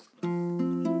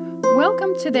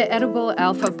Welcome to the Edible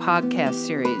Alpha podcast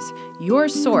series, your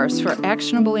source for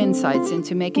actionable insights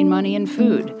into making money in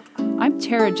food. I'm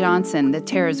Tara Johnson, the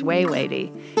Tara's Way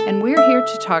Lady, and we're here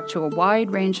to talk to a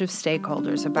wide range of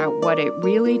stakeholders about what it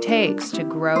really takes to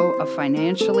grow a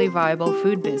financially viable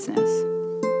food business.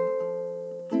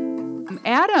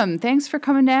 Adam, thanks for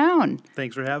coming down.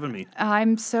 Thanks for having me.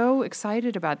 I'm so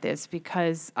excited about this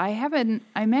because I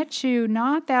met you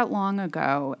not that long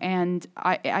ago, and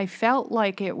I felt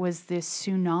like it was this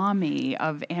tsunami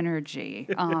of energy.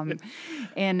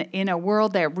 And in a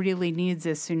world that really needs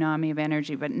a tsunami of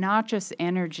energy, but not just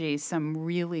energy, some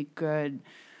really good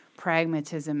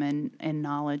pragmatism and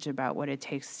knowledge about what it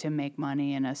takes to make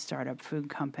money in a startup food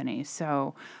company.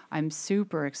 So I'm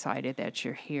super excited that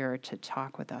you're here to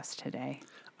talk with us today.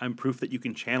 I'm proof that you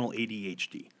can channel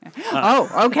ADHD.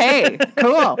 Oh, okay,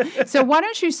 cool. So why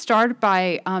don't you start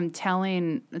by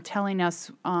telling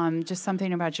us just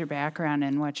something about your background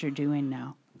and what you're doing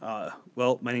now?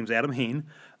 Well, my name's Adam Hain.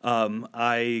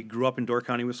 I grew up in Door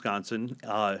County, Wisconsin.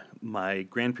 My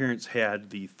grandparents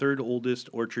had the third oldest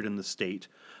orchard in the state.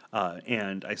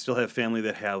 And I still have family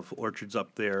that have orchards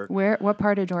up there. What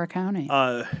part of Door County?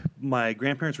 My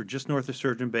grandparents were just north of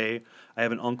Sturgeon Bay. I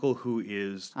have an uncle who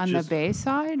is on the bay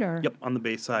side, or? Yep, on the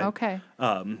bay side. Okay.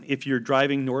 If you're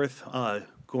driving north,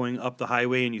 going up the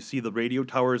highway, and you see the radio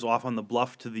towers off on the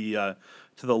bluff to the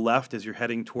left as you're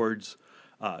heading towards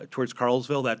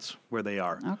Carlsville, that's where they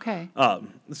are. Okay.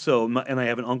 And I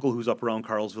have an uncle who's up around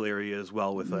Carlsville area as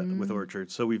well with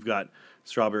orchards. So we've got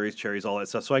strawberries, cherries, all that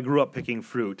stuff. So I grew up picking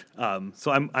fruit.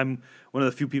 So I'm one of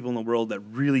the few people in the world that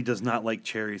really does not like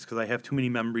cherries because I have too many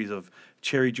memories of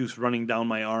cherry juice running down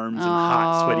my arms and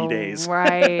hot, sweaty days.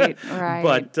 Right.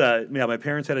 But my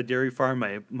parents had a dairy farm.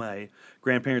 My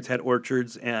grandparents had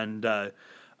orchards, and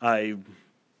I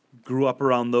grew up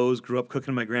around those. Grew up cooking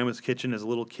in my grandma's kitchen as a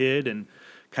little kid, and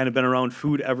kind of been around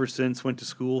food ever since. Went to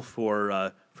school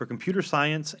for computer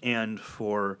science and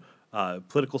for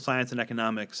political science and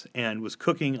economics, and was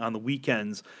cooking on the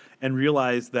weekends, and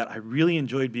realized that I really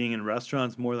enjoyed being in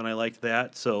restaurants more than I liked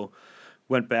that. So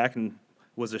went back and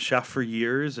was a chef for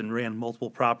years and ran multiple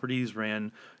properties,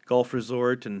 ran Gulf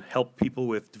Resort, and helped people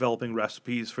with developing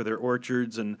recipes for their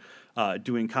orchards and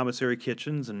doing commissary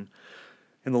kitchens. And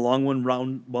in the long one,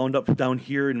 wound up down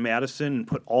here in Madison and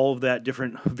put all of that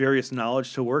different various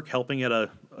knowledge to work, helping at a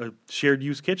shared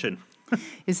use kitchen.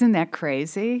 Isn't that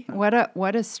crazy? What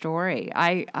a story!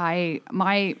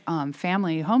 My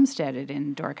family homesteaded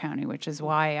in Door County, which is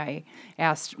why I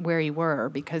asked where you were,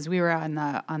 because we were on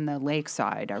the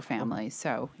lakeside, our family.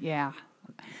 So yeah,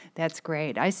 that's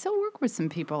great. I still work with some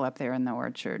people up there in the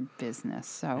orchard business.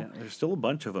 So yeah, there's still a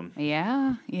bunch of them.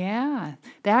 Yeah.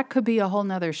 That could be a whole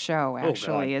nother show,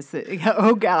 actually. You said,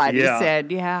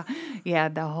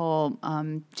 the whole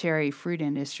cherry fruit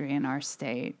industry in our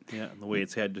state. Yeah, and the way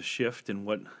it's had to shift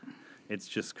and it's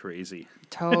just crazy.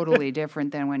 Totally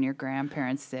different than when your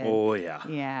grandparents did. Oh,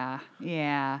 yeah.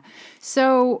 Yeah.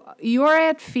 So you're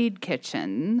at Feed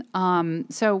Kitchen.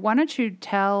 So why don't you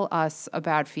tell us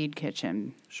about Feed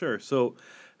Kitchen? Sure. So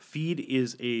Feed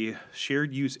is a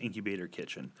shared use incubator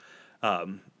kitchen.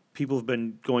 People have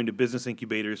been going to business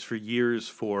incubators for years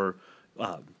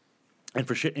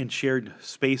and shared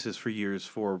spaces for years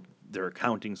for their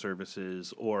accounting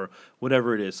services or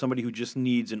whatever it is. Somebody who just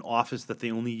needs an office that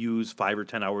they only use 5 or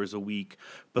 10 hours a week,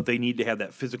 but they need to have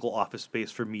that physical office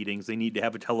space for meetings. They need to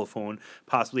have a telephone,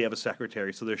 possibly have a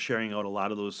secretary, so they're sharing out a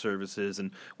lot of those services.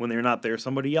 And when they're not there,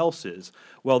 somebody else is.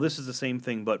 Well, this is the same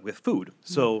thing, but with food.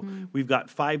 So we've got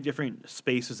 5 different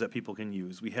spaces that people can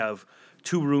use. We have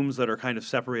 2 rooms that are kind of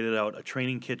separated out, a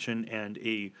training kitchen and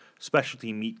a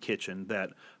specialty meat kitchen that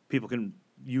people can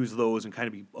use those and kind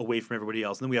of be away from everybody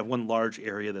else. And then we have one large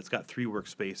area that's got 3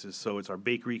 workspaces. So it's our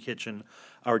bakery kitchen,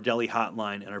 our deli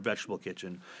hotline, and our vegetable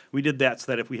kitchen. We did that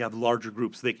so that if we have larger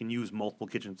groups, they can use multiple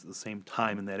kitchens at the same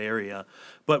time in that area.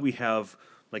 But we have,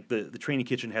 like, the training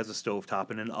kitchen has a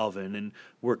stovetop and an oven and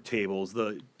work tables.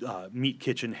 The meat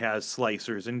kitchen has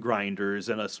slicers and grinders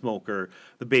and a smoker.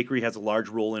 The bakery has a large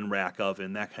roll-in rack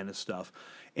oven, that kind of stuff.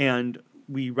 And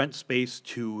we rent space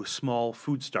to small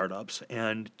food startups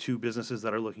and to businesses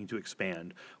that are looking to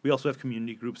expand. We also have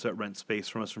community groups that rent space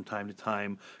from us from time to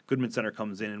time. Goodman Center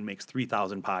comes in and makes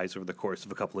 3,000 pies over the course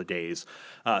of a couple of days,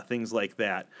 things like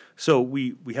that. So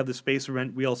we have the space to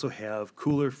rent. We also have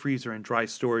cooler, freezer, and dry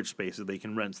storage spaces they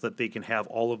can rent so that they can have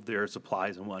all of their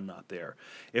supplies and whatnot there.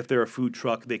 If they're a food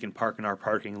truck, they can park in our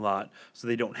parking lot so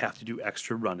they don't have to do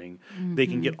extra running. They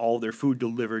can get all their food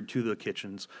delivered to the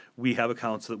kitchens. We have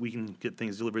accounts so that we can get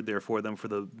things delivered there for them, for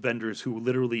the vendors who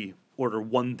literally order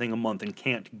one thing a month and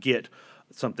can't get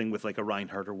something with like a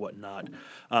Reinhardt or whatnot.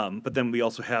 But then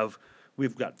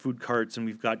we've got food carts and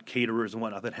we've got caterers and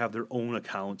whatnot that have their own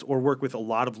accounts or work with a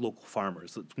lot of local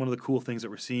farmers. That's one of the cool things that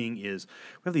we're seeing is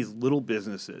we have these little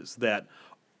businesses that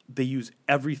they use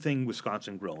everything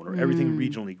Wisconsin grown or everything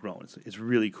regionally grown. It's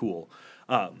really cool.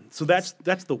 So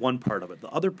that's the one part of it. The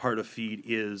other part of feed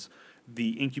is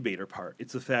the incubator part.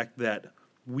 It's the fact that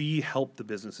we help the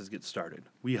businesses get started.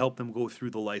 We help them go through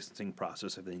the licensing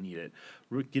process if they need it.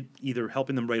 Either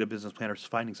helping them write a business plan or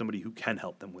finding somebody who can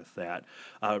help them with that.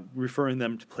 Referring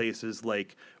them to places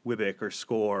like WIBIC or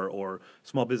SCORE or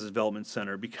Small Business Development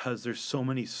Center because there's so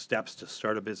many steps to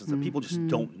start a business that people just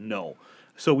don't know.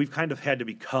 So we've kind of had to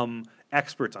become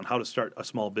experts on how to start a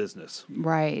small business.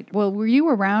 Right. Well, were you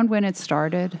around when it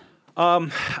started?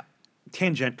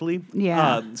 Tangentially.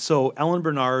 Yeah. So Ellen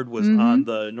Bernard was on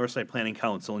the Northside Planning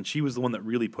Council, and she was the one that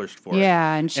really pushed for it.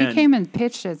 Yeah, and she came and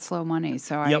pitched at Slow Money,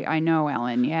 so Yep. I know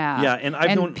Ellen, yeah. Yeah, and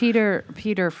I've known Peter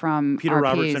from Peter RPs,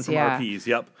 Robertson from yeah. RPs.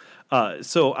 Yep.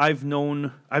 So I've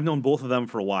known both of them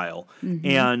for a while,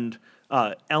 and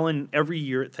Ellen, every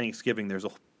year at Thanksgiving, there's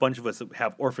a bunch of us that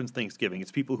have Orphans Thanksgiving.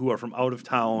 It's people who are from out of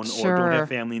town or don't have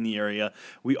family in the area.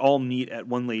 We all meet at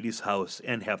one lady's house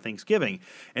and have Thanksgiving.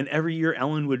 And every year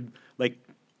Ellen would like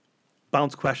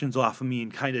bounce questions off of me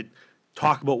and kind of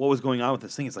talk about what was going on with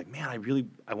this thing. It's like, man,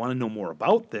 I want to know more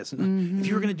about this. And if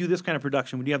you were going to do this kind of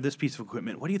production, would you have this piece of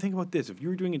equipment? What do you think about this? If you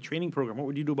were doing a training program, what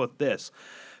would you do about this?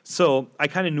 So I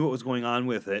kind of knew what was going on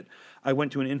with it. I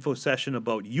went to an info session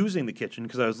about using the kitchen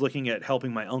because I was looking at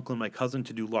helping my uncle and my cousin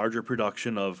to do larger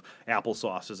production of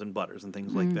applesauces and butters and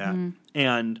things like that.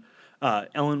 And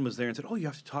Ellen was there and said, oh, you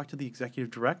have to talk to the executive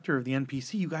director of the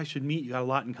NPC. You guys should meet. You got a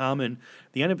lot in common.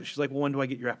 At the end of it, she's like, well, when do I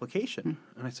get your application?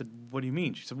 And I said, what do you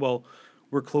mean? She said, well,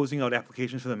 we're closing out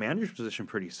applications for the manager's position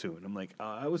pretty soon. I'm like,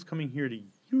 I was coming here to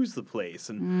use the place.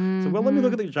 And so, well, let me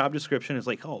look at the job description. It's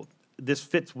like, oh, this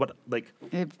fits what, like,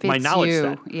 It fits my knowledge you,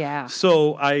 set. yeah.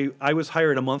 So I was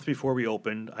hired a month before we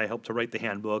opened. I helped to write the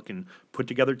handbook and put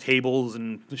together tables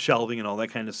and shelving and all that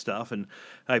kind of stuff. And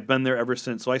I've been there ever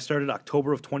since. So I started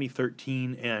October of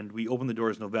 2013, and we opened the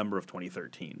doors November of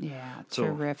 2013. Yeah, So,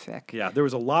 terrific. yeah, there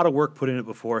was a lot of work put in it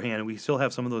beforehand. We still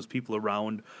have some of those people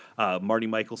around. Marty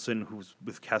Michelson, who's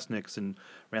with Kesnick's and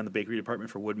ran the bakery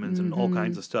department for Woodman's and all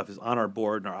kinds of stuff, is on our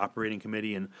board and our operating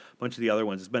committee and a bunch of the other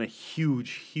ones. It's been a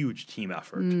huge, huge team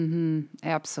effort.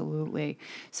 Absolutely.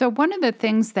 So one of the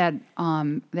things that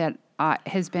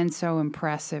has been so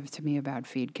impressive to me about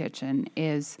Feed Kitchen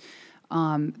is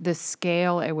the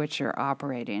scale at which you're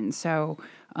operating. So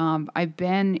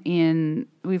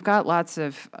we've got lots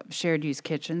of shared use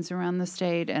kitchens around the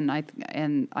state, and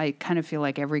I kind of feel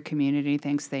like every community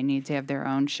thinks they need to have their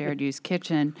own shared use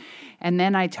kitchen. And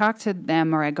then I talk to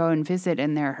them or I go and visit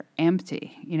and they're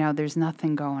empty. You know, there's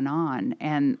nothing going on.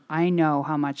 And I know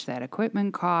how much that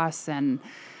equipment costs, and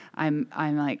I'm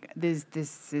like, this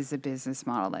is a business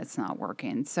model that's not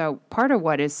working. So part of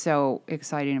what is so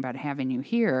exciting about having you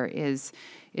here is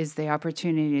the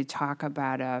opportunity to talk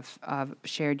about a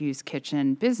shared use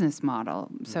kitchen business model.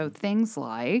 So things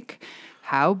like,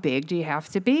 how big do you have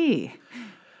to be?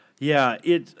 Yeah,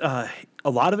 a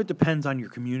lot of it depends on your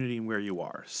community and where you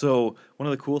are. So one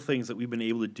of the cool things that we've been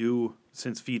able to do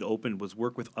since Feed opened was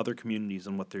work with other communities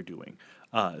on what they're doing.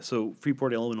 So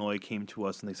Freeport, Illinois came to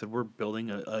us and they said, we're building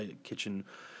a kitchen,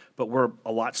 but we're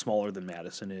a lot smaller than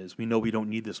Madison is. We know we don't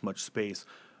need this much space.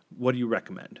 What do you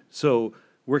recommend? So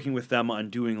working with them on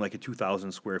doing like a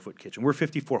 2,000 square foot kitchen. We're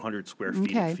 5,400 square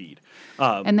feet of Feed.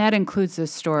 And that includes the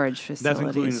storage facilities that's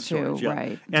including the storage, too, yeah.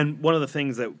 right? And one of the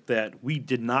things that we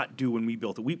did not do when we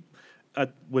built it,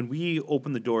 when we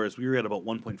opened the doors, we were at about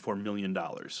 $1.4 million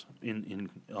in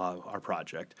our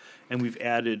project, and we've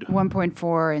added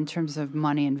 1.4 in terms of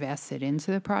money invested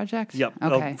into the project. Yep.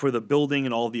 Okay. For the building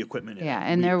and all the equipment. Yeah,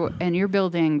 and your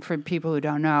building, for people who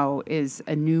don't know, is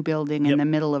a new building in the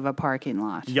middle of a parking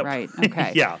lot. Yep. Right.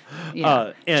 Okay. Yeah.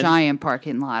 And giant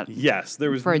parking lot. Yes,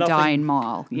 there was for nothing, a dying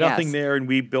mall. Nothing yes. there, and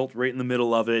we built right in the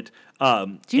middle of it.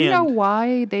 Do you know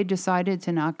why they decided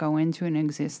to not go into an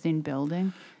existing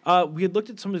building? We had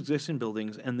looked at some existing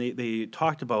buildings, and they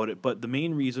talked about it, but the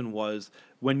main reason was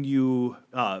when you,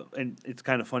 and it's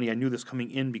kind of funny, I knew this coming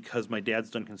in because my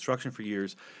dad's done construction for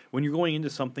years. When you're going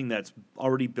into something that's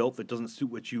already built that doesn't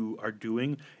suit what you are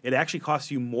doing, it actually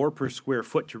costs you more per square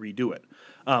foot to redo it.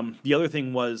 The other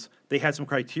thing was they had some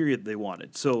criteria that they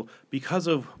wanted. So because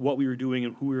of what we were doing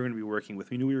and who we were going to be working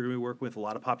with, we knew we were going to be working with a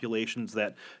lot of populations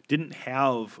that didn't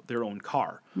have their own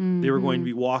car. They were going to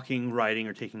be walking, riding,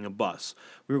 or taking a bus.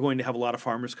 We were going to have a lot of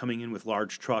farmers coming in with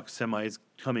large trucks, semis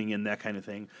coming in, that kind of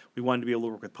thing. We wanted to be able to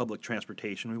work with public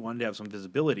transportation. We wanted to have some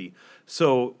visibility.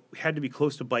 So we had to be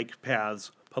close to bike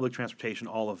paths, public transportation,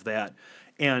 all of that.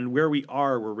 And where we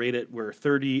are, we're right at where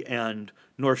 30 and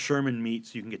North Sherman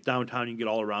meets. You can get downtown, you can get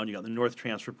all around. You got the North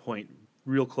Transfer Point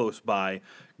real close by,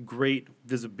 great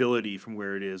visibility from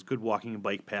where it is, good walking and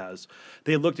bike paths.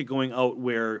 They had looked at going out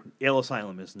where Ale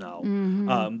Asylum is now.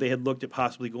 They had looked at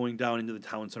possibly going down into the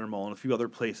Town Center Mall and a few other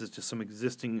places to some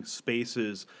existing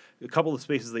spaces. A couple of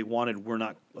spaces they wanted were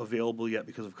not available yet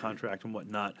because of contract and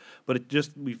whatnot. But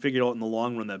we figured out in the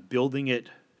long run that building it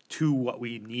to what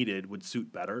we needed would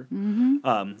suit better.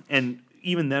 And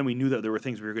even then we knew that there were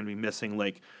things we were going to be missing.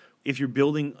 Like if you're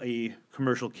building a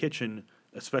commercial kitchen,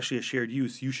 especially a shared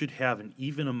use, you should have an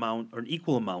even amount or an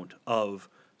equal amount of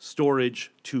storage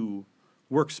to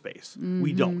workspace.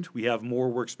 We don't. We have more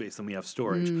workspace than we have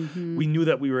storage. We knew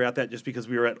that we were at that just because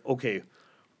we were at, okay,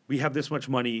 we have this much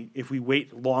money. If we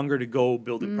wait longer to go,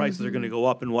 building prices are going to go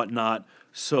up and whatnot.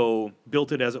 So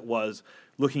built it as it was.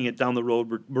 Looking at down the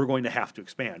road, we're going to have to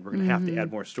expand. We're going to have to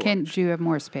add more storage. Do you have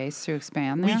more space to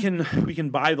expand there? We can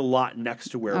buy the lot next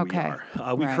to where we are.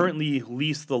 We Right. currently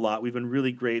lease the lot. We've been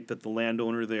really great that the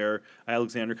landowner there,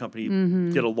 Alexander Company,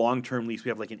 did a long-term lease. We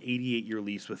have like an 88-year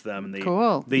lease with them. And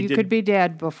Cool. They You did, could be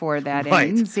dead before that right.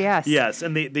 ends. Yes. Yes,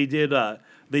 and they did an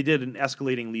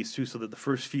escalating lease too, so that the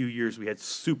first few years we had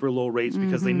super low rates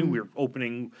because they knew we were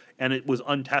opening and it was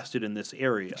untested in this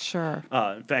area. Sure.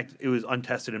 In fact, it was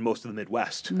untested in most of the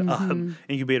Midwest.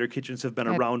 Incubator kitchens have been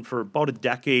around for about a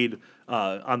decade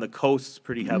on the coasts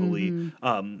pretty heavily,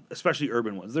 especially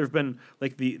urban ones. There have been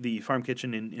like the farm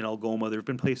kitchen in Algoma. There have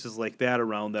been places like that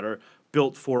around that are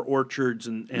built for orchards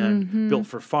and built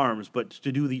for farms, but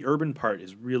to do the urban part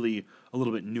is really a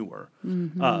little bit newer.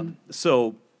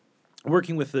 So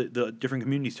working with the different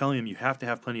communities, telling them you have to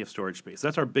have plenty of storage space.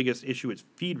 That's our biggest issue at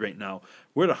Feed right now.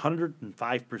 We're at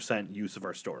 105% use of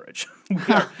our storage.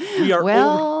 we are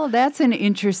Well, that's an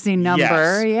interesting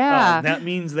number. Yes. Yeah. That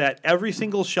means that every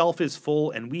single shelf is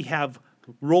full, and we have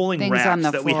rolling Things on racks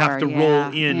the that we have to floor,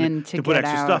 roll yeah, in and to to put get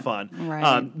extra out. stuff on.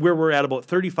 Right. Where we're at about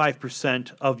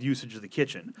 35% of usage of the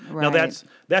kitchen. Now Right.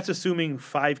 that's assuming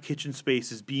 5 kitchen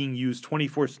spaces being used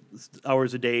 24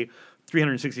 hours a day,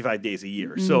 365 days a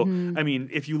year. So, I mean,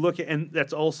 if you look at, and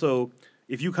that's also,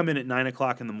 if you come in at 9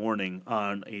 o'clock in the morning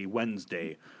on a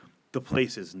Wednesday, the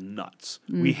place is nuts.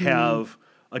 We have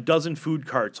a dozen food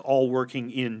carts all working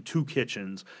in 2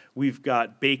 kitchens. We've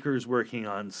got bakers working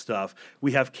on stuff.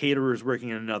 We have caterers working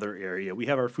in another area. We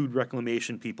have our food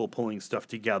reclamation people pulling stuff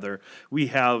together. We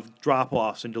have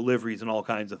drop-offs and deliveries and all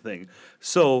kinds of things.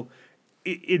 So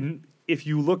if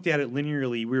you looked at it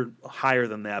linearly, we're higher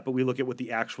than that, but we look at what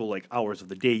the actual like hours of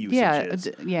the day usage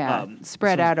is.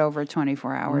 Spread out over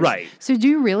 24 hours. Right. So do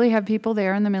you really have people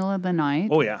there in the middle of the night?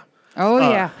 Oh, yeah. Oh,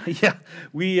 yeah. Yeah.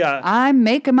 We I'm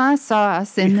making my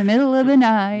sauce in the middle of the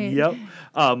night. Yep.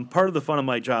 Part of the fun of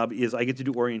my job is I get to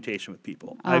do orientation with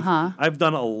people. I've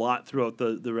done a lot throughout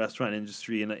the restaurant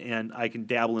industry, and I can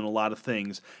dabble in a lot of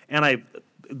things. And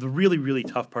the really, really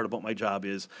tough part about my job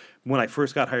is when I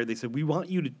first got hired, they said, we want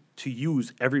you to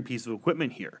use every piece of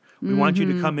equipment here. We want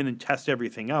you to come in and test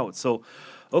everything out. So,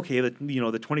 okay, the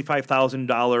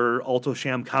 $25,000 Alto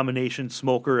Sham combination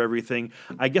smoker, everything.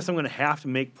 I guess I'm going to have to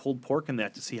make pulled pork in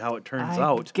that to see how it turns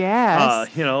out. Guess.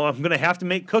 I'm going to have to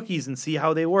make cookies and see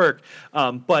how they work.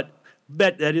 But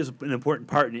that is an important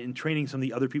part in training some of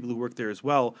the other people who work there as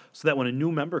well, so that when a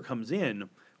new member comes in,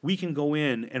 we can go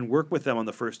in and work with them on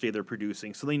the first day they're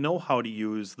producing so they know how to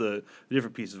use the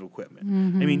different pieces of equipment.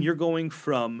 I mean, you're going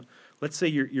from, let's say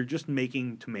you're just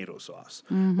making tomato sauce.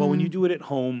 Well, when you do it at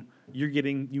home,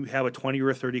 you have a 20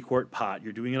 or a 30 quart pot.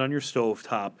 You're doing it on your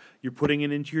stovetop. You're putting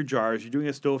it into your jars. You're doing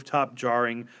a stovetop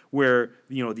jarring where,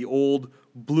 the old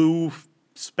blue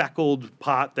speckled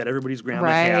pot that everybody's grandma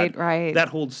had. Right. That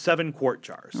holds 7 quart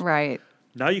jars. Right.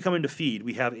 Now you come into Feed.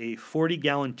 We have a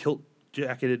 40-gallon tilt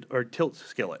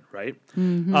skillet, right?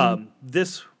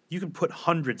 This, you can put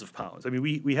hundreds of pounds. I mean,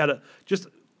 we had a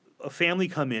family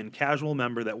come in, casual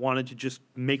member that wanted to just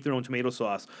make their own tomato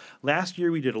sauce. Last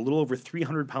year we did a little over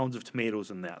 300 pounds of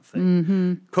tomatoes in that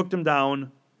thing. Cooked them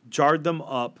down, jarred them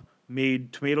up,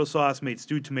 made tomato sauce, made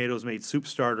stewed tomatoes, made soup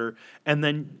starter, and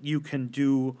then you can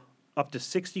do up to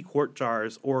 60 quart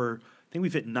jars, or I think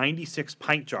we've hit 96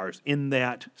 pint jars in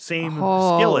that same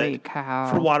Holy skillet cow.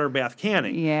 for water bath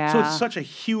canning. Yeah. So it's such a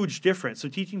huge difference. So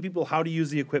teaching people how to use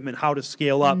the equipment, how to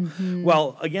scale up.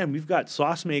 Well, again, we've got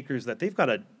sauce makers that they've got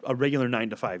a regular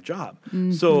 9-to-5 job.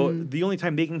 So the only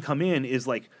time they can come in is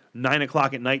like 9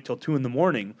 o'clock at night till 2 in the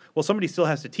morning. Well, somebody still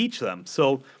has to teach them.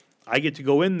 So I get to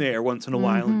go in there once in a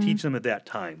while and teach them at that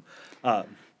time.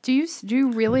 Do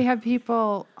you really have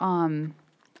people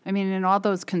I mean, and all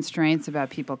those constraints about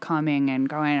people coming and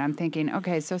going, I'm thinking,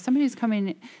 okay, so somebody's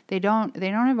coming, they don't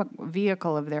have a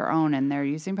vehicle of their own and they're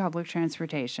using public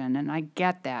transportation, and I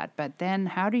get that, but then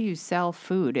how do you sell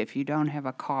food if you don't have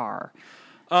a car?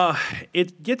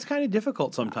 It gets kind of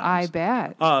difficult sometimes. I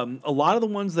bet. A lot of the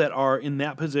ones that are in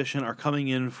that position are coming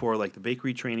in for like the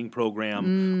bakery training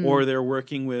program, or they're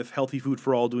working with Healthy Food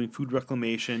for All, doing food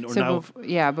reclamation, or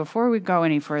now. Before we go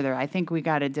any further, I think we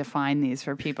got to define these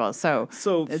for people. So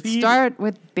let's Feed- start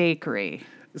with bakery.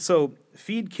 So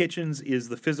Feed Kitchens is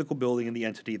the physical building and the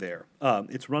entity there.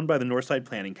 It's run by the Northside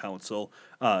Planning Council,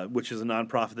 which is a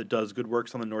nonprofit that does good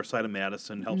works on the north side of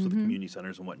Madison, helps with the community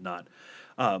centers and whatnot.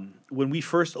 When we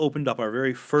first opened up, our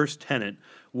very first tenant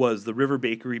was the River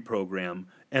Bakery program,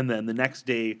 and then the next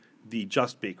day, the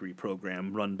Just Bakery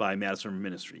program run by Madison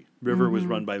Ministry. River was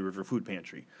run by River Food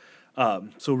Pantry.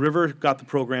 So River got the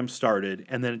program started,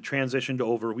 and then it transitioned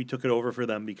over. We took it over for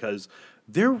them because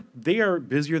they are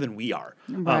busier than we are.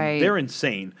 Right. They're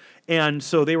insane, and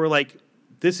so they were like,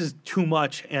 "This is too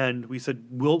much," and we said,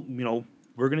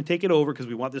 we're going to take it over because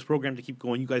we want this program to keep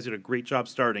going. You guys did a great job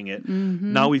starting it.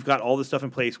 Now we've got all this stuff in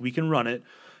place. We can run it.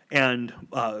 And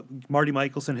Marty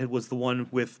Michelson was the one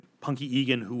with Punky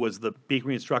Egan, who was the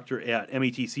bakery instructor at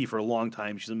MATC for a long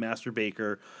time. She's a master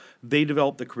baker. They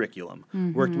developed the curriculum,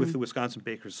 worked with the Wisconsin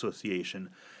Bakers Association.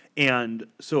 And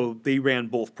so they ran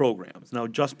both programs. Now,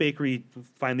 Just Bakery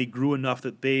finally grew enough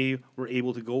that they were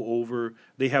able to go over.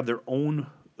 They have their own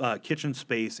kitchen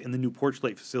space in the new Porch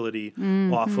Light facility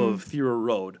off of Thera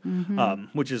Road,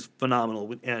 which is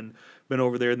phenomenal. And been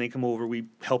over there, and they come over. We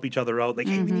help each other out. Like,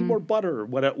 hey, we need more butter, or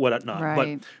what not.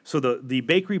 Right. But so the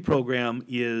bakery program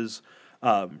is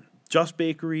Just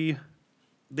Bakery.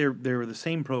 They're the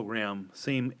same program,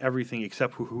 same everything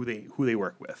except for who they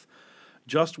work with.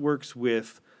 Just works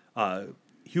with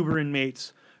Huber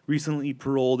inmates, recently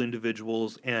paroled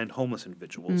individuals, and homeless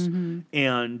individuals.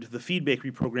 And the Feed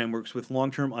Bakery program works with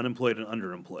long-term unemployed and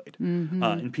underemployed,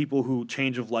 and people who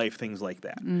change of life, things like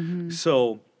that.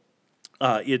 So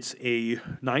it's a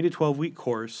 9 to 12 week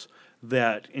course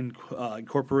that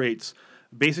incorporates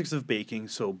basics of baking,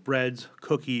 so breads,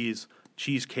 cookies,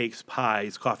 cheesecakes,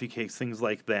 pies, coffee cakes, things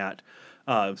like that,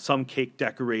 some cake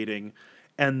decorating,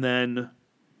 and then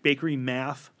bakery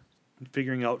math,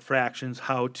 figuring out fractions,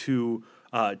 how to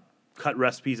cut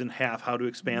recipes in half, how to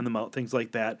expand them out, things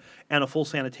like that, and a full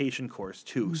sanitation course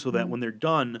too, so that when they're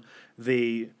done,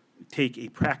 they take a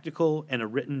practical and a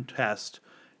written test.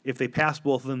 If they pass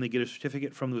both of them, they get a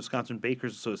certificate from the Wisconsin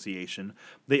Bakers Association.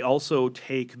 They also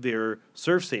take their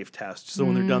ServSafe test, so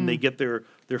when they're done, they get their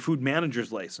food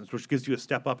manager's license, which gives you a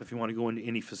step up if you want to go into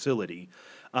any facility.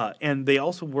 And they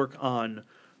also work on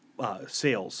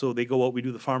sales. So they go out, we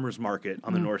do the farmer's market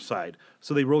on the north side.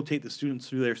 So they rotate the students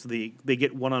through there so they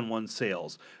get one-on-one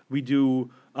sales. We do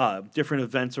different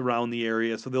events around the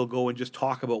area, so they'll go and just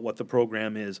talk about what the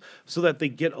program is so that they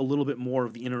get a little bit more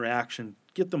of the interaction,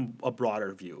 get them a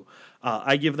broader view.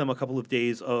 I give them a couple of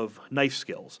days of knife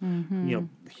skills.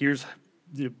 Here's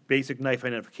the basic knife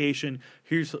identification.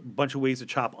 Here's a bunch of ways to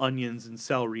chop onions and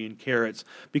celery and carrots,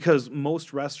 because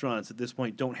most restaurants at this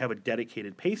point don't have a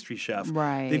dedicated pastry chef.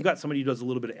 Right. They've got somebody who does a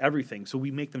little bit of everything, so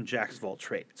we make them jacks of all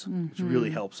trades, which really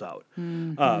helps out.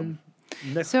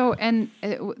 So, and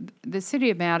the city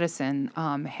of Madison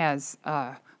has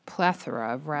a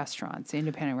plethora of restaurants,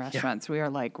 independent restaurants. We are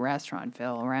like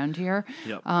Restaurantville around here.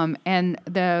 Yep. And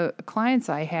the clients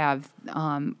I have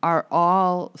are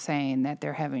all saying that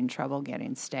they're having trouble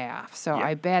getting staff. So Yeah.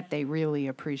 I bet they really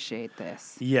appreciate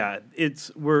this. Yeah,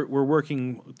 we're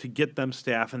working to get them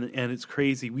staff, and it's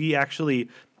crazy. We actually,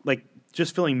 like,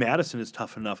 just filling Madison is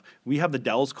tough enough. We have the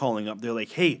Dells calling up. They're like,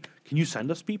 "Hey, can you send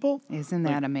us people?" Isn't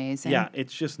that amazing? Yeah,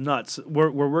 it's just nuts. We're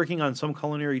working on some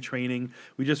culinary training.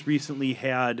 We just recently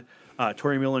had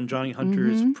Tori Miller and Johnny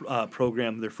Hunter's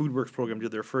program, their FoodWorks program,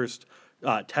 did their first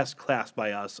test class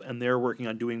by us, and they're working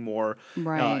on doing more.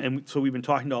 Right. And so we've been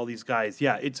talking to all these guys.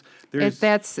 Yeah,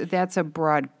 That's a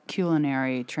broad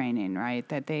culinary training, right?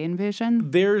 That they envision.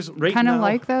 there's right Kind now. of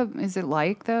like is it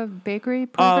like the bakery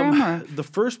program? Or? The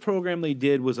first program they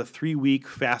did was a 3-week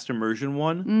fast immersion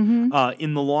one.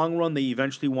 In the long run, they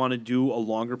eventually want to do a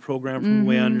longer program from the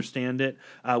way I understand it.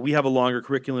 We have a longer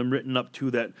curriculum written up too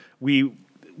that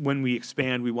when we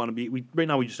expand, we want to be. Right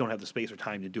now, we just don't have the space or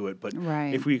time to do it. But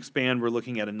Right. if we expand, we're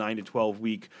looking at a 9 to 12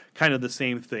 week, kind of the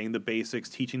same thing, the basics,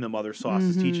 teaching them other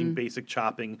sauces, teaching basic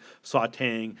chopping,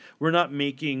 sautéing. We're not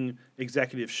making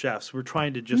executive chefs. We're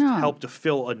trying to just No. help to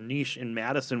fill a niche in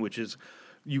Madison, which is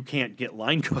you can't get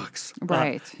line cooks.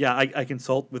 Right. Yeah, I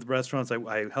consult with restaurants.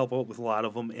 I help out with a lot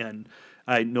of them, and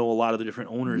I know a lot of the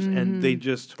different owners, and they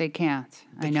just They can't.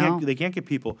 they I know. can't get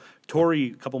people.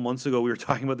 Tori, a couple months ago, we were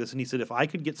talking about this, and he said if I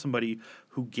could get somebody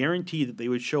who guaranteed that they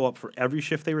would show up for every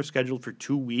shift they were scheduled for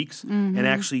 2 weeks and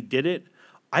actually did it,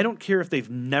 I don't care if they've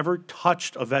never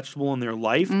touched a vegetable in their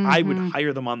life. I would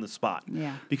hire them on the spot.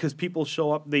 Yeah. Because people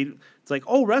show up, it's like,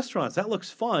 oh, restaurants, that looks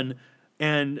fun.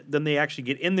 And then they actually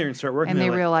get in there and start working. And they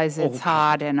like, realize "Oh, it's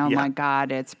hot, and oh yeah. my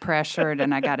God, it's pressured,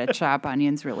 and I got to chop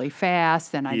onions really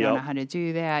fast, and I don't Yep. know how to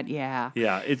do that. Yeah.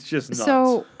 Yeah, it's just nuts.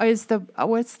 So,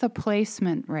 what's the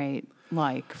placement rate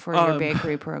like for your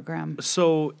bakery program?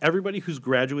 So everybody who's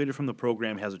graduated from the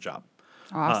program has a job.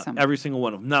 Awesome. Every single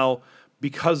one of them. Now,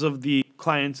 because of the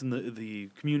clients and the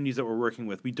communities that we're working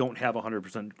with, we don't have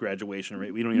 100% graduation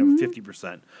rate. We don't even have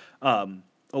 50%.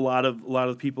 A lot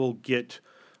of people get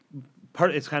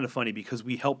it's kind of funny because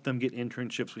we help them get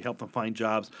internships, we help them find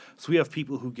jobs. So we have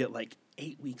people who get like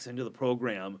 8 weeks into the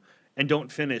program and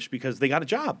don't finish because they got a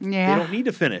job. Yeah. They don't need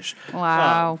to finish.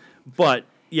 Wow. But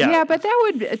yeah. Yeah, but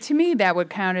to me, that would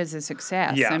count as a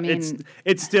success. Yeah, I mean,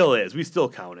 it still is. We still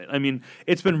count it. I mean,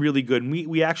 it's been really good. And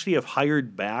we actually have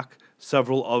hired back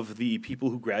several of the people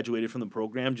who graduated from the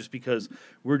program just because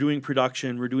we're doing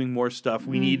production, we're doing more stuff.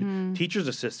 We need teachers'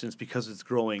 assistants because it's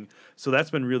growing. So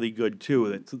that's been really good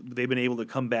too. They've been able to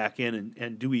come back in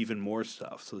and do even more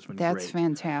stuff. So it's been great. that's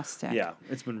fantastic. Yeah,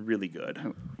 it's been really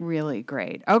good. Really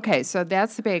great. Okay, so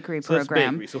that's the bakery So that's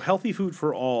program. bakery. So Healthy Food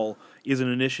for All is an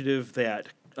initiative that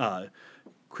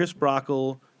Chris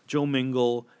Brockle, Joe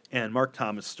Mingle, and Mark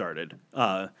Thomas started.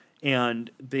 And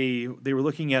they were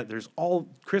looking at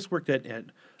Chris worked at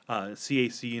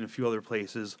CAC and a few other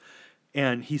places,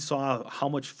 and he saw how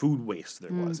much food waste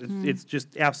there was. It's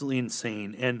just absolutely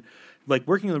insane. And like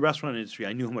working in the restaurant industry,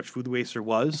 I knew how much food waste there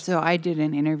was. So I did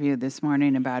an interview this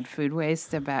morning about food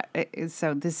waste.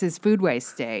 So this is Food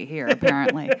Waste Day here,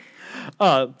 apparently.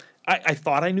 I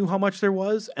thought I knew how much there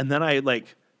was, and then I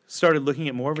started looking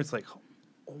at more of it. It's like,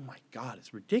 oh my God,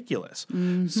 it's ridiculous.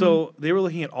 So they were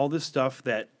looking at all this stuff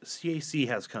that CAC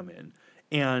has come in,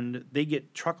 and they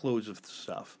get truckloads of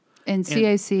stuff. And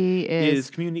CAC is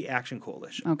Community Action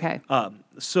Coalition. okay.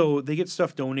 So they get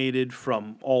stuff donated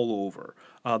from all over.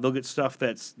 They'll get stuff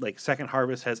that's like Second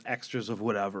Harvest has extras of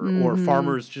whatever, or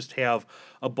farmers just have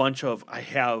a bunch of, I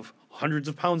have hundreds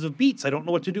of pounds of beets I don't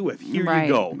know what to do with. Here you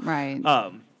go. Right.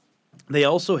 They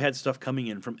also had stuff coming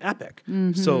in from Epic.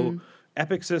 So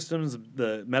Epic Systems,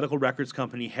 the medical records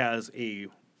company, has a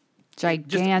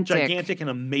gigantic and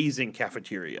amazing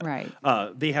cafeteria. Right.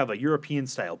 They have a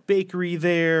European-style bakery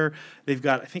there. They've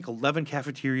got, I think, 11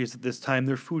 cafeterias at this time.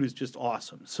 Their food is just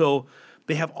awesome. So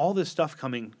they have all this stuff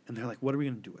coming, and they're like, what are we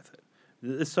going to do with it?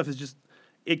 This stuff is just,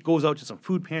 it goes out to some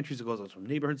food pantries, it goes out to some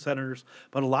neighborhood centers.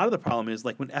 But a lot of the problem is,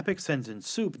 like, when Epic sends in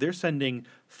soup, they're sending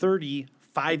 30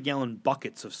 5-gallon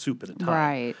buckets of soup at a time.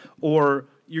 Right. Or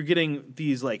you're getting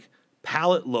these, like,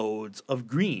 pallet loads of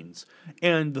greens,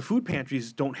 and the food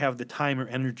pantries don't have the time or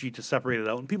energy to separate it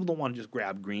out, and people don't want to just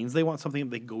grab greens. They want something that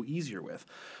they can go easier with.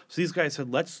 So these guys said,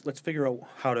 let's figure out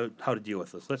how to deal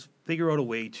with this. Let's figure out a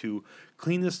way to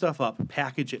clean this stuff up,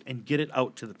 package it, and get it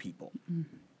out to the people.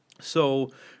 So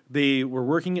they were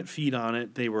working at Feed on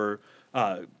it. They were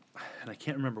and I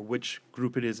can't remember which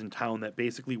group it is in town that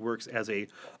basically works as a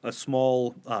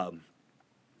small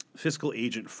fiscal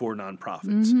agent for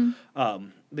nonprofits.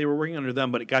 They were working under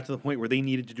them, but it got to the point where they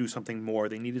needed to do something more.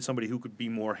 They needed somebody who could be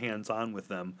more hands-on with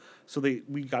them. So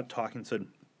we got talking and said,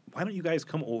 why don't you guys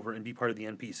come over and be part of the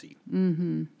NPC?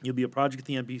 You'll be a project at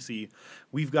the NPC.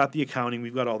 We've got the accounting.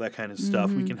 We've got all that kind of stuff.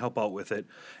 We can help out with it.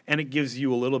 And it gives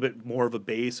you a little bit more of a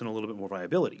base and a little bit more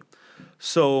viability.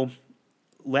 So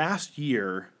last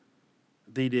year,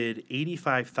 they did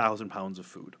 85,000 pounds of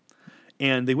food.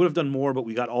 And they would have done more, but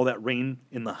we got all that rain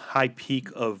in the high peak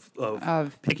of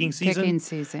picking season. Picking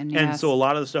season, yes. And so a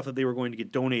lot of the stuff that they were going to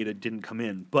get donated didn't come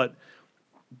in. But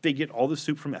they get all the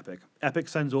soup from Epic. Epic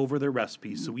sends over their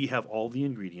recipes, so we have all the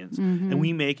ingredients. And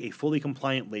we make a fully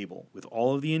compliant label with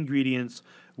all of the ingredients,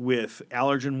 with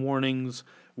allergen warnings,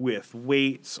 with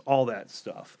weights, all that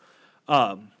stuff.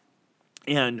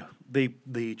 And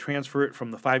they transfer it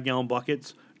from the 5-gallon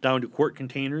buckets down to quart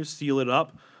containers, seal it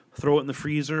up, throw it in the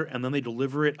freezer, and then they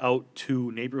deliver it out to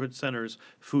neighborhood centers,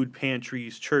 food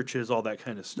pantries, churches, all that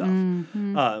kind of stuff.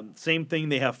 Same thing,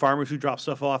 they have farmers who drop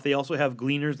stuff off. They also have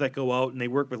gleaners that go out, and they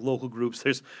work with local groups.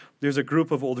 There's a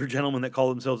group of older gentlemen that call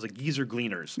themselves the Geezer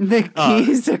Gleaners. The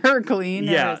Geezer Gleaners.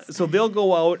 Yeah, so they'll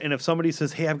go out, and if somebody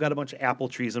says, hey, I've got a bunch of apple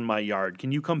trees in my yard,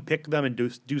 can you come pick them and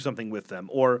do something with them?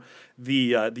 Or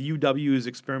the UW's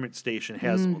experiment station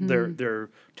has their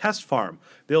test farm.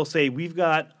 They'll say, we've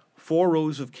got 4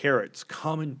 rows of carrots,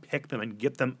 come and pick them and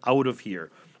get them out of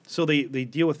here. So they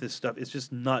deal with this stuff. It's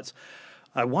just nuts.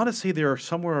 I want to say there are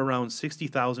somewhere around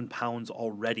 60,000 pounds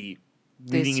already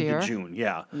leading into June.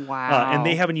 Yeah. Wow. And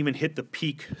they haven't even hit the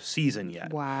peak season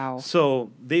yet. Wow.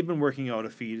 So they've been working out a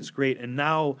feed. It's great. And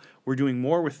now we're doing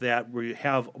more with that. We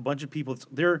have a bunch of people.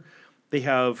 They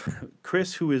have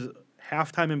Chris, who is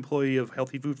half-time employee of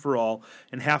Healthy Food for All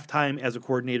and half-time as a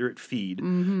coordinator at Feed.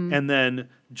 And then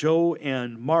Joe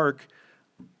and Mark,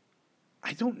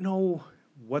 I don't know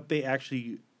what they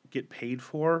actually get paid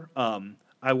for.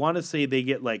 I want to say they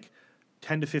get like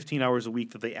 10 to 15 hours a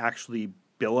week that they actually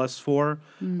bill us for.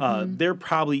 They're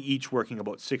probably each working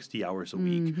about 60 hours a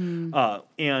week.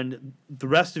 And the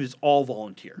rest of it is all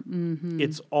volunteer.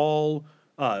 It's all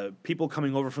people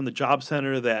coming over from the job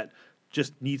center that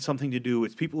just need something to do.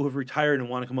 It's people who have retired and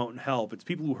want to come out and help. It's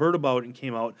people who heard about it and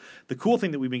came out. The cool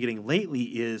thing that we've been getting lately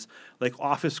is like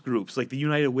office groups, like the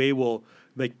United Way will,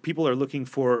 like people are looking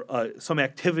for some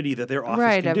activity that their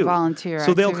office can do. Volunteer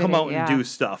so they'll come out and do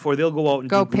stuff, or they'll go out and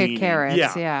go do pick gleaning.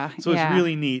 carrots. So it's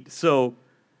really neat. So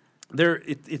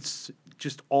it's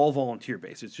just all volunteer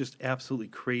based. It's just absolutely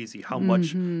crazy how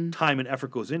much time and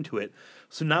effort goes into it.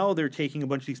 So now they're taking a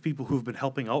bunch of these people who've been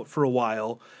helping out for a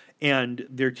while, and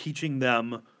they're teaching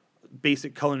them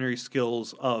basic culinary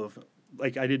skills of,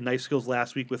 like I did knife skills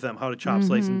last week with them, how to chop,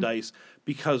 slice, and dice,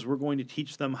 because we're going to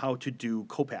teach them how to do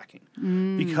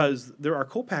co-packing. Because there are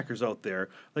co-packers out there,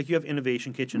 like you have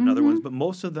Innovation Kitchen and other ones, but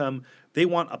most of them, they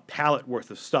want a pallet worth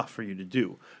of stuff for you to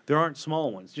do. There aren't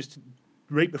small ones. Just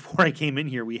right before I came in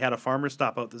here, we had a farmer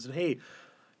stop out that said, hey,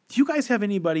 do you guys have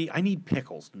anybody? I need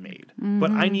pickles made,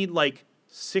 but I need like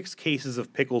 6 cases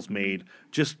of pickles made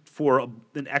just for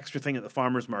an extra thing at the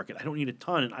farmer's market. I don't need a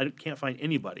ton, and I can't find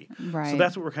anybody. Right. So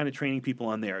that's what we're kind of training people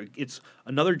on there. It's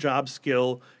another job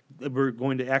skill. We're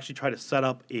going to actually try to set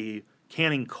up a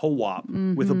canning co-op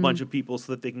with a bunch of people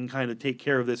so that they can kind of take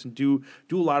care of this and do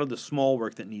a lot of the small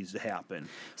work that needs to happen.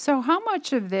 So how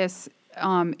much of this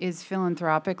is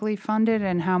philanthropically funded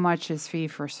and how much is fee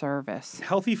for service?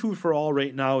 Healthy Food for All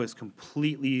right now is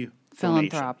completely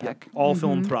Philanthropic. Yep, all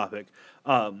philanthropic.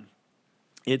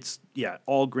 It's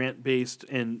all grant based,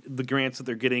 and the grants that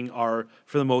they're getting are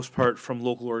for the most part from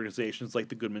local organizations like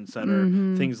the Goodman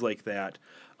Center, things like that,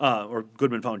 or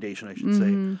Goodman Foundation, I should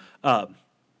say.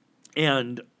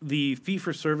 And the fee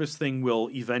for service thing will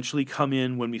eventually come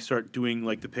in when we start doing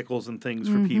like the pickles and things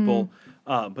for people.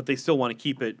 But they still want to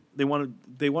keep it. They want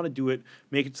to do it,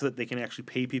 make it so that they can actually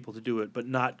pay people to do it, but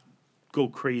not go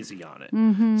crazy on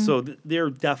it. So they're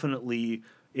definitely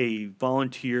a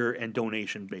volunteer and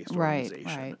donation based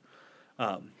organization.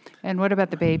 Right. And what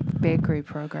about the bakery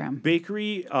program?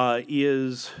 Bakery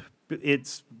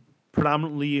it's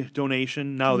predominantly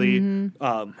donation. Now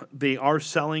they are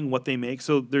selling what they make,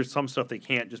 so there's some stuff they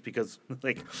can't just because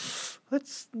like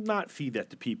let's not feed that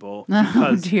to people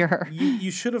because dear.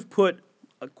 You should have put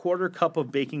a 1/4 cup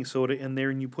of baking soda in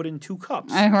there, and you put in 2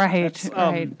 cups. Right.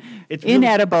 It's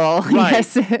inedible.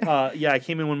 Right. Yes. I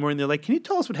came in one morning. They're like, "Can you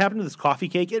tell us what happened to this coffee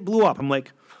cake? It blew up." I'm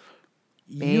like,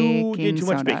 "You did too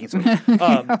much baking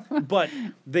soda." But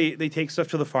they take stuff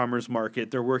to the farmers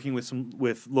market. They're working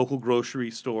with local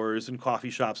grocery stores and coffee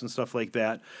shops and stuff like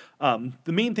that.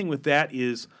 The main thing with that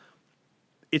is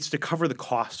it's to cover the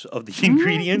cost of the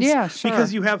ingredients. Yeah, sure.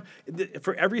 Because you have,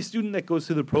 for every student that goes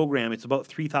through the program, it's about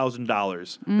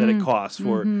 $3,000 that it costs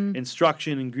for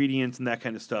instruction, ingredients, and that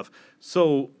kind of stuff.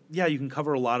 So, yeah, you can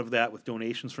cover a lot of that with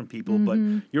donations from people, but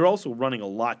you're also running a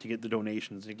lot to get the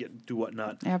donations and do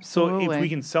whatnot. Absolutely. So if we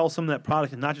can sell some of that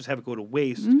product and not just have it go to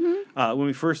waste, when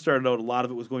we first started out, a lot of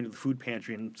it was going to the food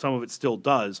pantry, and some of it still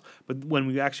does. But when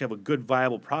we actually have a good,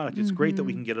 viable product, it's great that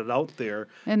we can get it out there.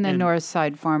 In the North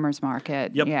Side Farmers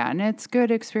Market. Yep. Yeah, and it's good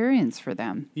experience for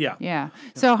them. Yeah. Yeah.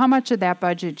 So how much of that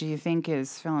budget do you think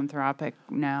is philanthropic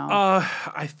now?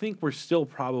 I think we're still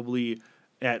probably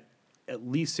at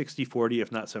least 60-40,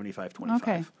 if not 75-25.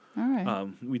 Okay. All right.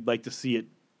 We'd like to see it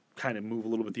kind of move a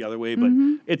little bit the other way, but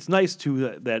it's nice,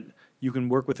 too, that you can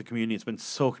work with the community. It's been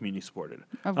so community supported.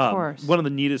 Of course. One of the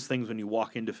neatest things when you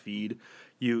walk into Feed,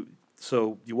 you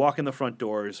walk in the front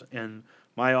doors, and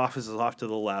my office is off to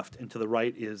the left, and to the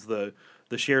right is the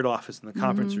the shared office and the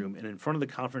conference room. And in front of the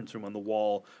conference room on the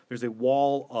wall, there's a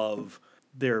wall of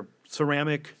their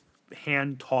ceramic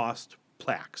hand-tossed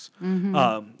plaques.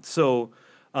 So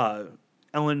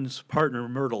Ellen's partner,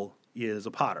 Myrtle, is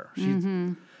a potter.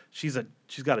 She's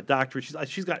got a doctorate.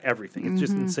 She's got everything. It's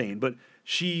just insane. But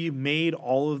she made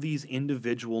all of these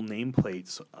individual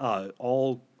nameplates,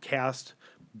 all cast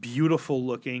beautiful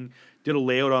looking. Did a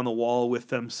layout on the wall with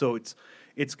them, so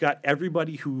it's got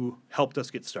everybody who helped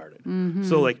us get started.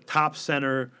 So like top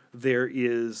center, there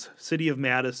is City of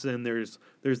Madison. There's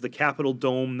the Capitol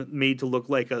Dome made to look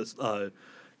like a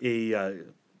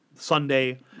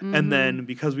Sunday, and then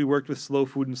because we worked with Slow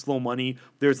Food and Slow Money,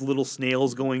 there's little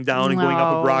snails going down and going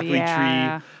up a broccoli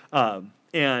tree.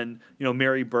 And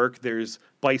Mary Burke, there's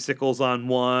bicycles on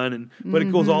one, but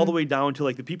it goes all the way down to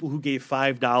like the people who gave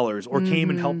 $5 or came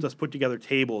and helped us put together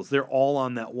tables. They're all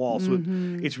on that wall, so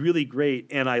it's really great.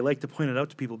 And I like to point it out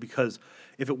to people because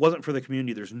if it wasn't for the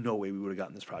community, there's no way we would have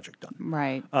gotten this project done.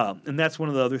 Right. And that's one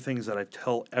of the other things that I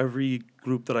tell every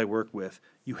group that I work with.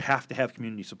 You have to have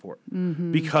community support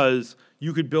because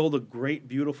you could build a great,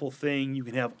 beautiful thing. You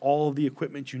can have all of the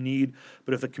equipment you need,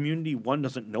 but if the community, one,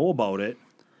 doesn't know about it,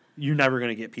 you're never going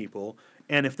to get people.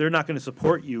 And if they're not going to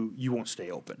support you, you won't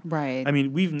stay open. Right. I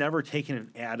mean, we've never taken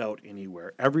an ad out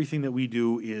anywhere. Everything that we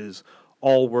do is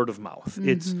all word of mouth.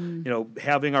 It's,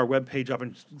 having our webpage up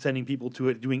and sending people to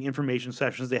it, doing information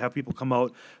sessions. They have people come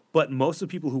out. But most of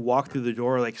the people who walk through the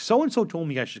door are like, so-and-so told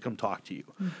me I should come talk to you.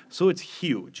 So it's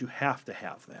huge. You have to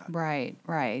have that. Right,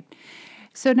 right.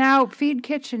 So now Feed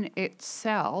Kitchen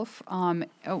itself,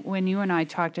 when you and I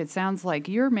talked, it sounds like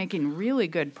you're making really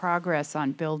good progress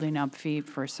on building up Feed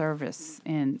for Service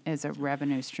as a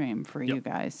revenue stream for you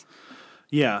guys.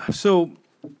 Yeah. So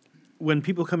when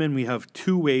people come in, we have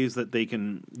two ways that they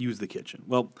can use the kitchen.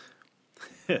 Well,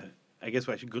 I guess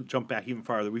I should jump back even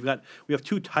farther. We have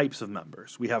two types of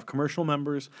members. We have commercial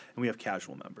members and we have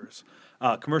casual members.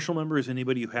 Commercial member is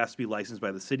anybody who has to be licensed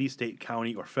by the city, state,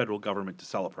 county, or federal government to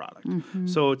sell a product.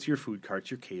 So it's your food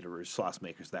carts, your caterers, sauce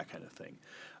makers, that kind of thing.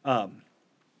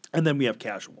 And then we have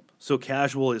casual. So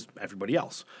casual is everybody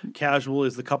else. Casual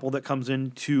is the couple that comes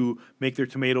in to make their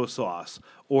tomato sauce,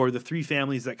 or the three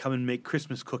families that come and make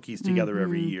Christmas cookies together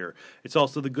every year. It's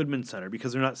also the Goodman Center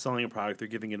because they're not selling a product, they're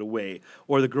giving it away.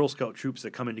 Or the Girl Scout troops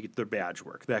that come in to get their badge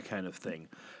work, that kind of thing.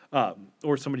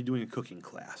 Or somebody doing a cooking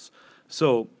class.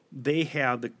 So they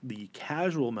have, the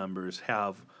casual members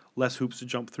have less hoops to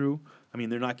jump through. I mean,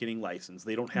 they're not getting licensed.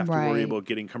 They don't have to worry about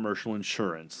getting commercial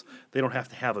insurance. They don't have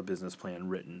to have a business plan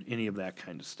written, any of that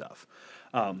kind of stuff.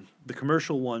 The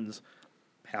commercial ones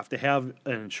have to have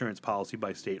an insurance policy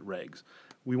by state regs.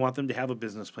 We want them to have a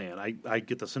business plan. I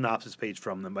get the synopsis page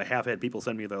from them. I have had people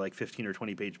send me their 15 or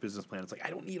 20-page business plan. It's like, I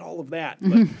don't need all of that,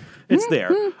 but it's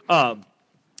there.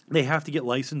 They have to get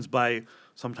licensed by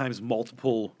sometimes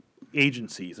multiple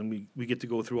agencies, and we get to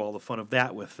go through all the fun of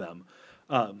that with them.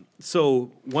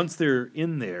 So once they're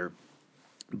in there,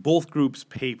 both groups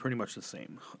pay pretty much the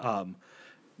same.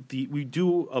 We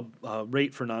do a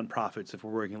rate for nonprofits if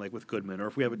we're working with Goodman, or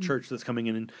if we have a church that's coming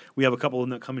in and we have a couple of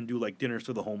them that come and do dinners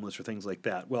for the homeless or things like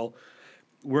that. Well,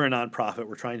 we're a nonprofit.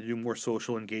 We're trying to do more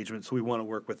social engagement, so we want to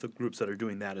work with the groups that are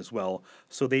doing that as well.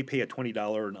 So they pay a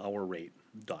 $20 an hour rate.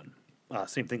 Done.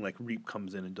 Same thing REAP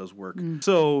comes in and does work.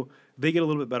 So they get a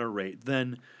little bit better rate.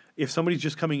 Then if somebody's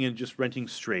just coming in, just renting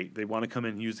straight, they want to come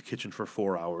in and use the kitchen for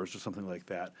 4 hours or something like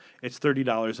that, it's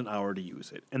 $30 an hour to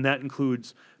use it. And that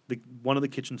includes one of the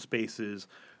kitchen spaces,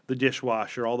 the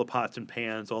dishwasher, all the pots and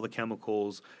pans, all the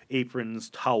chemicals, aprons,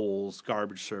 towels,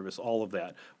 garbage service, all of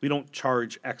that. We don't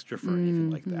charge extra for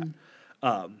anything like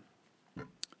that.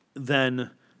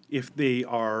 Then if they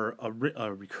are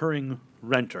a recurring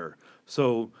renter,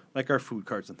 so our food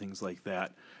carts and things like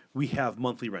that, we have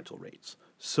monthly rental rates.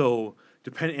 So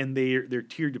they're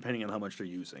tiered depending on how much they're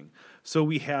using. So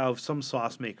we have some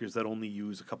sauce makers that only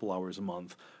use a couple hours a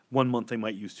month. 1 month they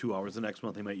might use 2 hours. The next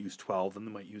month they might use 12, and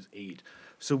they might use 8.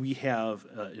 So we have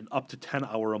an up to 10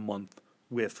 hour a month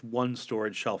with one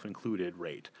storage shelf included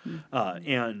rate.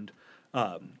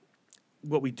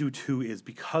 What we do too is,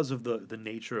 because of the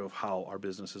nature of how our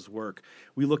businesses work,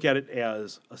 we look at it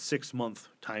as a 6-month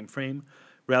time frame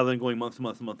rather than going month to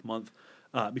month to month to month.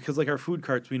 Because our food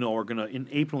carts, we know are in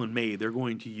April and May, they're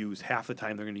going to use half the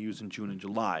time they're going to use in June and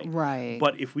July. Right.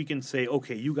 But if we can say,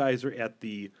 okay, you guys are at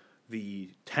the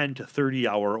 10 to 30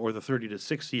 hour or the 30 to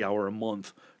 60 hour a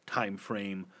month time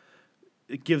frame,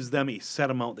 it gives them a set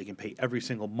amount they can pay every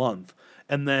single month.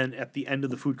 And then at the end of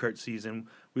the food cart season,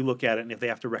 we look at it, and if they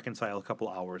have to reconcile a couple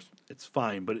hours, it's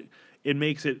fine. But it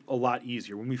makes it a lot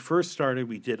easier. When we first started,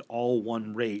 we did all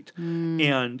one rate,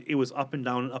 and it was up and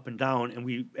down and up and down. And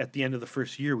we, at the end of the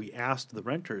first year, we asked the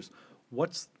renters,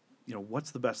 what's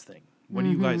the best thing? What do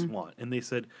you guys want? And they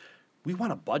said, we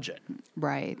want a budget.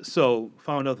 Right. So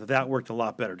found out that worked a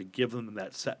lot better to give them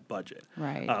that set budget.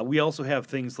 Right. We also have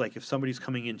things like if somebody's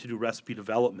coming in to do recipe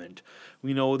development,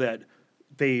 we know that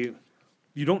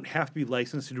you don't have to be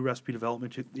licensed to do recipe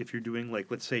development if you're doing, like,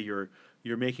 let's say you're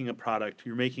making a product,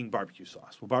 you're making barbecue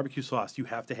sauce. Well, barbecue sauce you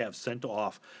have to have sent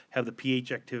off, have the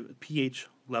pH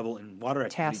level and water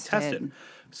activity tested.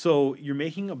 So you're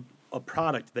making a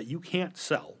product that you can't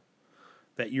sell,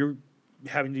 that you're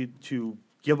having to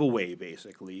give away,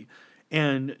 basically,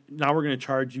 and now we're going to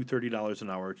charge you $30 an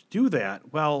hour to do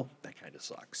that. Well, that kind of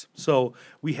sucks. So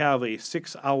we have a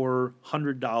 6-hour,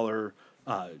 $100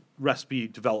 recipe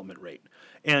development rate.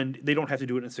 And they don't have to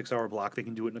do it in a 6-hour block. They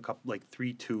can do it in a couple, like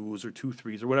 3 2s or 2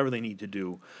 3s or whatever they need to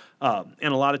do.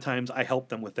 And a lot of times I help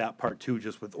them with that part too,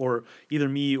 or either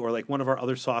me or like one of our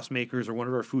other sauce makers or one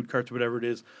of our food carts or whatever it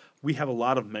is. We have a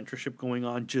lot of mentorship going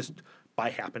on just by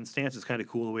happenstance. It's kind of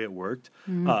cool the way it worked.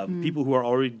 People who are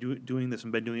already doing this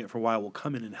and been doing it for a while will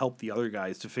come in and help the other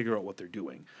guys to figure out what they're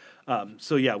doing.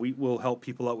 So yeah, we will help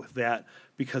people out with that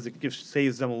because it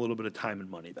saves them a little bit of time and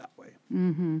money that way.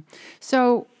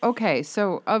 So, okay,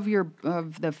 so of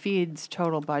the feed's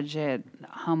total budget,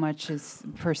 how much is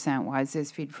percent-wise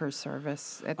is feed for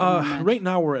service at the moment? Right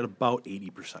now we're at about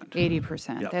 80%.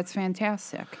 80%. Yep. That's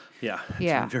fantastic. Yeah,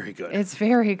 been very good. It's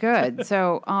very good.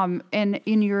 So, and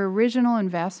in your original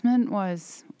investment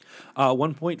was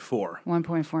 1.4.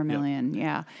 1.4 million.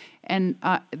 Yeah. And,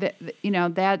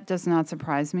 that does not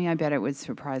surprise me. I bet it would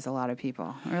surprise a lot of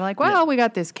people. They're like, well, we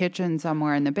got this kitchen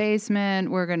somewhere in the basement.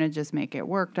 We're going to just make it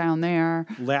work down there.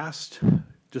 Last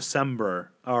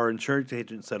December, our insurance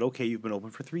agent said, okay, you've been open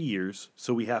for 3 years,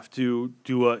 so we have to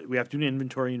do an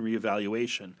inventory and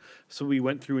reevaluation. So we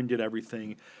went through and did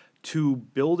everything. To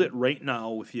build it right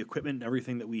now with the equipment and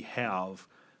everything that we have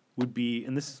would be,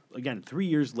 and this is, again, 3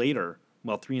 years later,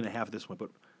 well, 3.5 at this point,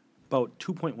 but about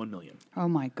 2.1 million. Oh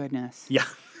my goodness. Yeah.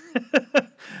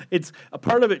 It's a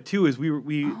part of it too is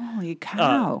holy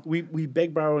cow. We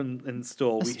beg, borrow, and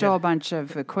stole. We stole a bunch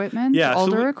of equipment? Yeah.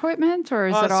 Older equipment? Or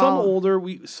is it all? Some older.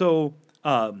 We got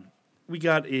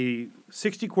a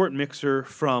 60-quart mixer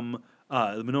from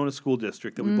the Monona School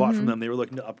District that we bought from them. They were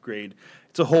looking to upgrade.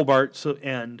 It's a Hobart,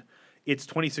 and it's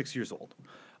 26 years old.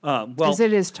 Is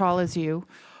it as tall as you?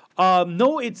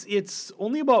 No, it's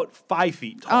only about 5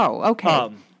 feet tall. Oh,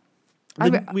 okay.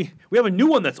 We have a new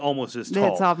one that's almost as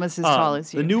tall. It's almost as tall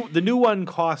as you. The new one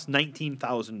cost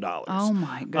 $19,000. Oh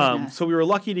my goodness! So we were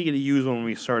lucky to get a used one when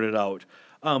we started out.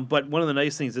 But one of the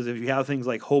nice things is if you have things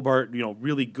like Hobart,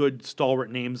 really good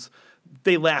stalwart names,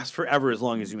 they last forever as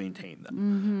long as you maintain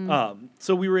them.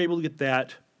 So we were able to get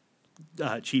that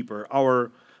cheaper.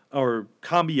 Our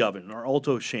combi oven, our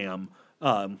Alto Sham,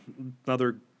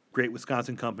 another great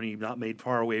Wisconsin company, not made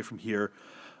far away from here.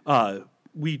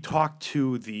 We talked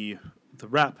to the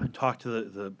rep and talked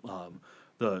to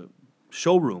the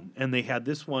showroom, and they had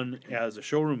this one as a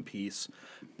showroom piece,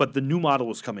 but the new model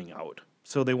was coming out.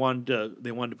 So they wanted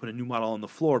to put a new model on the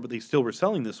floor, but they still were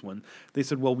selling this one. They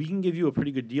said, well, we can give you a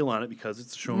pretty good deal on it because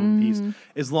it's a showroom piece,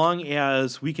 as long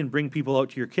as we can bring people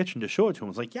out to your kitchen to show it to them.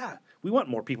 It's like, yeah, we want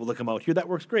more people to come out here. That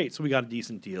works great. So we got a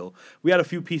decent deal. We had a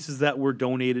few pieces that were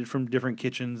donated from different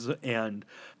kitchens, and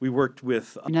we worked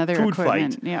with another Food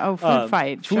equipment. Fight. Yeah, Food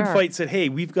Fight. Food Sure. Fight said, hey,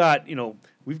 we've got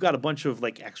a bunch of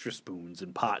like extra spoons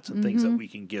and pots and things that we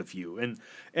can give you,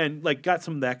 and like got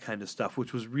some of that kind of stuff,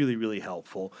 which was really, really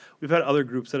helpful. We've had other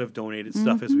groups that have donated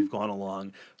stuff as we've gone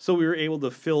along, so we were able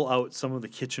to fill out some of the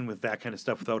kitchen with that kind of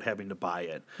stuff without having to buy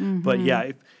it. But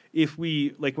yeah, if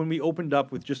we, like, when we opened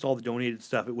up with just all the donated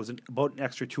stuff, it was about an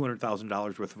extra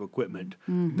 $200,000 worth of equipment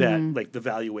that, like, the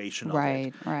valuation of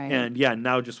it. Right. And yeah,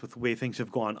 now just with the way things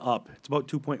have gone up, it's about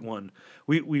 2.1.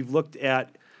 We've looked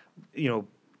at,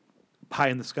 pie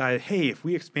in the sky. Hey, if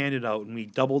we expanded out and we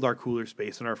doubled our cooler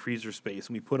space and our freezer space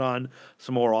and we put on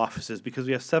some more offices, because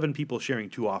we have 7 people sharing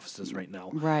 2 offices right now.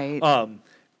 Right.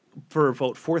 For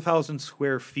about 4,000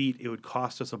 square feet, it would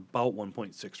cost us about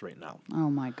 1.6 right now. Oh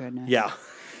my goodness. Yeah.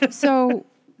 So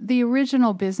the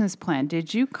original business plan,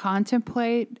 did you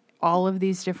contemplate all of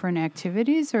these different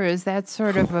activities, or is that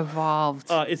sort of evolved?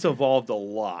 It's evolved a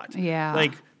lot. Yeah.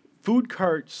 Like food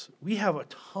carts, we have a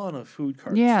ton of food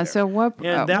carts. Yeah. there. So what?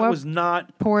 And that what was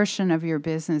not portion of your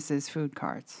business is food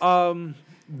carts?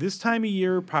 This time of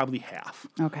year, probably half.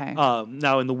 Okay.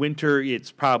 Now in the winter,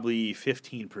 it's probably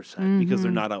 15% because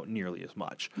they're not out nearly as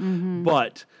much.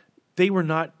 But they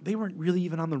weren't really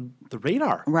even on the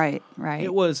radar. Right.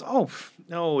 It was,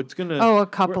 no, it's gonna. A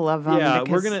couple of them. Yeah,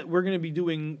 we're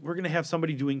because- gonna have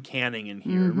somebody doing canning in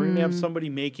here. We're gonna have somebody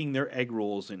making their egg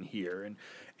rolls in here,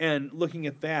 and looking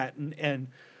at that, and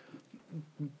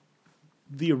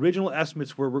the original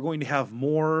estimates were we're going to have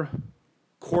more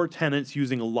core tenants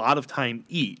using a lot of time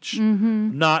each.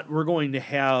 Not we're going to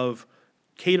have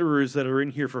caterers that are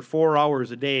in here for 4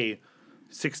 hours a day,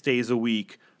 6 days a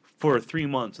week, for 3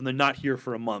 months, and then not here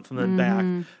for a month, and then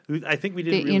back. I think we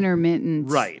didn't the intermittent.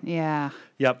 Right. Yeah.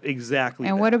 Yep, exactly.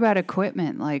 And that. what about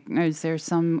equipment? Like, is there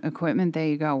some equipment that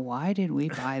you go, why did we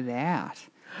buy that?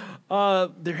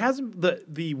 There hasn't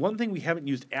the one thing we haven't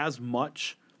used as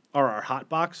much are our hot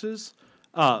boxes,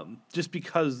 just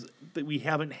because we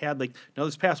haven't had now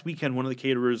this past weekend one of the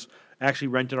caterers actually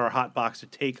rented our hot box to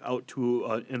take out to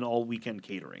an all weekend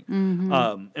catering,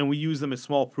 and we use them as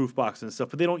small proof boxes and stuff,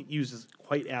 but they don't use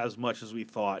quite as much as we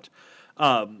thought.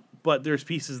 But there's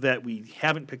pieces that we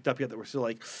haven't picked up yet that we're still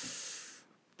like.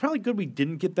 Probably good we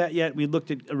didn't get that yet. We looked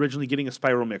at originally getting a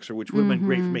spiral mixer, which would have been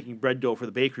great for making bread dough for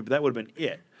the bakery, but that would have been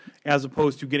it, as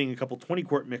opposed to getting a couple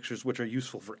 20-quart mixers, which are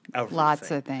useful for everything. Lots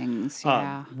of things,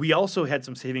 yeah. We also had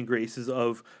some saving graces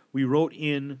of, we wrote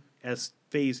in as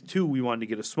phase 2, we wanted to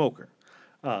get a smoker.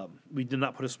 We did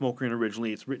not put a smoker in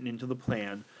originally. It's written into the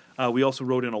plan. We also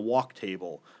wrote in a walk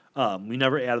table. We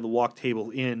never added the walk table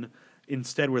in.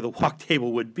 Instead, where the walk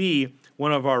table would be,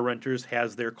 one of our renters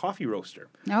has their coffee roaster.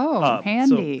 Oh,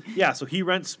 handy. So he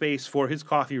rents space for his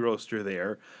coffee roaster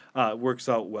there. Works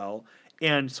out well.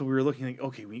 And so we were looking like,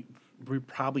 okay, we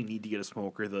probably need to get a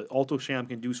smoker. The Alto Sham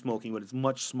can do smoking, but it's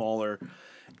much smaller.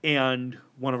 And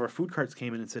one of our food carts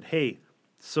came in and said, hey,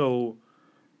 so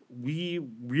we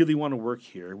really want to work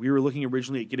here. We were looking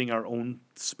originally at getting our own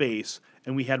space,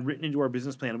 and we had written into our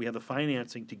business plan, we had the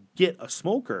financing to get a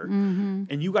smoker,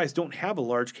 and you guys don't have a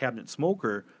large cabinet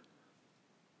smoker.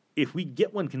 If we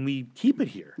get one, can we keep it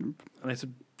here? And I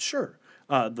said, sure.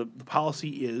 The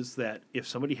policy is that if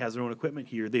somebody has their own equipment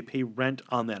here, they pay rent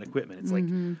on that equipment. It's like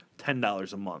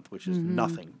 $10 a month, which is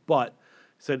nothing. But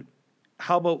said,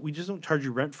 how about we just don't charge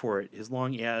you rent for it as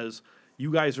long as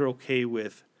you guys are okay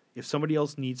with if somebody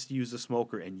else needs to use the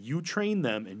smoker and you train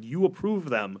them and you approve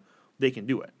them, they can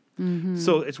do it.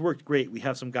 So it's worked great. We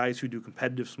have some guys who do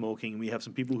competitive smoking. We have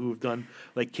some people who have done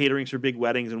like caterings for big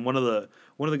weddings. And one of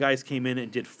the guys came in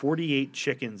and did 48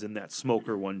 chickens in that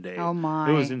smoker one day. Oh my!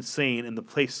 It was insane, and the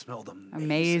place smelled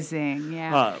amazing.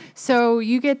 Yeah. So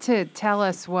you get to tell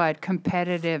us what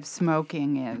competitive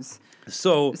smoking is.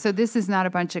 So this is not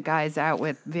a bunch of guys out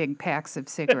with big packs of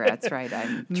cigarettes, right?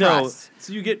 No.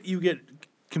 So you get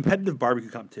competitive barbecue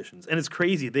competitions, and it's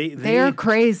crazy. They're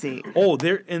crazy.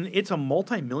 And it's a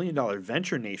multi-million-dollar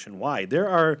venture nationwide. There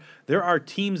are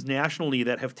teams nationally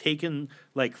that have taken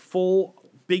like full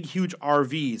big huge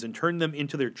RVs and turned them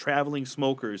into their traveling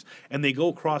smokers, and they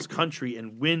go cross country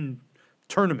and win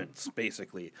tournaments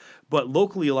basically. But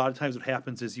locally, a lot of times what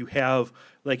happens is you have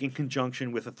like in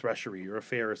conjunction with a threshery or a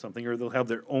fair or something, or they'll have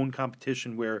their own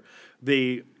competition where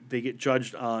they get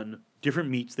judged on different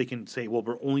meats. They can say, well,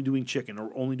 we're only doing chicken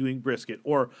or only doing brisket,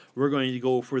 or we're going to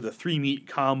go for the 3-meat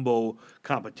combo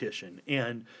competition.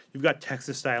 And you've got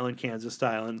Texas style and Kansas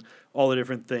style and all the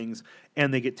different things.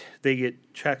 And they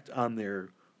get checked on their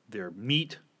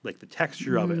meat, like the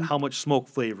texture of it, how much smoke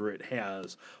flavor it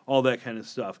has, all that kind of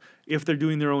stuff. If they're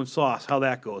doing their own sauce, how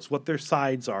that goes, what their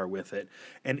sides are with it.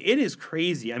 And it is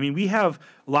crazy. I mean, we have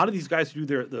a lot of these guys who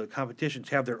do the competitions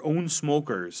have their own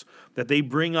smokers that they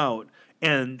bring out,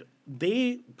 and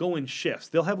they go in shifts.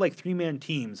 They'll have like 3-man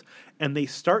teams, and they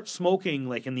start smoking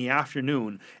like in the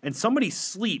afternoon, and somebody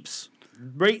sleeps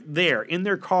right there in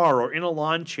their car or in a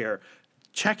lawn chair,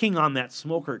 checking on that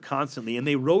smoker constantly, and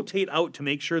they rotate out to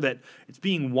make sure that it's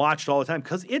being watched all the time,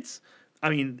 because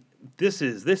this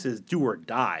is do or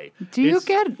die. Do you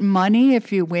get money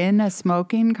if you win a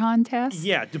smoking contest?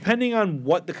 Yeah, depending on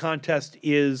what the contest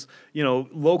is.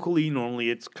 Locally, normally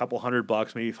it's a couple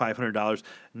 $100, maybe $500.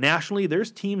 Nationally,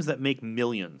 there's teams that make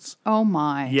millions. Oh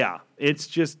my! Yeah,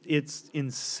 it's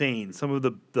insane. Some of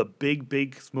the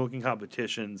big smoking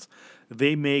competitions,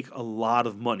 they make a lot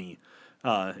of money.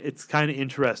 It's kind of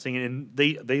interesting, and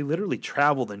they literally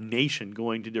travel the nation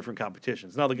going to different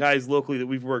competitions. Now, the guys locally that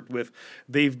we've worked with,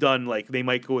 they've done they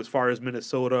might go as far as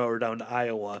Minnesota or down to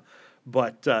Iowa,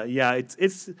 But yeah,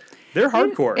 it's they're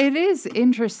hardcore. It is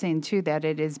interesting too that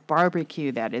it is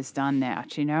barbecue that has done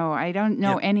that. I don't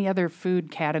know any other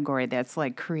food category that's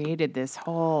like created this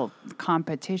whole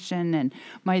competition. And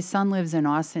my son lives in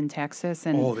Austin, Texas,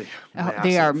 and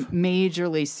they are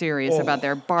majorly serious about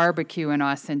their barbecue in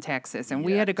Austin, Texas. And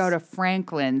we had to go to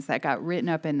Franklin's that got written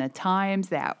up in the Times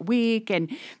that week, and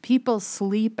people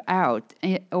sleep out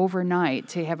overnight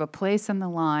to have a place on the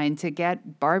line to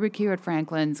get barbecue at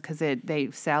Franklin's because they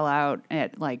sell out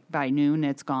at like by noon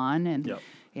it's gone. And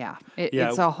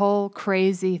it's a whole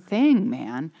crazy thing,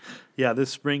 man. Yeah,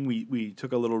 this spring we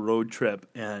took a little road trip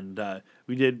and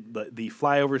we did the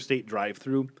flyover state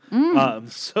drive-through.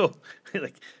 So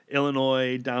like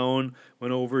Illinois down,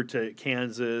 went over to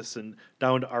Kansas and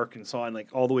down to Arkansas and like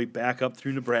all the way back up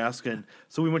through Nebraska. And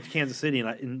so we went to Kansas City,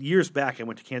 and years back I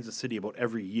went to Kansas City about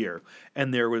every year.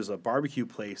 And there was a barbecue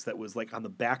place that was like on the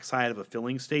backside of a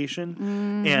filling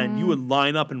station, and you would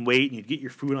line up and wait, and you'd get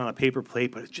your food on a paper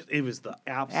plate. But it was the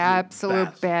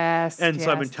absolute best. And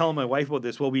so I've been telling my wife about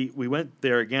this. Well, we went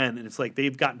there again, and it's like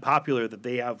they've gotten popular that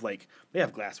they have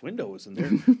glass windows and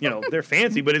they're they're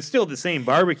fancy, but it's still the same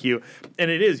barbecue. And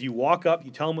it is, you walk up,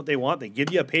 you tell them what they want, they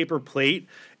give you a paper plate,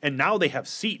 and now they have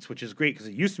seats, which is great because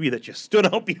it used to be that you stood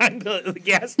out behind the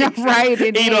gas station, right,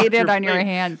 and ate it on your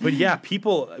hand. But yeah,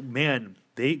 people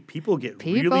get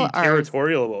really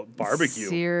territorial about barbecue.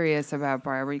 Serious about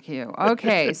barbecue.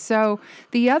 Okay, so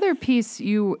the other piece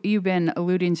you've been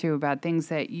alluding to about things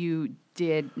that you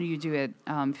do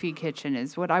at Feed Kitchen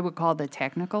is what I would call the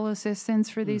technical assistance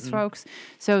for these folks.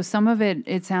 So some of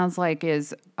it sounds like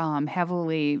is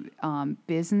heavily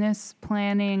business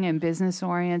planning and business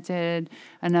oriented.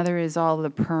 Another is all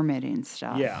the permitting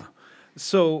stuff. Yeah.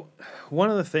 So one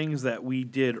of the things that we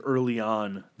did early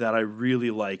on that I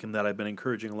really like and that I've been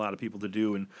encouraging a lot of people to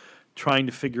do and trying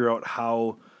to figure out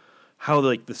how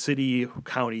like the city,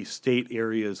 county, state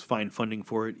areas find funding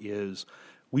for it is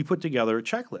we put together a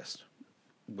checklist,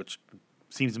 which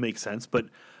seems to make sense, but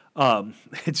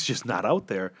it's just not out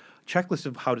there. Checklist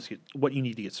of what you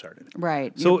need to get started.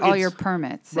 Right. So all your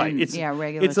permits. Right. And,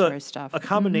 regulatory stuff. A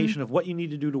combination of what you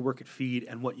need to do to work at Feed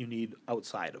and what you need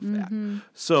outside of that.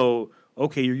 So,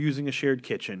 okay, you're using a shared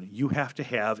kitchen. You have to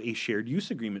have a shared use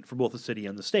agreement for both the city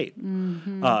and the state.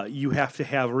 You have to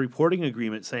have a reporting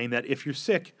agreement saying that if you're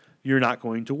sick, you're not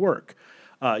going to work.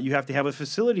 You have to have a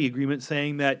facility agreement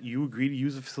saying that you agree to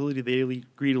use a facility, they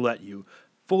agree to let you.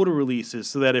 Photo releases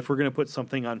so that if we're going to put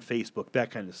something on Facebook,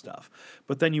 that kind of stuff.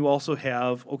 But then you also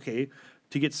have, okay,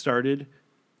 to get started,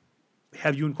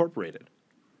 have you incorporated?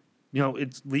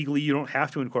 It's legally you don't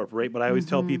have to incorporate, but I always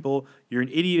tell people you're an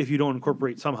idiot if you don't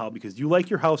incorporate somehow because you like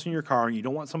your house and your car and you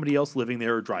don't want somebody else living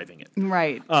there or driving it.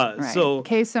 Right. So in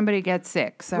case somebody gets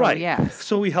sick. So, right. Yes.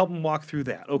 So we help them walk through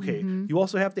that. Okay. You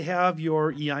also have to have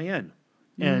your EIN.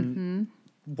 And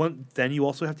then you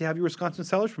also have to have your Wisconsin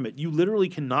seller's permit. You literally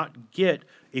cannot get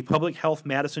a public health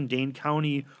Madison-Dane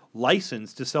County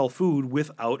license to sell food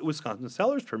without a Wisconsin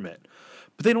seller's permit.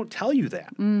 But they don't tell you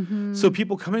that. So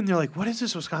people come in, they're like, what is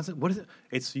this, Wisconsin? What is it?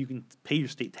 It's so you can pay your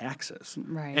state taxes.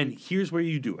 Right. And here's where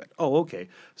you do it. Oh, okay.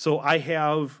 So I've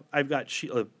got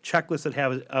a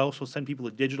checklist I also send people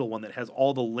a digital one that has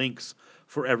all the links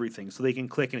for everything. So they can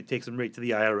click and it takes them right to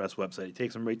the IRS website. It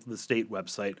takes them right to the state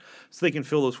website. So they can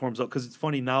fill those forms out. Because it's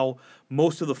funny now,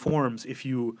 most of the forms, if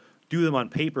you do them on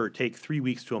paper, take 3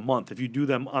 weeks to a month. If you do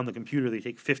them on the computer, they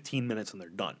take 15 minutes and they're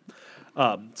done.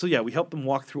 So yeah, we help them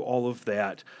walk through all of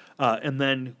that. And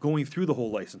then going through the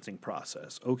whole licensing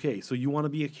process. Okay, so you want to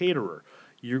be a caterer.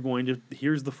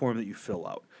 Here's the form that you fill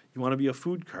out. You want to be a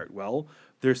food cart. Well,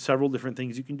 there's several different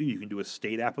things you can do. You can do a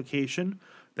state application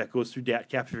that goes through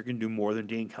DATCAP. If you're going to do more than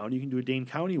Dane County, you can do a Dane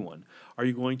County one. Are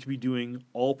you going to be doing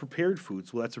all prepared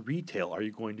foods? Well, that's a retail. Are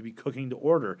you going to be cooking to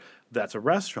order? That's a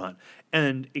restaurant.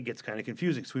 And it gets kind of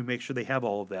confusing, so we make sure they have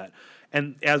all of that.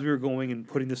 And as we were going and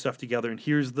putting this stuff together, and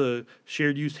here's the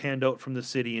shared use handout from the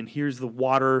city, and here's the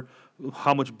water,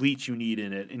 how much bleach you need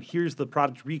in it, and here's the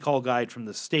product recall guide from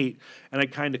the state, and I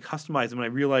kind of customized them, and I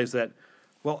realized that,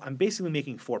 well, I'm basically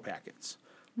making 4 packets.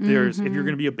 There's, if you're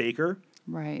going to be a baker,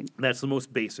 right, that's the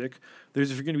most basic.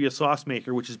 There's if you're going to be a sauce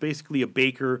maker, which is basically a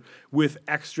baker with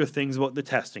extra things about the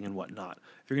testing and whatnot.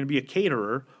 If you're going to be a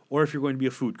caterer, or if you're going to be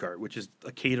a food cart, which is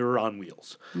a caterer on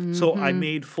wheels. So I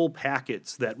made full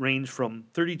packets that range from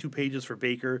 32 pages for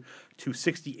baker to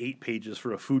 68 pages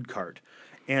for a food cart.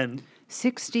 And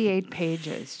 68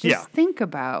 pages. Just Yeah. think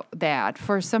about that.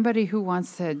 For somebody who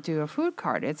wants to do a food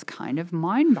cart, it's kind of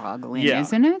mind-boggling, Yeah.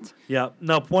 isn't it? Yeah.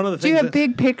 Now, one of the Do you things have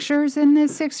big pictures in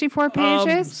this 64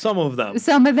 pages? some of them.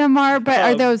 Some of them are, but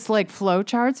are those like flow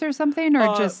charts or something,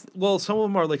 or just Well, some of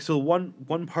them are like, so one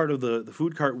part of the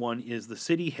food cart one is the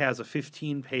city has a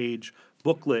 15-page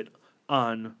booklet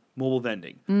on mobile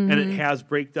vending, and it has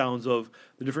breakdowns of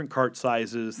the different cart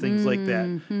sizes, things like that.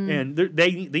 And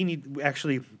they need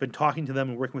actually been talking to them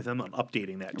and working with them on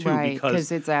updating that too, right, because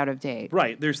because it's out of date.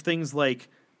 right, there's things like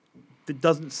that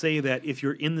doesn't say that if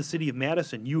you're in the city of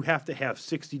Madison, you have to have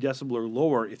 60 decibel or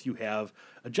lower if you have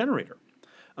a generator.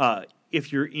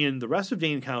 If you're in the rest of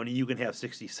Dane County, you can have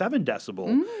 67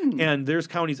 decibel, and there's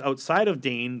counties outside of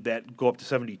Dane that go up to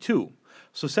 72.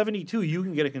 So 72, you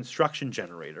can get a construction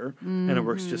generator, and it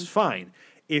works just fine.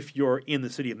 If you're in the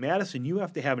city of Madison, you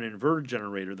have to have an inverter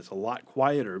generator that's a lot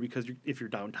quieter because if you're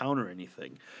downtown or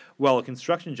anything. Well, a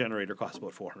construction generator costs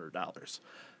about $400.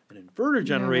 An inverter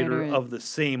generator of the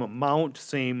same amount,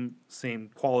 same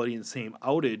quality, and same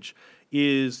outage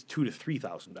is $2,000 to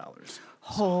 $3,000.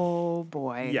 Oh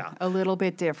boy, Yeah. a little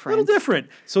bit A different. little different.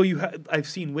 So I've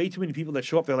seen way too many people that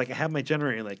show up. They're like, I have my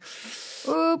generator. Like,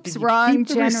 Oops, did you wrong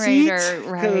keep the receipt?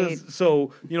 generator. Right.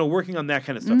 So working on that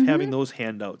kind of stuff, having those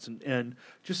handouts, and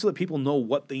just so that people know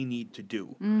what they need to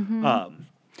do.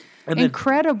 And then,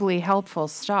 Incredibly helpful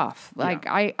stuff. Like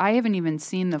Yeah. I haven't even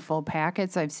seen the full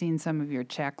packets. I've seen some of your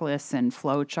checklists and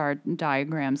flow chart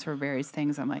diagrams for various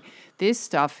things. I'm like, this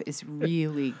stuff is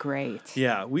really great.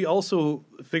 yeah, we also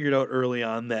figured out early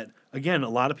on that, again, a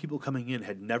lot of people coming in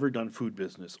had never done food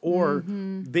business, or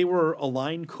they were a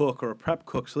line cook or a prep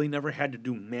cook, so they never had to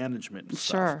do management and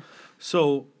stuff. Sure.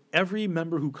 So every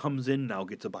member who comes in now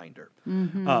gets a binder.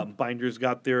 Binder's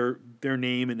got their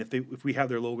name, and if we have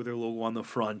their logo on the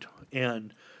front,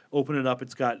 and open it up,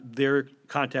 it's got their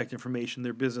contact information,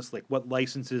 their business, like what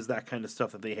licenses, that kind of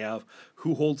stuff that they have,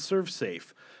 who holds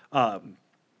ServSafe,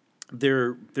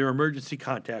 their emergency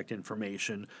contact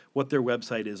information, what their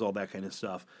website is, all that kind of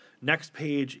stuff. Next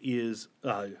page is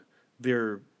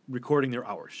their recording their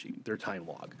hour sheet, their time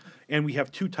log. And we have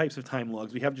two types of time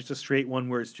logs. We have just a straight one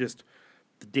where it's just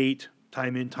the date,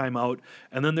 time in, time out.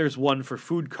 And then there's one for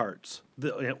food carts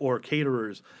or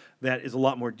caterers that is a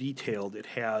lot more detailed. It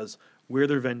has where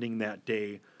they're vending that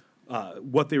day,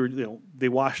 what they were, they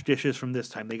washed dishes from this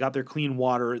time. They got their clean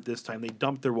water at this time. They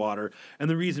dumped their water. And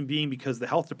the reason being because the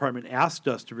health department asked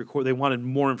us to record, they wanted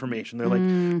more information. They're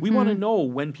like, we want to know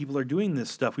when people are doing this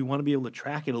stuff. We want to be able to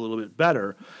track it a little bit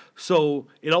better. So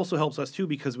it also helps us too,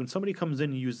 because when somebody comes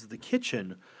in and uses the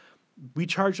kitchen, we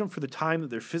charge them for the time that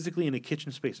they're physically in a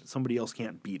kitchen space that somebody else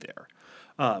can't be there.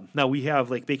 Now we have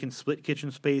they can split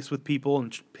kitchen space with people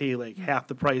and pay half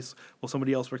the price while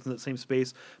somebody else works in that same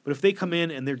space. But if they come in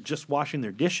and they're just washing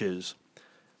their dishes,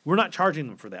 we're not charging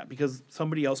them for that because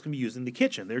somebody else can be using the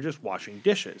kitchen. They're just washing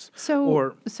dishes.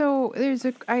 So there's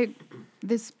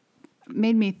this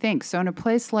made me think. So in a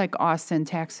place like Austin,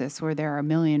 Texas, where there are a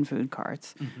million food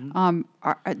carts,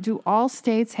 do all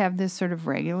states have this sort of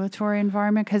regulatory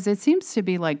environment? Because it seems to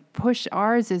be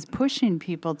ours is pushing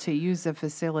people to use a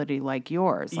facility like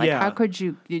yours. How could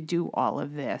you do all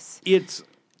of this? It's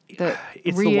The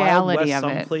the Wild reality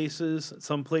West. of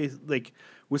Some places like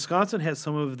Wisconsin has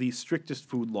some of the strictest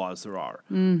food laws there are,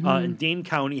 and Dane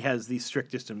County has the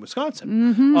strictest in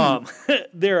Wisconsin.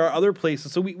 There are other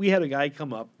places. So we had a guy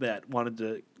come up that wanted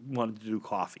to do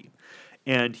coffee,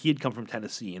 and he had come from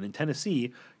Tennessee. And in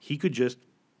Tennessee, he could just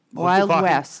Wild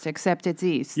West, except it's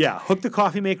east. Yeah, hook the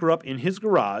coffee maker up in his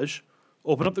garage,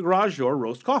 open up the garage door,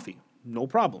 roast coffee, no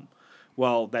problem.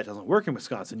 Well, that doesn't work in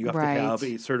Wisconsin. You have to have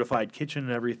a certified kitchen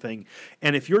and everything.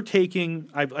 And if you're taking,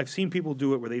 I've seen people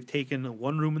do it where they've taken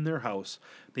one room in their house,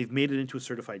 they've made it into a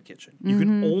certified kitchen. You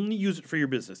can only use it for your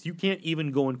business. You can't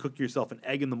even go and cook yourself an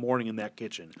egg in the morning in that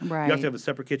kitchen. Right. You have to have a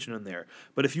separate kitchen in there.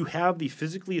 But if you have the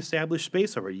physically established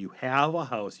space already, you have a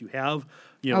house, you have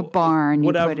a barn,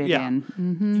 whatever, you put it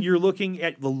in. You're looking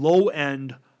at the low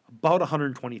end, about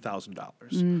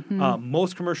 $120,000.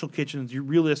 Most commercial kitchens, you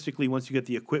realistically, once you get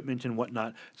the equipment and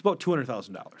whatnot, it's about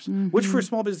 $200,000, which for a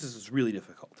small business is really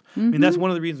difficult. I mean, that's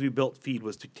one of the reasons we built Feed,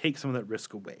 was to take some of that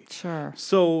risk away. Sure.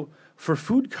 So for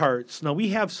food carts, now we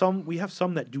have some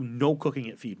that do no cooking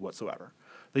at Feed whatsoever.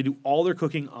 They do all their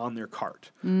cooking on their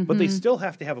cart, but they still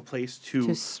have to have a place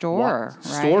to store,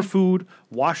 store food,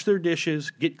 wash their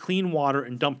dishes, get clean water,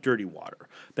 and dump dirty water.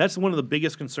 That's one of the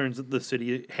biggest concerns that the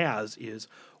city has is,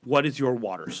 what is your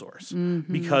water source?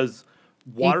 Because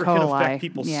water can affect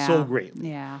people so greatly.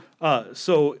 Yeah.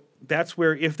 So that's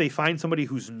where if they find somebody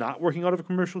who's not working out of a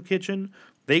commercial kitchen,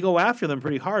 they go after them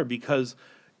pretty hard because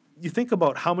you think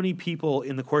about how many people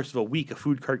in the course of a week a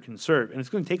food cart can serve, and it's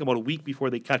going to take about a week before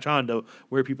they catch on to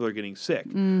where people are getting sick.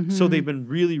 So they've been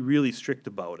really, really strict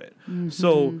about it.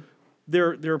 So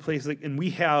there are places like, and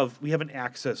we have an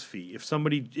access fee. If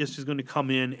somebody is just going to come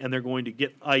in and they're going to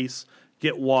get ice,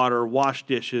 get water, wash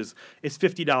dishes, it's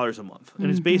 $50 a month,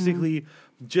 and it's basically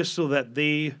just so that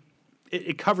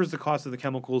it covers the cost of the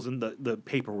chemicals and the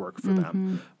paperwork for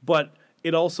them, but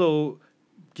it also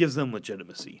gives them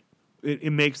legitimacy.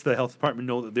 It makes the health department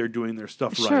know that they're doing their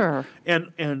stuff right. Sure.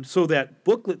 And so that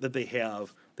booklet that they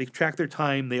have, they track their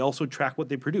time. They also track what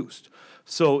they produced.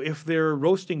 So if they're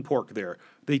roasting pork there,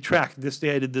 they track this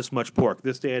day I did this much pork,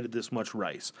 this day I did this much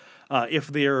rice. If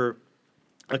they're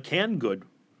a canned good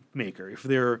maker, if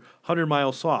they're 100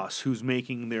 Mile Sauce who's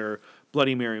making their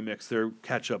Bloody Mary mix, their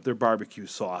ketchup, their barbecue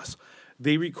sauce,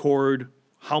 they record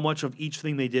how much of each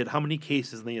thing they did, how many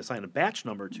cases, and they assign a batch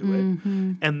number to it.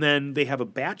 And then they have a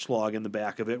batch log in the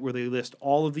back of it where they list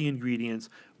all of the ingredients,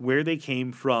 where they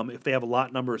came from, if they have a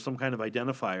lot number or some kind of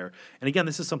identifier. And again,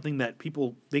 this is something that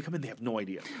people, they come in, they have no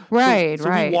idea. Right, so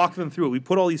right. we walk them through it. We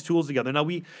put all these tools together. Now,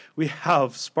 we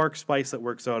have Spark Spice that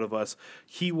works out of us.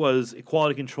 He was a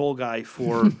quality control guy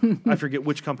for, I forget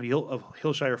which company,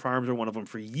 Hillshire Farms or one of them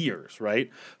for years,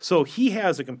 right? So he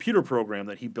has a computer program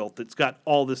that he built that's got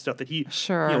all this stuff that he...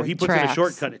 Sure, he puts in a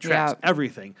shortcut. It tracks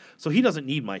everything. So he doesn't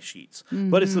need my sheets.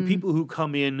 But it's the people who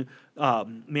come in.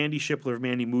 Mandy Shipler of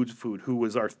Mandy Moods Food, who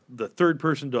was the third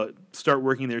person to start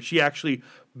working there. She actually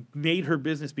made her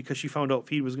business because she found out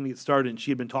feed was going to get started, and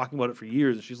she had been talking about it for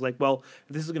years. And she's like, well,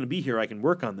 if this is going to be here, I can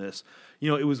work on this.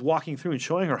 It was walking through and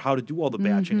showing her how to do all the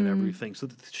batching and everything, so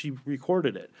that she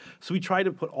recorded it. So we try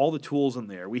to put all the tools in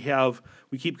there. We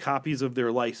keep copies of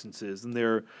their licenses and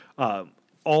their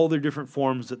all their different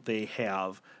forms that they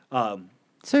have.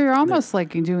 So you're almost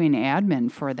like doing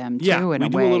admin for them too, in a way. Yeah, we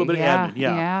do a little bit of admin.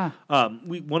 Yeah.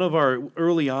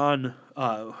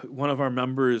 One of our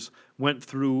members went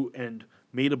through and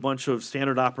made a bunch of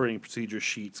standard operating procedure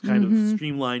sheets, kind of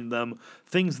streamlined them,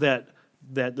 things that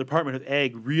the Department of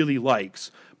Ag really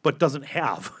likes but doesn't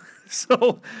have.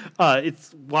 So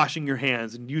it's washing your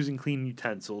hands and using clean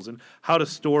utensils and how to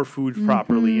store food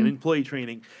properly and employee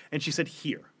training. And she said,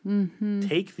 here,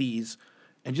 take these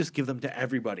and just give them to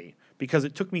everybody, because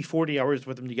it took me 40 hours to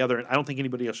put them together, and I don't think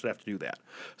anybody else should have to do that.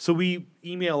 So we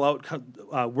email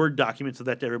out Word documents of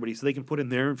that to everybody so they can put in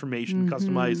their information,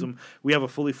 customize them. We have a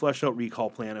fully fleshed out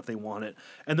recall plan if they want it.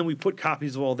 And then we put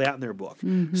copies of all that in their book.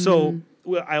 So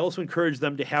I also encourage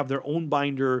them to have their own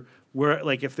binder where,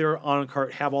 like, if they're on a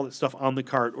cart, have all that stuff on the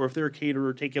cart, or if they're a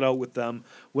caterer, take it out with them,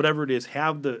 whatever it is,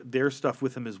 have their stuff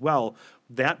with them as well.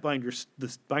 That binder,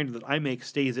 this binder that I make,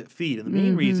 stays at feed. And the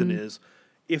main reason is,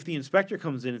 if the inspector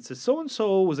comes in and says,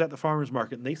 so-and-so was at the farmer's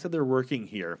market and they said they're working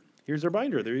here, here's their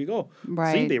binder. There you go.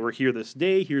 Right. See, they were here this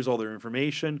day. Here's all their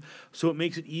information. So it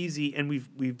makes it easy, and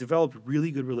we've developed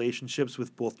really good relationships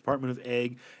with both Department of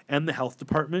Ag and the Health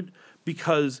Department,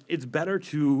 because it's better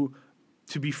to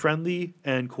be friendly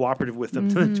and cooperative with them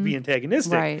than to be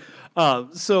antagonistic. Right.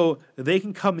 So they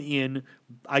can come in.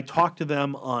 I talk to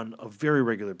them on a very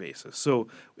regular basis. So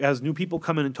as new people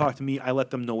come in and talk to me, I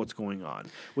let them know what's going on.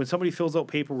 When somebody fills out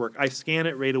paperwork, I scan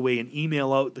it right away and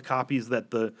email out the copies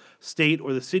that the state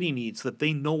or the city needs so that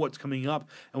they know what's coming up.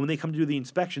 And when they come to do the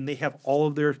inspection, they have all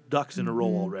of their ducks in a row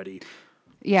already.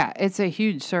 Yeah, it's a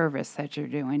huge service that you're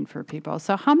doing for people.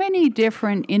 So how many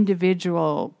different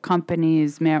individual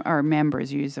companies or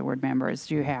members, use the word members,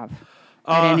 do you have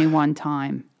at any one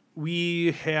time?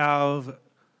 We have,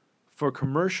 for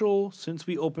commercial, since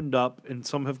we opened up, and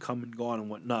some have come and gone and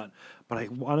whatnot, but I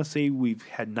want to say we've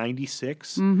had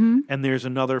 96, and there's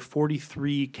another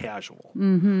 43 casual.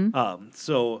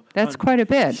 So that's quite a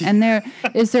bit. And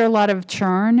is there a lot of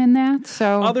churn in that?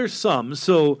 So there's some.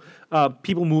 So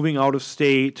people moving out of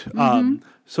state.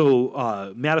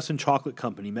 Madison Chocolate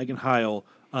Company, Megan Heil.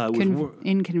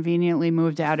 Inconveniently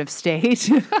moved out of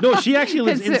state. No, she actually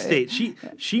lives in state.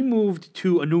 She moved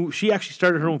to she actually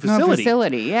started her own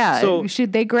facility. Yeah. So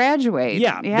should they graduate?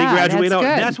 Yeah, they graduate out.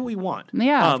 Good. That's what we want.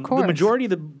 Yeah, of course. The majority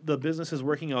of the businesses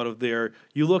working out of there,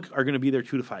 are going to be there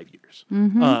 2 to 5 years.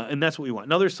 And that's what we want.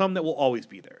 Now, there's some that will always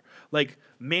be there. Like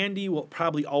Mandy will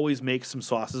probably always make some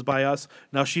sauces by us.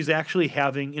 Now, she's actually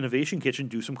having Innovation Kitchen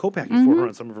do some co-packing for her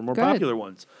on some of her more popular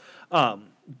ones.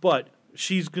 But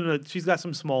she's got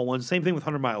some small ones. Same thing with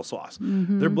 100 Mile Sauce.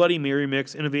 Their Bloody Mary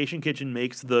mix, Innovation Kitchen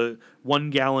makes the 1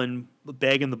 gallon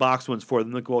bag in the box ones for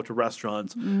them that go out to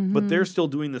restaurants. But they're still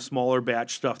doing the smaller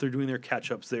batch stuff. They're doing their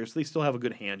ketchups there, so they still have a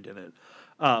good hand in it.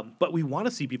 But we want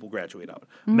to see people graduate out.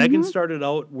 Megan started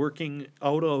out working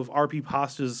out of RP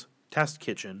Pasta's test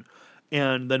kitchen,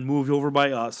 and then moved over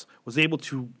by us, was able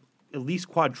to at least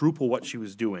quadruple what she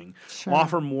was doing, Sure.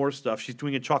 offer more stuff. She's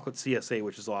doing a chocolate CSA,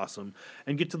 which is awesome,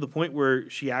 and get to the point where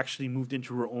she actually moved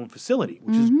into her own facility,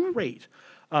 which is great.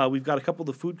 We've got a couple of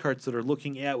the food carts that are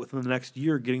looking at within the next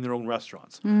year getting their own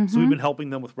restaurants. So we've been helping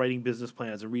them with writing business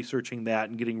plans and researching that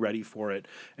and getting ready for it.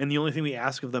 And the only thing we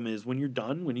ask of them is when you're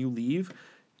done, when you leave,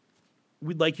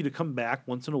 we'd like you to come back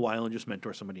once in a while and just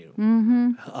mentor somebody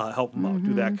new, help them out,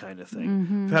 do that kind of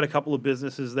thing. We've had a couple of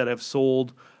businesses that have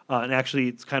sold, and actually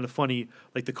it's kind of funny,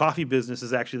 like the coffee business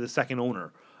is actually the second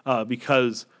owner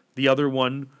because the other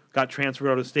one got transferred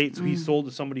out of state, so he sold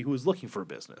to somebody who was looking for a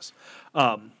business.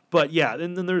 But yeah,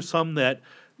 and then there's some that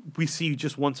we see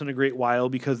just once in a great while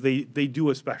because they do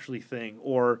a specialty thing,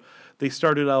 or they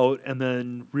started out and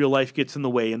then real life gets in the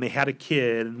way and they had a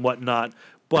kid and whatnot.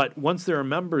 But once they're a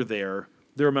member there,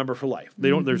 they're a member for life. They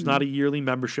don't. There's not a yearly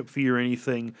membership fee or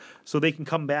anything, so they can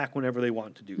come back whenever they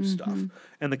want to do stuff.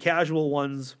 And the casual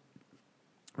ones,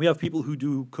 we have people who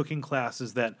do cooking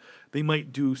classes that they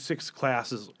might do 6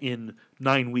 classes in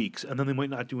 9 weeks, and then they might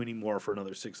not do any more for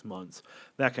another 6 months,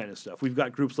 that kind of stuff. We've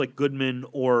got groups like Goodman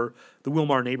or the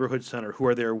Wilmar Neighborhood Center who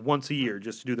are there once a year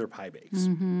just to do their pie bakes,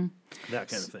 that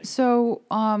kind of thing. So,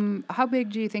 how big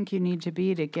do you think you need to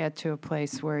be to get to a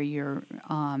place where you're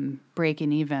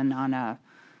breaking even on a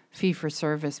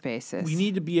fee-for-service basis? We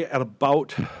need to be at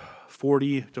about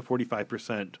 40 to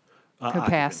 45%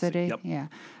 capacity, Yep. yeah,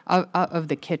 of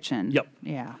the kitchen. Yep.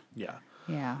 Yeah. Yeah.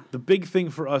 Yeah. The big thing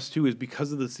for us too is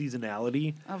because of the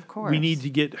seasonality. Of course. We need to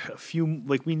get a few.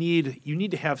 Like you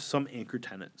need to have some anchor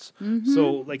tenants.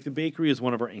 So like the bakery is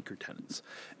one of our anchor tenants,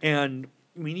 and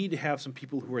we need to have some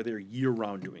people who are there year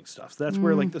round doing stuff. So that's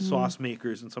where like the sauce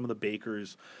makers and some of the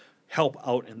bakers help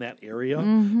out in that area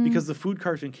because the food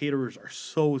carts and caterers are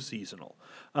so seasonal.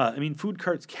 I mean, food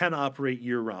carts can operate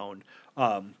year round.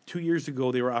 2 years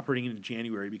ago, they were operating in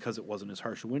January because it wasn't as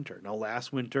harsh a winter. Now,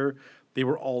 last winter, they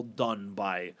were all done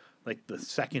by like the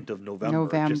 2nd of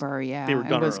November. Yeah. They were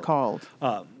done It was early. cold.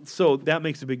 So that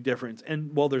makes a big difference.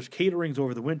 And while there's caterings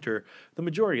over the winter, the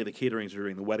majority of the caterings are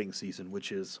during the wedding season,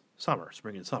 which is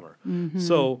spring and summer.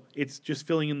 So it's just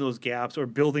filling in those gaps or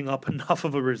building up enough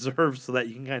of a reserve so that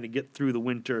you can kind of get through the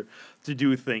winter to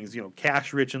do things,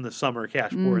 cash rich in the summer,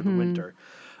 cash poor in the winter.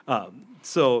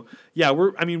 So yeah,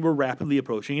 we're rapidly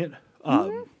approaching it.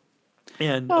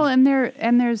 And Well,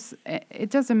 there's it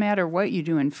doesn't matter what you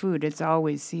do in food; it's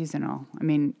always seasonal. I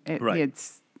mean, Right.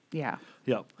 it's yeah.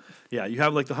 yeah, you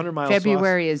have like the 100-mile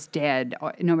February is dead,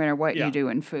 no matter what Yeah. you do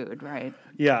in food, right?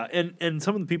 Yeah, and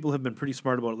some of the people have been pretty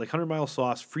smart about it. Like 100-mile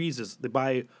sauce freezes. They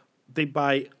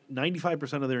buy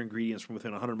 95% of their ingredients from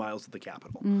within 100 miles of the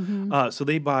capital. So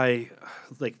they buy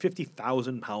like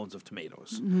 50,000 pounds of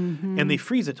tomatoes, and they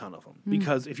freeze a ton of them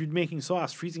because if you're making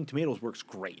sauce, freezing tomatoes works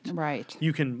great. Right.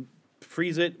 You can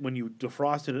freeze it when you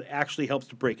defrost it. It actually helps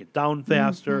to break it down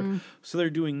faster. So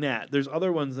they're doing that. There's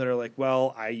other ones that are like,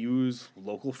 well, I use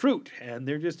local fruit, and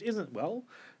there just isn't. Well,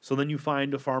 so then you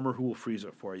find a farmer who will freeze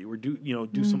it for you, or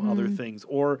do some other things,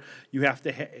 or you have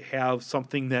to have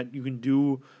something that you can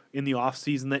do in the off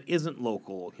season that isn't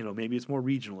local. Maybe it's more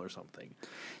regional or something.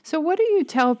 So, what do you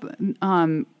tell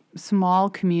small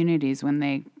communities when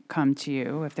they come to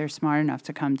you, if they're smart enough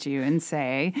to come to you and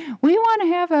say, we want to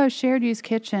have a shared use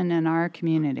kitchen in our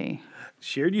community?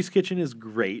 Shared use kitchen is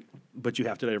great, but you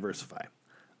have to diversify.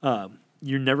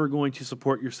 You're never going to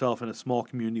support yourself in a small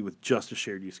community with just a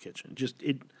shared use kitchen.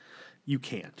 You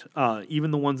can't.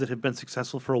 Even the ones that have been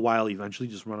successful for a while eventually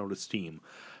just run out of steam.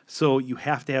 So you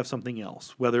have to have something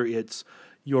else, whether it's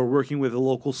you're working with a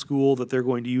local school that they're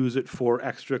going to use it for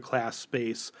extra class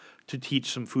space to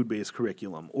teach some food-based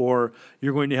curriculum, or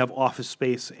you're going to have office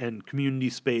space and community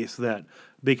space that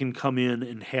they can come in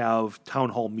and have town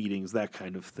hall meetings, that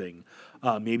kind of thing.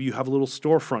 Maybe you have a little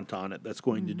storefront on it that's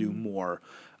going to do more.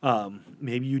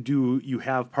 Maybe you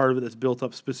have part of it that's built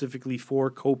up specifically for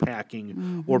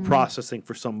co-packing or processing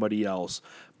for somebody else,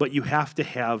 but you have to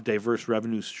have diverse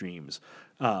revenue streams.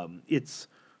 It's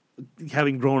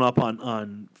having grown up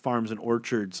on farms and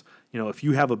orchards, if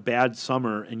you have a bad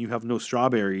summer and you have no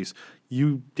strawberries,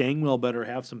 you dang well better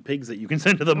have some pigs that you can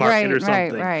send to the market or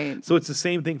something. Right. So it's the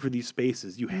same thing for these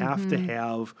spaces. You have to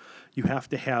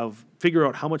have figure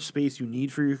out how much space you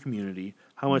need for your community,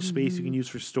 how much space you can use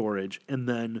for storage, and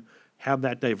then have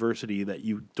that diversity that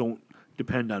you don't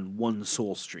depend on one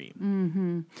sole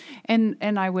stream.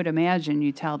 And I would imagine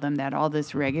you tell them that all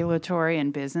this regulatory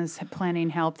and business planning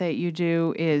help that you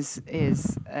do is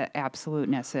an absolute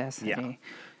necessity.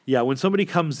 Yeah, when somebody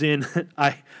comes in,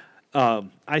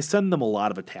 I send them a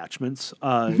lot of attachments.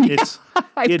 It's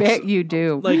I it's bet you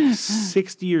do. like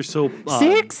 60 or so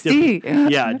 60?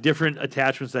 different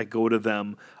attachments that go to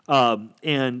them.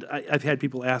 And I've had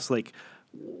people ask, like,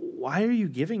 why are you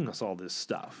giving us all this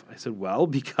stuff? I said, well,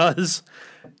 because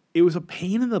it was a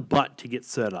pain in the butt to get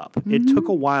set up. It took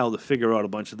a while to figure out a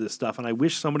bunch of this stuff, and I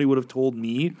wish somebody would have told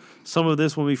me some of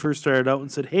this when we first started out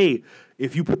and said, hey,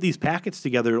 if you put these packets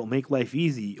together, it'll make life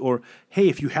easy. Or, hey,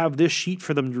 if you have this sheet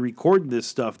for them to record this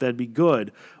stuff, that'd be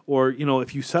good. Or,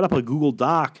 if you set up a Google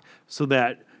Doc so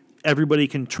that everybody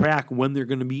can track when they're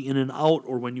going to be in and out,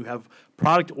 or when you have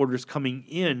product orders coming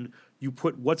in, you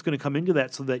put what's going to come into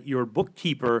that so that your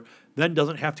bookkeeper then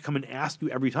doesn't have to come and ask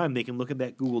you every time. They can look at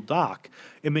that Google Doc.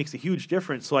 It makes a huge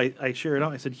difference. So I share it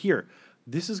out. I said, here,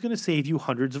 this is going to save you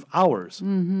hundreds of hours.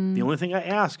 The only thing I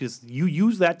ask is you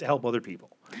use that to help other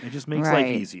people. It just makes life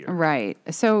easier. Right.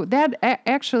 So that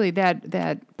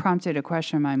prompted a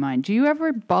question in my mind. Do you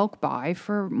ever bulk buy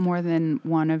for more than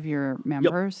one of your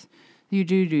members? Yep.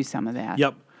 You do some of that.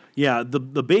 Yep. Yeah, the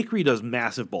bakery does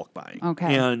massive bulk buying.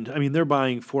 Okay. And, I mean, they're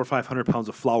buying 400 or 500 pounds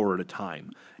of flour at a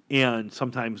time, and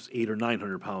sometimes 800 or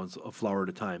 900 pounds of flour at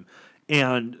a time.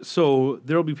 And so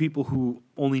there'll be people who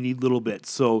only need little bits,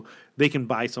 so they can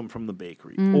buy some from the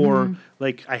bakery. Or,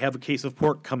 like, I have a case of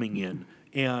pork coming in,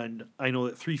 and I know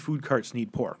that 3 food carts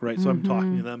need pork, right? So I'm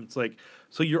talking to them. It's like,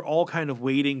 so you're all kind of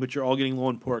waiting, but you're all getting low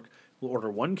on pork. We'll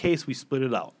order one case, we split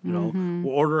it out. We'll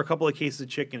order a couple of cases of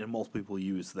chicken, and most people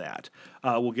use that.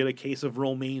 We'll get a case of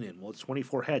romaine in. Well, it's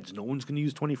 24 heads. No one's going to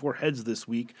use 24 heads this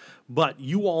week, but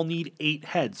you all need 8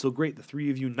 heads. So great, the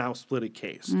 3 of you now split a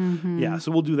case. Yeah,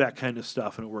 so we'll do that kind of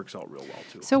stuff, and it works out real well,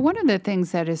 too. So one of the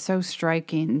things that is so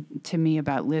striking to me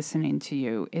about listening to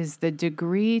you is the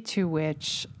degree to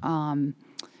which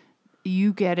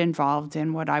you get involved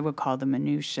in what I would call the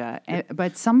minutia,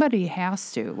 but somebody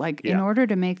has to. Like, in order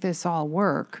to make this all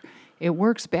work, it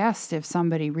works best if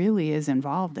somebody really is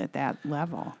involved at that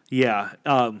level. Yeah,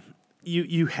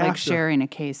 you have like to, sharing a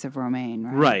case of romaine,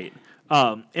 right?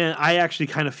 Right. And I actually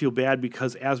kind of feel bad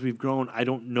because as we've grown, I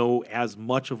don't know as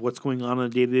much of what's going on a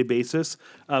day-to-day basis.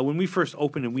 When we first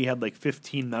opened and we had like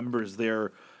 15 members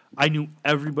there, I knew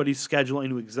everybody's schedule. I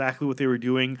knew exactly what they were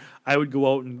doing. I would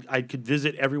go out and I could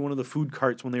visit every one of the food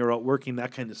carts when they were out working,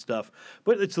 that kind of stuff.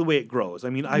 But it's the way it grows.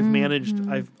 I mean, I've managed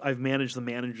the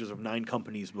managers of 9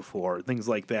 companies before, things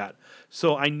like that.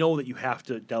 So I know that you have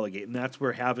to delegate, and that's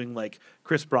where having like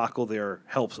Chris Brockle there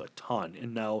helps a ton.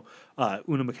 And now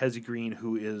Una McKenzie Green,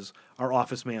 who is our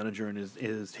office manager and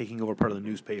is taking over part of the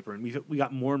newspaper, and we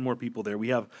got more and more people there. We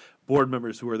have board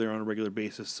members who are there on a regular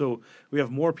basis, so we have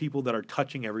more people that are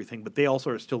touching everything, but they also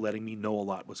are still letting me know a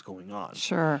lot what's going on.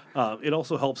 Sure. It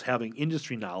also helps having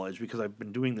industry knowledge because I've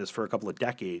been doing this for a couple of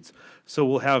decades. So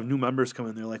we'll have new members come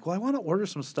in. They're like, well, I want to order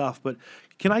some stuff, but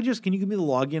can you give me the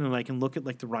login and I can look at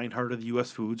like the Reinhart or the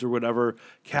U.S. Foods or whatever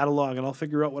catalog and I'll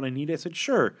figure out what I need? I said,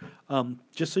 sure.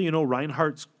 Just so you know,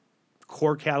 Reinhart's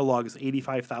core catalog is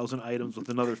 85,000 items with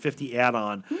another 50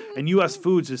 add-on, and U.S.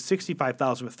 Foods is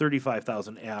 65,000 with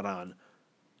 35,000 add-on.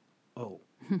 Oh.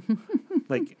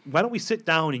 Like, why don't we sit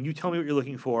down and you tell me what you're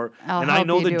looking for, and I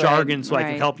know the jargon so I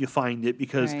can help you find it,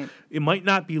 because it might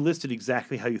not be listed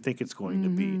exactly how you think it's going to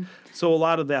be. So a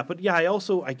lot of that. But yeah,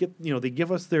 I get, they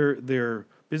give us their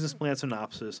business plan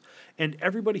synopsis, and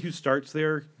everybody who starts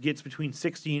there gets between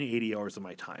 60 and 80 hours of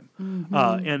my time.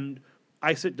 And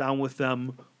I sit down with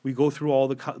them. We go through all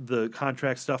the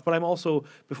contract stuff, but I'm also,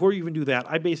 before you even do that,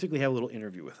 I basically have a little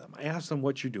interview with them. I ask them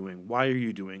what you're doing. Why are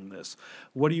you doing this?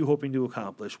 What are you hoping to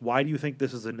accomplish? Why do you think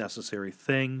this is a necessary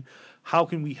thing? How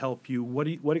can we help you?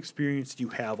 What experience do you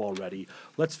have already?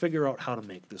 Let's figure out how to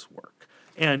make this work.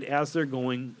 And as they're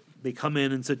going, they come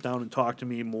in and sit down and talk to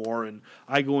me more, and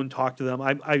I go and talk to them.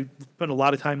 I spend a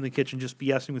lot of time in the kitchen just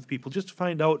BSing with people just to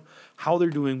find out how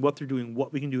they're doing,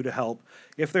 what we can do to help.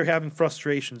 If they're having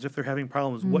frustrations, if they're having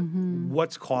problems,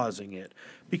 what's causing it?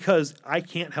 Because I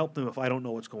can't help them if I don't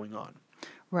know what's going on.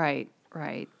 Right.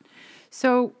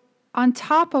 So on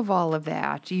top of all of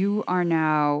that, you are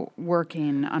now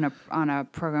working on a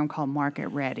program called Market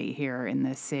Ready here in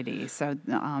the city. So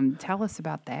tell us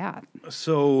about that.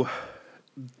 So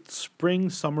spring,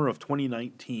 summer of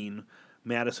 2019,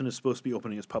 Madison is supposed to be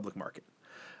opening its public market.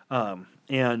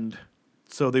 And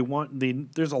so there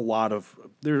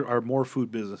are more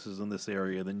food businesses in this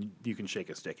area than you can shake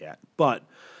a stick at. But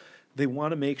they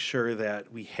want to make sure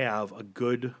that we have a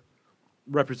good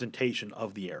representation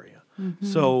of the area.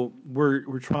 So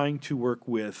we're trying to work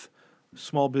with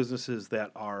small businesses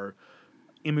that are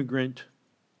immigrant,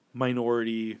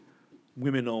 minority,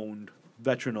 women-owned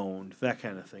veteran-owned, that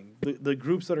kind of thing. The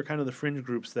groups that are kind of the fringe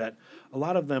groups that a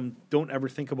lot of them don't ever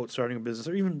think about starting a business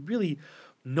or even really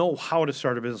know how to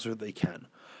start a business or they can.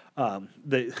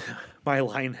 My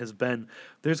line has been,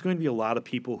 there's going to be a lot of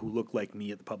people who look like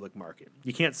me at the public market.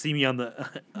 You can't see me on the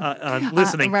on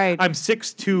listening. Right. I'm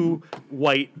 6'2",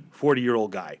 white,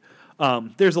 40-year-old guy.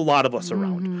 There's a lot of us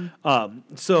around.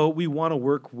 So we want to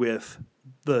work with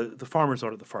the farmers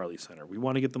out at the Farley Center. We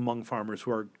want to get the Hmong farmers who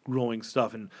are growing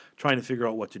stuff and trying to figure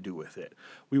out what to do with it.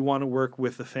 We want to work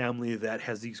with the family that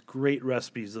has these great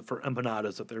recipes for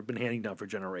empanadas that they've been handing down for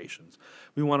generations.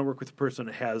 We want to work with the person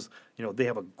that has, they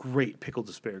have a great pickled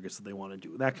asparagus that they want to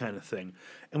do, that kind of thing.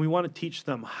 And we want to teach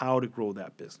them how to grow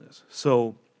that business.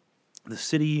 So the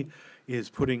city is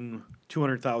putting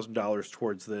 $200,000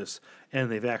 towards this,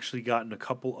 and they've actually gotten a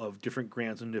couple of different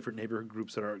grants and different neighborhood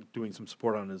groups that are doing some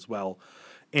support on it as well.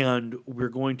 And we're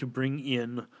going to bring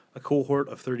in a cohort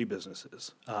of 30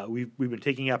 businesses. We've been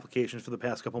taking applications for the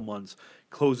past couple months,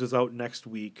 closes out next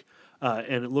week,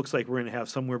 and it looks like we're going to have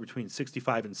somewhere between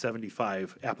 65 and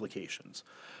 75 applications.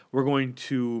 We're going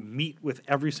to meet with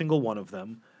every single one of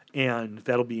them, and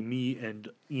that'll be me and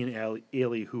Ian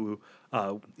Ailey, who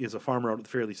is a farmer out at the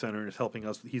Fairley Center and is helping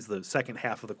us. He's the second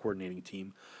half of the coordinating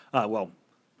team.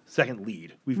 Second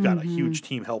lead. We've got a huge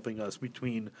team helping us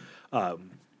between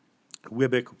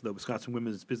WIBIC, the Wisconsin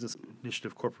Women's Business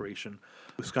Initiative Corporation,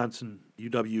 Wisconsin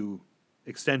UW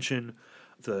Extension,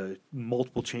 the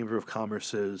multiple Chamber of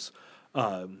Commerces,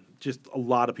 just a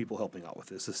lot of people helping out with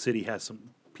this. The city has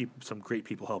some great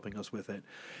people helping us with it.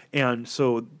 And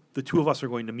so the two of us are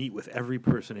going to meet with every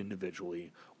person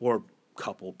individually, or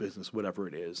couple, business, whatever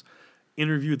it is,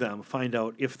 interview them, find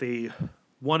out if they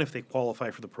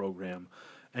qualify for the program,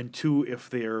 and two, if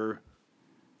they're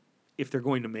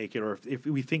going to make it, or if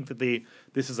we think that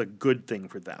this is a good thing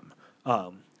for them.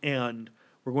 And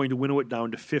we're going to winnow it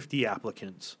down to 50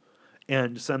 applicants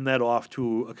and send that off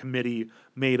to a committee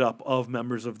made up of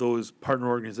members of those partner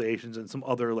organizations and some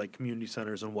other like community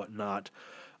centers and whatnot,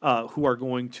 who are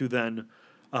going to then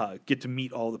get to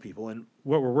meet all the people. And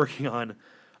what we're working on,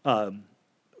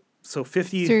 so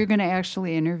 50. So you're going to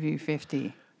actually interview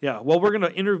 50. Yeah, well, we're gonna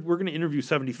interview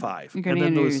 75. You're going to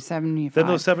interview 75. Then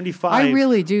those 75. I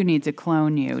really do need to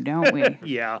clone you, don't we?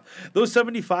 Yeah, those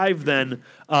 75. Then,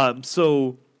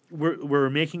 so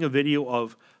we're making a video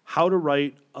of how to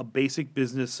write a basic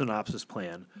business synopsis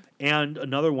plan and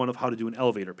another one of how to do an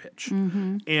elevator pitch.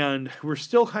 And we're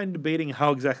still kind of debating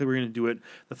how exactly we're going to do it.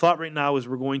 The thought right now is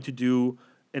we're going to do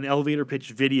an elevator pitch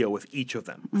video with each of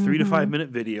them, 3 to 5 minute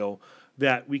video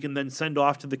that we can then send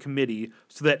off to the committee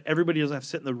so that everybody doesn't have to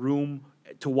sit in the room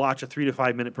to watch a 3 to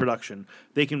 5 minute production.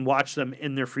 They can watch them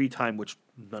in their free time, which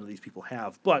none of these people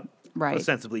have, but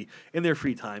ostensibly in their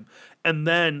free time. And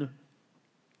then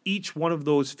each one of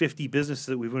those 50 businesses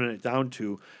that we've written it down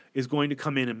to is going to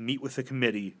come in and meet with the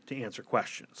committee to answer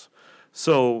questions.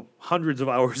 So hundreds of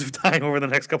hours of time over the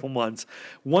next couple months.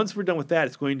 Once we're done with that,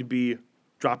 it's going to be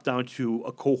dropped down to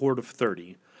a cohort of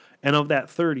 30. And of that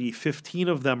 30, 15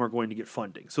 of them are going to get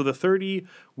funding. So the 30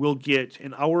 will get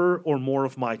an hour or more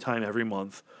of my time every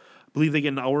month. I believe they get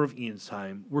an hour of Ian's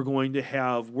time. We're going to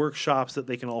have workshops that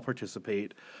they can all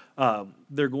participate.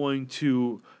 They're going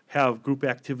to have group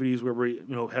activities where we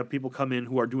have people come in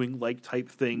who are doing like type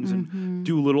things and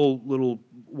do little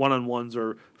one-on-ones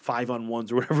or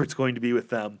 5-on-1s or whatever it's going to be with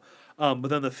them. But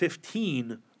then the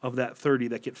 15 of that 30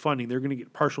 that get funding, they're going to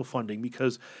get partial funding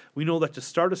because we know that to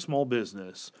start a small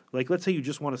business, like let's say you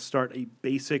just want to start a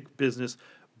basic business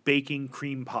baking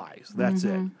cream pies, that's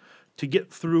it. To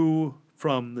get through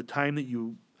from the time that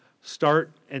you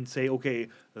start and say, okay,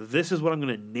 this is what I'm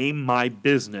going to name my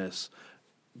business,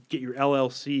 get your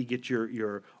LLC, get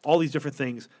your all these different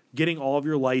things, getting all of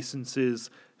your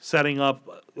licenses, setting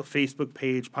up a Facebook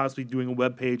page, possibly doing a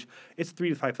web page, it's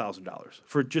 $3,000 to $5,000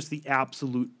 for just the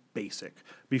absolute basic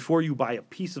before you buy a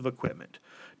piece of equipment.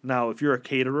 Now, if you're a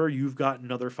caterer, you've got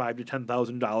another $5,000 to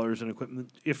 $10,000 in equipment,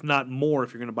 if not more,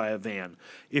 if you're going to buy a van.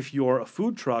 If you're a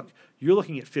food truck, you're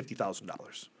looking at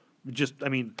 $50,000.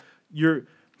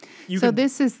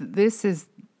 This is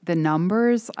the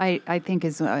numbers, I think,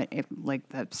 is like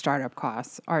the startup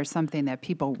costs are something that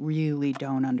people really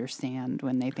don't understand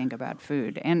when they think about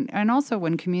food. And also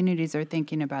when communities are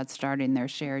thinking about starting their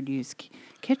shared use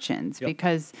kitchens,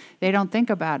 because they don't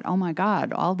think about, oh my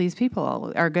God, all these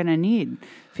people are going to need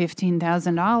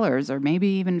 $15,000 or maybe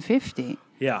even $50,000.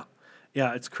 Yeah,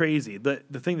 it's crazy. The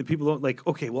thing that people don't like,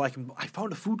 okay, well, I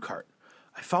found a food cart.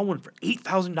 I found one for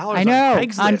 $8,000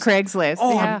 on Craigslist.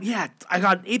 Oh, I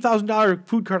got an $8,000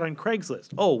 food cart on Craigslist.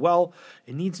 Oh, well,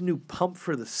 it needs a new pump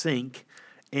for the sink,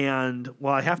 And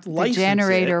well, I have to The license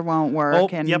generator it. won't work. Oh,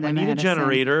 and yep, the I need a medicine.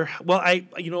 generator. Well,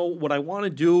 what I want to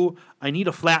do, I need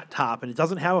a flat top, and it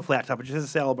doesn't have a flat top. It just has a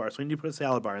salad bar, so I need to put a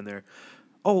salad bar in there.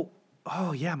 Oh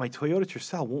yeah, my Toyota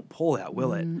Tercel won't pull that,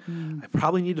 will it? I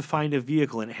probably need to find a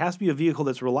vehicle, and it has to be a vehicle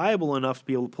that's reliable enough to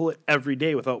be able to pull it every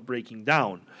day without breaking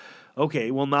down.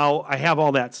 Okay, well now I have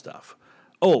all that stuff.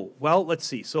 Oh, well, let's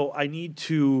see. So I'm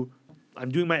doing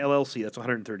my LLC. That's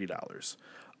 $130.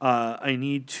 I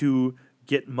need to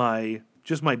get my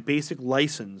basic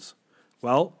license.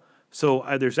 Well, so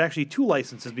there's actually 2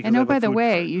 licenses because And I oh, have a by the food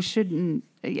way, cart. you shouldn't.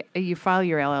 You file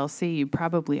your LLC. You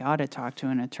probably ought to talk to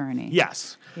an attorney.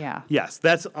 Yes. Yeah. Yes,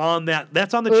 that's on the Oops.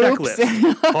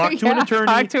 checklist. Talk to an Yeah, attorney.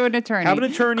 talk to an attorney. Have an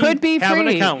attorney. Could be have an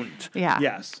free. accountant. Yeah.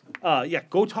 Yes.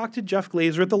 Go talk to Jeff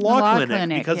Glazer at the law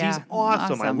clinic because he's yeah.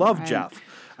 awesome. I love right. Jeff.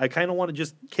 I kind of want to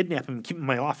just kidnap him and keep him in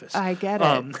my office. I get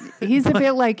it. He's a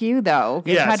bit like you, though.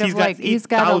 Yes, kind of he's got like he's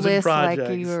got a 8,000 list like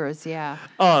projects. yours. Yeah.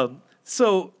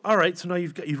 So all right, so now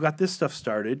you've got this stuff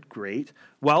started. Great.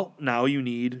 Well, now you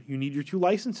need your 2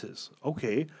 licenses.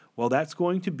 Okay. Well, that's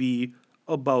going to be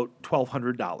about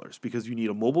 $1,200 because you need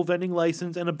a mobile vending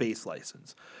license and a base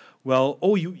license. Well,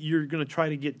 you're going to try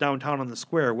to get downtown on the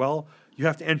square. Well, you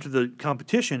have to enter the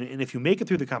competition, and if you make it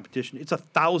through the competition, it's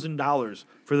 $1,000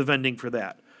 for the vending for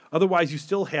that. Otherwise, you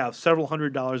still have several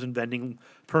 $100s in vending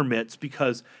permits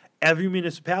because every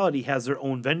municipality has their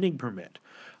own vending permit.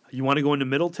 You want to go into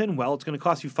Middleton? Well, it's going to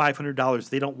cost you $500.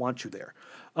 They don't want you there.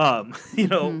 Go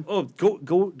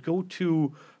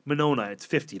to Monona. It's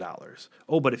 $50.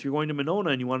 Oh, but if you're going to Monona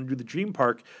and you want to do the Dream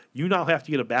Park, you now have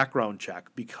to get a background check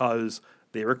because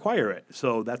they require it.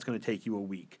 So that's going to take you a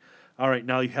week. All right,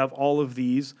 now you have all of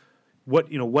these.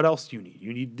 What else do you need?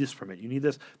 You need this permit. You need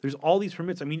this. There's all these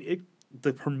permits. I mean,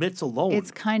 the permits alone.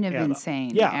 It's kind of add up.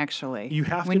 insane, Yeah. actually. You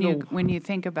have when to you know. when you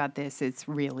think about this, it's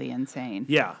really insane.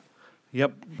 Yeah.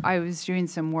 Yep. I was doing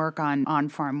some work on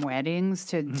farm weddings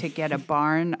to get a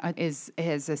barn has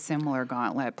a similar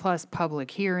gauntlet, plus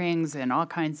public hearings and all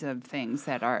kinds of things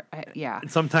that are yeah. And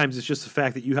sometimes it's just the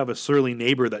fact that you have a surly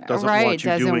neighbor that doesn't right, want you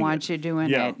doesn't doing want it. you doing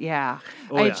Yeah. it. Yeah.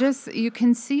 Oh, yeah. You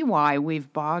can see why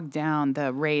we've bogged down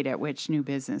the rate at which new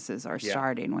businesses are Yeah.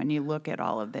 starting when you look at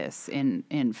all of this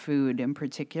in food in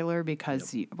particular,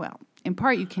 because in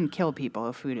part you can kill people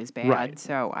if food is bad. Right.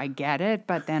 So I get it,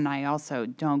 but then I also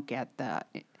don't get the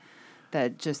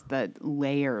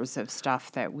layers of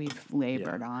stuff that we've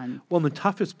labored on. Well, and the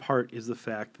toughest part is the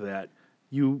fact that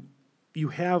you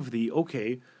have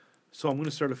so I'm going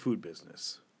to start a food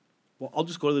business. Well, I'll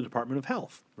just go to the Department of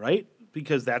Health, right?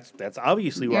 Because that's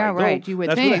obviously where I go. right, you would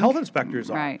that's where the think. health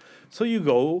inspectors are. Right. So you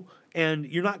go, and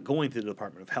you're not going to the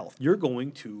Department of Health. You're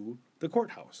going to the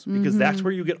courthouse because that's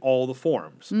where you get all the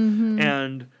forms.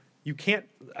 And you can't.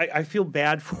 I feel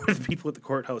bad for the people at the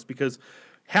courthouse because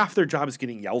half their job is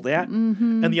getting yelled at,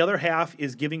 and the other half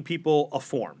is giving people a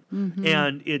form.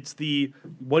 And it's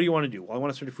what do you want to do? Well, I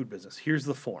want to start a food business. Here's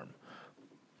the form.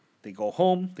 They go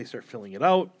home, they start filling it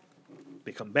out,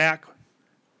 they come back.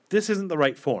 This isn't the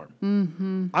right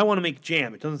form. I want to make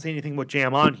jam. It doesn't say anything about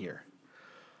jam on here.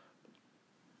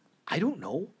 I don't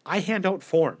know. I hand out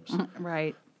forms.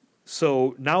 Right.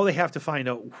 So now they have to find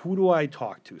out, who do I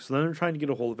talk to? So then they're trying to get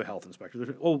a hold of a health inspector.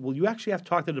 You actually have to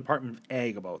talk to the Department of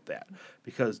Ag about that.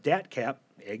 Because DATCP,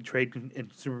 Ag Trade and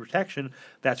Consumer Protection,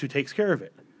 that's who takes care of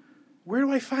it. Where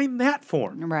do I find that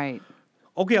form? Right.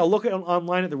 Okay, I'll look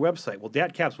online at their website. Well,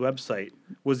 DATCP's website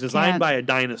was designed by a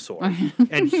dinosaur,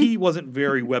 and he wasn't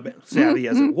very web savvy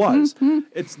as it was.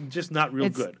 It's just not real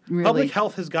good. Really- Public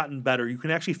health has gotten better. You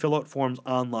can actually fill out forms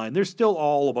online. They're still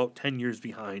all about 10 years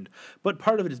behind, but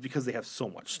part of it is because they have so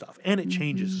much stuff, and it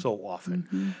changes so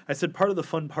often. I said part of the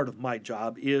fun part of my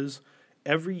job is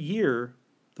every year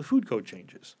the food code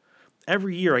changes.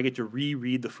 Every year I get to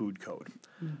reread the food code.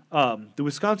 The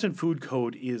Wisconsin food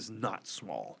code is not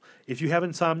small. If you have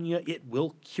insomnia, it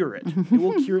will cure it. It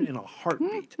will cure it in a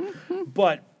heartbeat.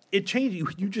 But it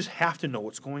changes. You just have to know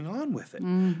what's going on with it.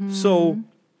 So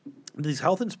these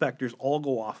health inspectors all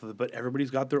go off of it, but everybody's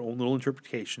got their own little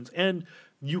interpretations. And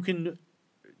you can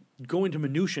go into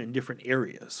minutia in different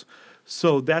areas.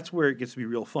 So that's where it gets to be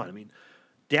real fun. I mean,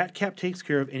 DATCP takes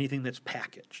care of anything that's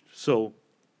packaged. So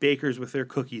bakers with their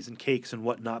cookies and cakes and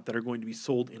whatnot that are going to be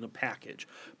sold in a package.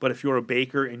 But if you're a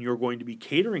baker and you're going to be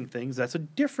catering things, that's a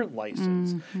different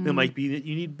license. It might be that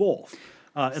you need both.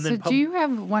 Do you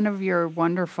have one of your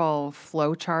wonderful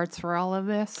flow charts for all of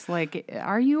this? Like,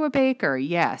 are you a baker?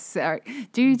 Yes.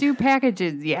 Do you do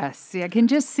packages? Yes. I can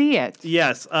just see it.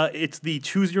 Yes, it's the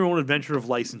choose your own adventure of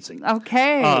licensing.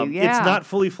 Okay, It's not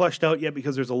fully fleshed out yet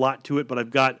because there's a lot to it, but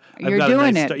I've got You're a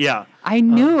doing nice it. Yeah. I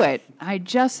knew it. I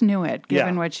just knew it,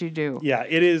 given Yeah. what you do. Yeah,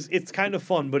 it is. It's kind of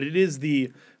fun, but it is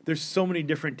there's so many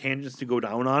different tangents to go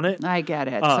down on it. I get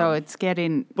it. So it's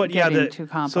getting too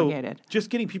complicated. So just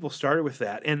getting people started with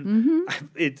that, and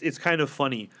it's kind of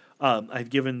funny. I've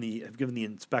given the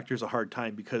inspectors a hard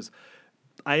time because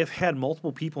I have had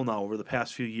multiple people now over the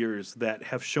past few years that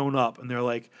have shown up, and they're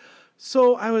like,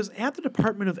 "So I was at the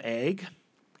Department of Ag,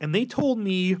 and they told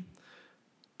me."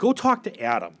 Go talk to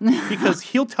Adam because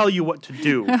he'll tell you what to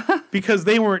do because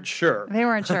they weren't sure. They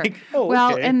weren't sure. Like, oh,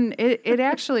 well, okay. and it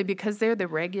actually, because they're the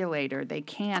regulator, they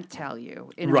can't tell you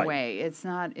in Right. a way. It's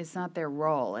not their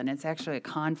role, and it's actually a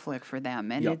conflict for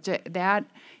them. And Yep. that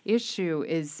issue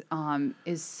is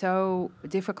so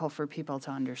difficult for people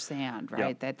to understand,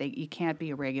 right? Yep. That you can't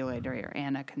be a regulator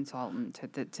and a consultant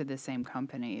to the same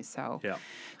company. So, Yeah.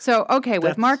 so okay, with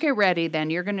That's- Market Ready,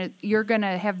 then you're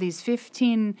gonna have these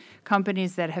 15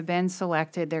 companies that have been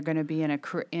selected. They're going to be in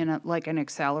a like an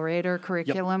accelerator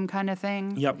curriculum kind of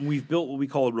thing. Yep, and we've built what we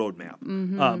call a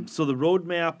roadmap. So the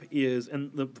roadmap is,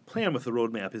 and the plan with the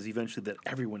roadmap is eventually that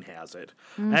everyone has it.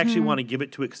 I actually want to give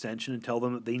it to Extension and tell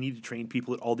them that they need to train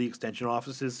people at all the Extension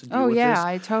offices to deal Oh with yeah, this.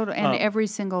 I totally and every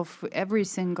single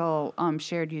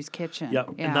shared use kitchen. Yep,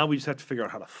 Yeah. and now we just have to figure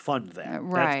out how to fund that.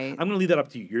 Right. I'm going to leave that up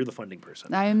to you. You're the funding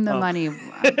person. I'm the money.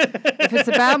 If it's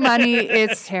about money,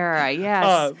 it's Tara.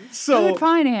 Yes. so- Good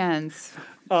finance.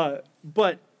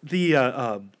 But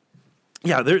the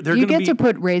yeah, they're You going get be to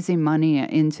put raising money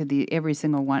into every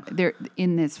single one. They're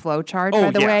in this flow chart, Oh,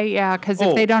 by the yeah. way. Yeah, because if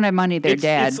Oh, they don't have money, they're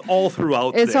dead. It's all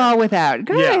throughout. It's there. all without.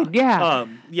 Good. Yeah.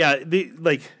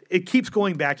 It keeps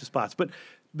going back to spots, but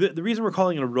the reason we're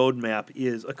calling it a roadmap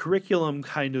is a curriculum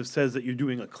kind of says that you're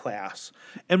doing a class,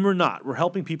 and we're not. We're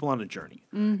helping people on a journey,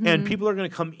 and people are going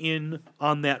to come in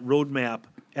on that roadmap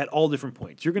at all different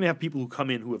points. You're going to have people who come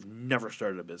in who have never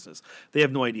started a business. They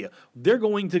have no idea. They're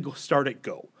going to go start at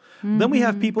Go. Then we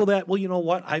have people that, well, you know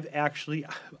what?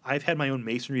 I've had my own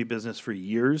masonry business for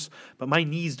years, but my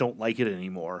knees don't like it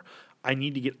anymore. I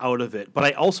need to get out of it. But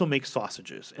I also make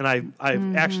sausages, and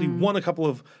I've actually won a couple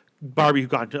of barbecue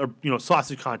contest, or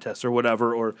sausage contests or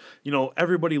whatever, or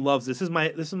everybody loves this. This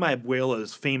is my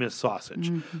abuela's famous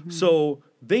sausage. So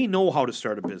they know how to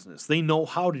start a business. They know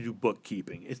how to do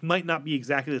bookkeeping. It might not be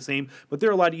exactly the same, but they're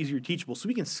a lot easier teachable. So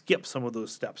we can skip some of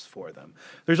those steps for them.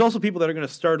 There's also people that are going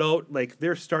to start out like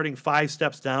they're starting 5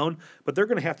 steps down, but they're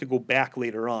going to have to go back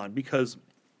later on because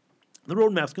the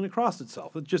roadmap's going to cross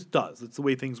itself. It just does. It's the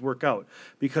way things work out.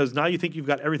 Because now you think you've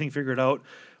got everything figured out.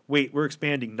 Wait, we're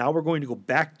expanding. Now we're going to go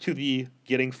back to the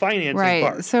getting financing Right.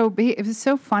 part. So it was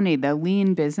so funny. The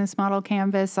Lean Business Model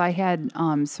Canvas, I had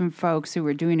some folks who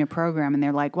were doing a program, and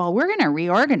they're like, well, we're going to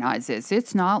reorganize this.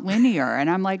 It's not linear. And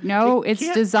I'm like, no, it's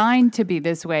designed to be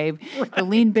this way. Right. The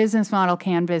Lean Business Model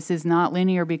Canvas is not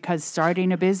linear because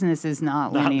starting a business is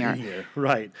not linear.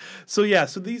 Right. So yeah,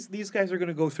 so these guys are going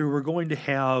to go through. We're going to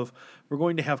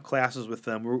have classes with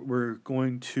them. We're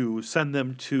going to send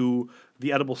them to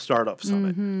the Edible Startup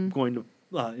Summit. Going to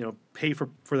pay for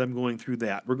them going through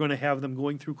that. We're going to have them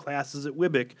going through classes at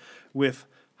WIBIC with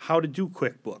how to do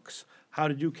QuickBooks, how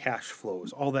to do cash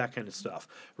flows, all that kind of stuff.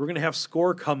 We're going to have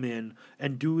SCORE come in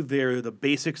and do the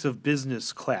basics of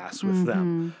business class with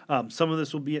them. Some of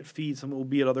this will be at Feed, some of it will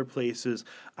be at other places.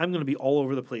 I'm going to be all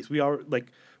over the place. We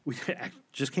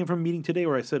just came from a meeting today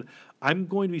where I said I'm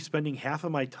going to be spending half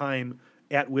of my time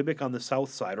at WIBIC on the south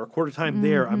side, or a quarter time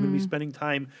there. I'm going to be spending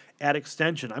time at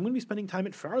Extension. I'm going to be spending time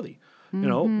at Farley.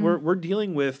 We're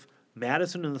dealing with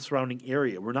Madison and the surrounding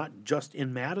area. We're not just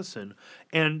in Madison.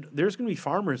 And there's going to be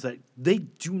farmers that they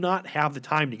do not have the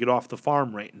time to get off the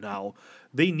farm right now.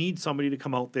 They need somebody to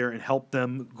come out there and help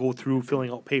them go through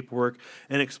filling out paperwork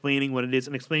and explaining what it is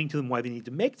and explaining to them why they need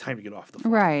to make time to get off the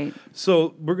farm. Right.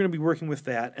 So we're going to be working with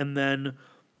that. And then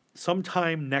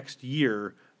sometime next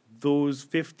year, those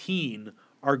 15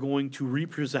 are going to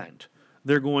represent.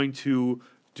 They're going to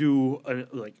do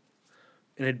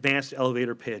an advanced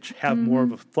elevator pitch, have more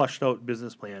of a fleshed out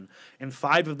business plan, and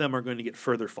 5 of them are going to get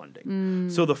further funding.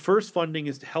 So the first funding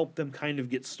is to help them kind of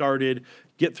get started,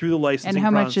 get through the licensing And how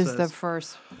process. much is the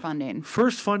first funding?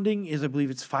 First funding is, I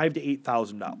believe, it's $5,000 to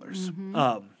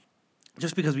 $8,000.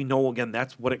 Just because we know, again,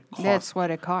 that's what it costs. That's what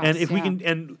it costs. And if we yeah. can,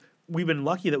 and we've been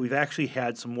lucky that we've actually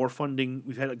had some more funding.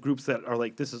 We've had groups that are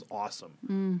like, this is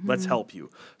awesome. Let's help you.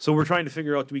 So we're trying to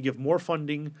figure out, do we give more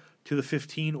funding to the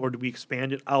 15 or do we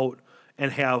expand it out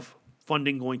and have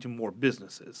funding going to more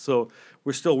businesses? So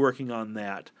we're still working on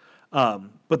that.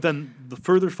 But then the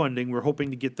further funding, we're hoping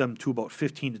to get them to about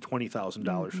 $15,000 to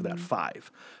 $20,000 for that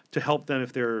 5 to help them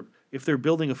if they're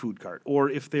building a food cart or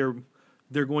if they're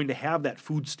they're going to have that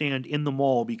food stand in the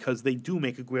mall because they do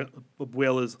make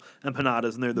abuelas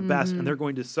empanadas and they're the best, and they're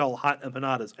going to sell hot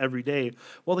empanadas every day.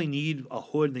 Well, they need a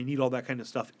hood, they need all that kind of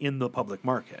stuff in the public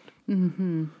market.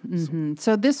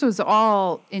 So this was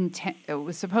all it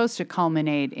was supposed to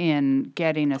culminate in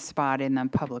getting a spot in the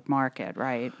public market,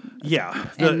 right? Yeah.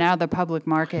 And now the public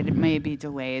market may be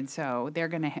delayed, so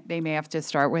they may have to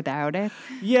start without it.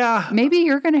 Yeah. Maybe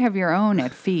you're going to have your own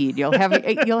at Feed. You'll have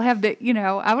the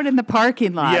out in the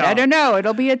parking lot. Yeah. I don't know.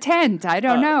 It'll be a tent. I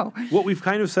don't know. What we've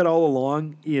kind of said all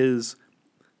along is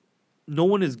no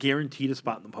one is guaranteed a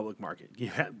spot in the public market.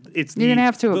 You're going to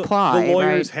have to apply. The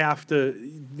lawyers right? have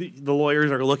to. The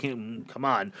lawyers are looking. Come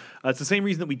on, it's the same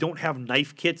reason that we don't have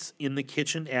knife kits in the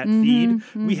kitchen at Feed.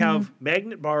 We have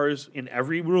magnet bars in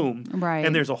every room, right?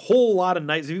 And there's a whole lot of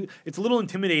knives. It's a little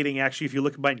intimidating actually if you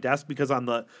look at my desk because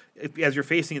as you're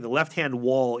facing it, the left-hand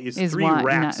wall is 3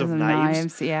 racks of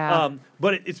knives. Yeah.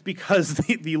 But it's because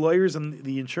the lawyers and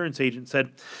the insurance agent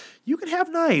said, you can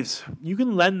have knives. You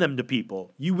can lend them to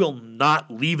people. You will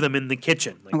not leave them in the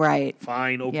kitchen. Right.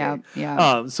 Fine. Okay.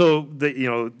 Yeah. So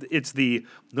it's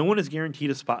no one is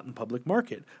guaranteed a spot in the public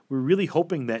market. We're really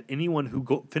hoping that anyone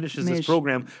who finishes this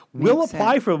program will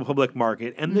apply for the public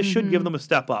market, and this should give them a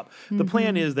step up. The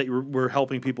plan is that we're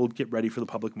helping people get ready for the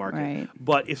public market. Right.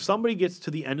 But if somebody gets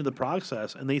to the end of the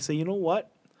process and they say, you know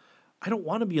what? I don't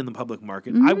want to be in the public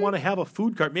market. I want to have a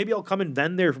food cart. Maybe I'll come and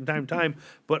vend there from time to time,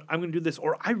 but I'm going to do this.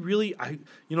 Or you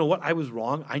know what? I was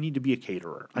wrong. I need to be a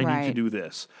caterer. I need to do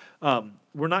this.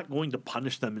 We're not going to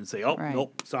punish them and say,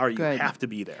 nope, sorry, you have to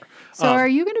be there. So are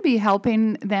you going to be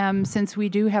helping them, since we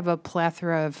do have a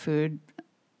plethora of food,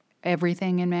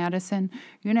 everything in Madison?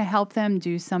 You're going to help them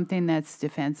do something that's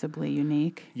defensively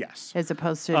unique? Yes. As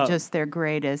opposed to just their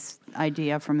greatest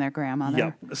idea from their grandmother?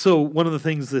 Yeah. So one of the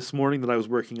things this morning that I was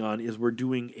working on is we're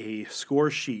doing a score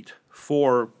sheet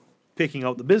for picking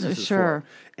out the businesses for.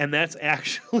 And that's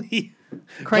actually...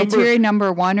 Criteria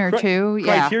number 1 or 2?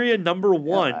 Criteria number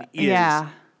 1 is...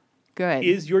 Good.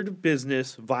 Is your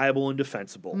business viable and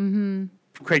defensible?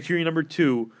 Criteria number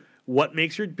 2... What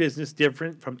makes your business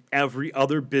different from every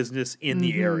other business in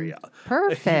the area?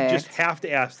 Perfect. You just have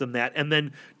to ask them that. And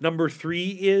then number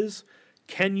 3 is,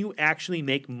 can you actually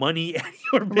make money at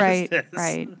your business?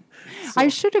 Right. So. I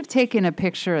should have taken a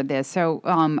picture of this. So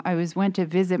I went to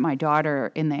visit my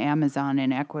daughter in the Amazon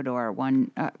in Ecuador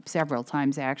several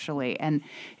times actually, and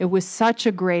it was such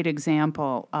a great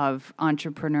example of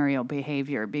entrepreneurial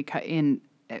behavior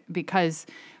because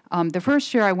the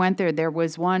first year I went there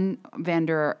was one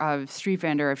street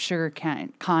vendor of sugar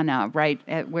cana, right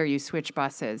at where you switch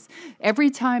buses.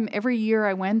 Every year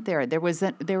I went there, there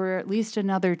were at least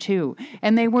another 2,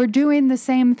 and they were doing the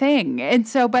same thing. And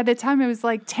so by the time it was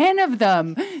like 10 of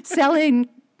them selling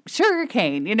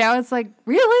sugarcane, it's like,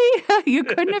 really? You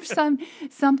couldn't have done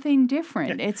something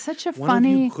different. Yeah. It's such a funny... One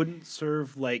of you couldn't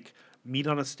serve meat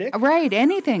on a stick? Right,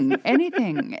 anything.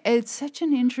 It's such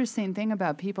an interesting thing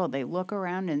about people. They look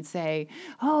around and say,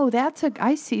 oh,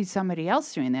 I see somebody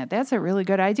else doing that. That's a really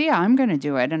good idea. I'm going to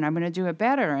do it, and I'm going to do it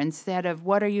better, instead of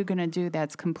what are you going to do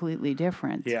that's completely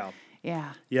different? Yeah.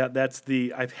 Yeah,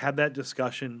 I've had that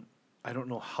discussion, I don't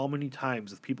know how many times,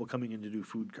 with people coming in to do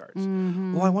food carts.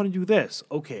 Well, I want to do this.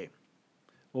 Okay.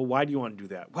 Well, why do you want to do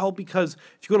that? Well, because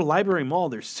if you go to Library Mall,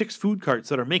 there's 6 food carts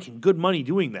that are making good money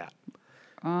doing that.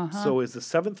 So is the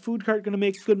 7th food cart going to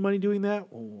make good money doing that?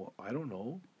 Oh, I don't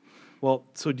know. Well,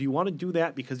 so do you want to do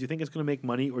that because you think it's going to make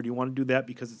money, or do you want to do that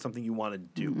because it's something you want to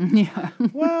do? Yeah.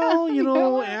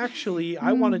 Well, actually,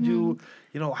 I want to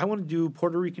do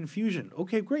Puerto Rican fusion.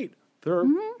 Okay, great. There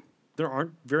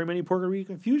aren't very many Puerto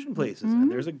Rican fusion places, and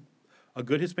there's a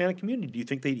good Hispanic community. Do you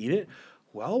think they'd eat it?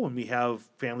 Well, when we have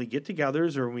family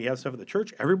get-togethers or when we have stuff at the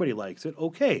church, everybody likes it.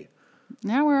 Okay.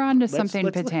 Now we're on to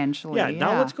something potentially.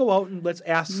 Now let's go out and let's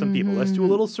ask some people. Let's do a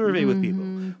little survey with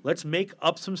people. Let's make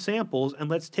up some samples and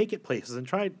let's take it places and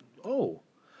try. Oh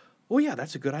yeah,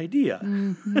 that's a good idea.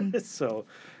 So,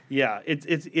 yeah, it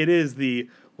is the,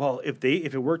 well, if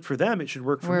it worked for them, it should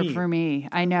work for me. For me,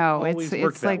 I know.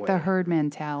 It's like the herd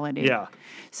mentality. Yeah.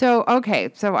 So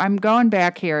so I'm going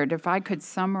back here. If I could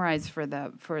summarize for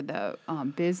the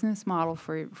business model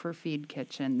for Feed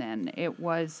Kitchen, then it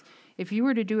was. If you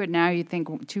were to do it now, you think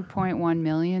 $2.1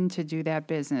 million to do that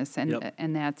business,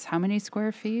 and that's how many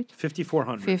square feet?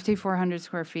 5,400. 5,400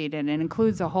 square feet, and it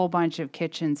includes a whole bunch of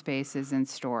kitchen spaces and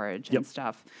storage and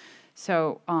stuff.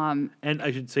 So, and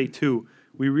I should say too,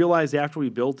 we realized after we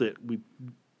built it,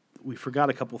 we forgot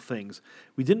a couple things.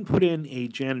 We didn't put in a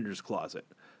janitor's closet,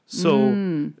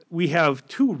 so we have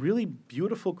 2 really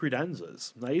beautiful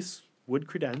credenzas, nice wood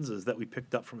credenzas that we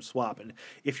picked up from Swap. And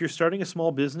if you're starting a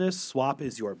small business, Swap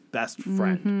is your best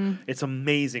friend. It's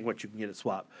amazing what you can get at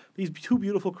Swap. These two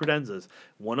beautiful credenzas.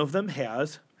 One of them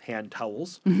has hand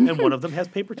towels, and one of them has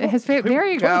paper towels. There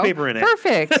you go. Paper in it.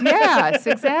 Perfect. Yes,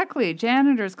 exactly.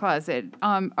 Janitor's closet.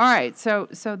 All right. So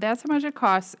that's how much it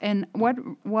costs. And what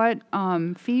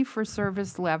fee for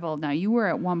service level? Now you were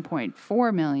at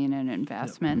 1.4 million in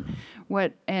investment.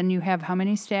 Yep. And you have how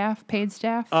many staff? Paid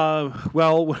staff?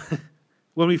 Well,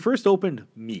 when we first opened,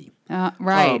 me.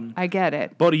 Right. I get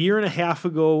it. About a year and a half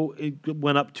ago, it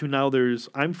went up to now.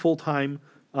 I'm full time.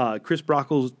 Chris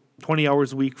Brockles 20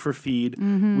 hours a week for feed.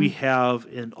 We have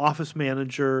an office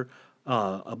manager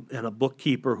and a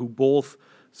bookkeeper who both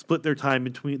split their time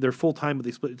between, they're full time, but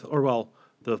they split,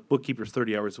 the bookkeeper's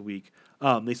 30 hours a week.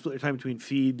 They split their time between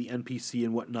feed, the NPC,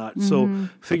 and whatnot. So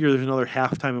figure there's another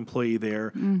half-time employee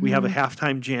there. We have a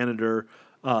half-time janitor,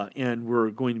 and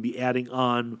we're going to be adding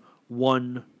on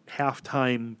one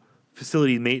half-time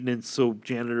facility maintenance, so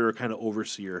janitor, kind of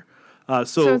overseer.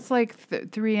 So it's like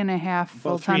 3.5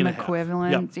 full-time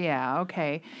equivalent. Yep. Yeah,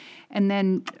 okay. And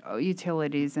then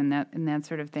utilities and that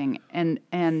sort of thing. And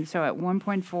so at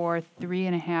 1.4,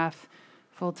 3.5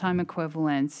 full-time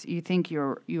equivalents, you think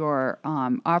your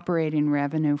operating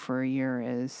revenue for a year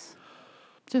is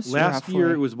just last roughly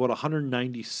year it was about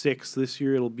 196. This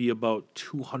year it'll be about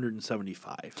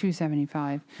 275.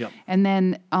 275. Yep. And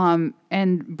then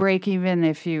and break even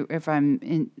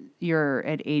you're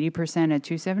at 80% at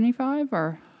 275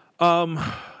 or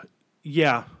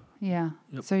yeah. Yeah.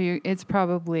 Yep. So it's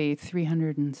probably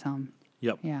 300 and some.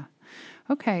 Yep. Yeah.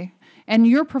 Okay. And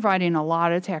you're providing a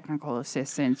lot of technical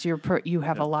assistance. You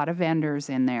have a lot of vendors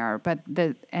in there, but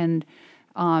the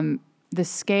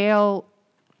scale.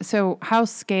 So how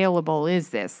scalable is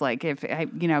this? Like if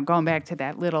going back to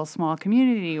that little small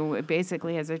community who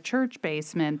basically has a church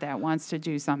basement that wants to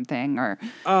do something, or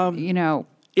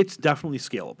it's definitely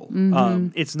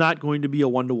scalable. It's not going to be a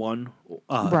one-to-one.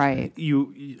 Right.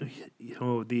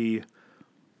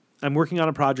 I'm working on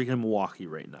a project in Milwaukee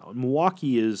right now. And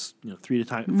Milwaukee is 3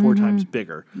 to 4 times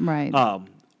bigger. Right.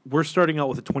 We're starting out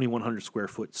with a 2,100 square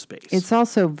foot space. It's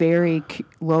also very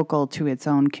local to its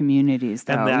own communities,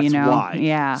 though. And that's why.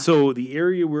 Yeah. So the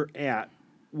area we're at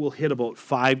will hit about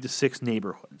 5 to 6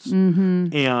 neighborhoods.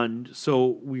 And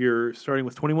so we're starting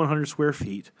with 2,100 square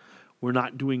feet. We're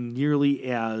not doing nearly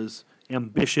as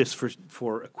ambitious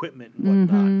for equipment and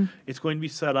whatnot. It's going to be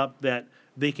set up that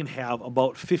they can have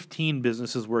about 15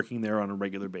 businesses working there on a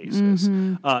regular basis.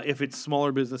 If it's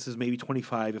smaller businesses, maybe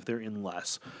 25 if they're in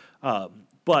less.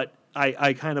 But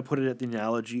I kind of put it at the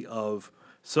analogy of,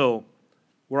 so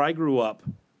where I grew up,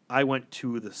 I went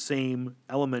to the same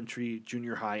elementary,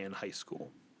 junior high, and high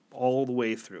school all the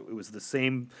way through. It was the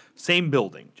same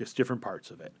building, just different parts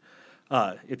of it.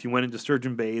 If you went into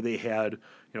Sturgeon Bay, they had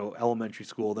elementary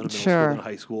school, then a middle school, then a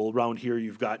high school. Around here,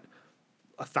 you've got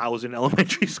 1,000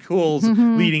 elementary schools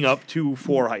leading up to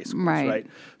 4 high schools, right?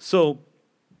 So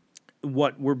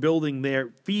what we're building there,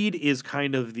 feed is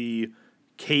kind of the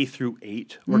K through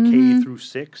 8 or K through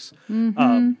 6.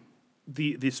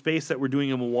 The space that we're doing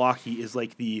in Milwaukee is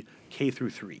like the K through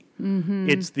 3.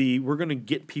 It's we're going to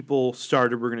get people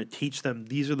started. We're going to teach them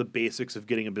these are the basics of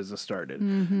getting a business started.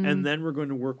 And then we're going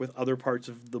to work with other parts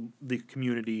of the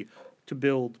community to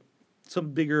build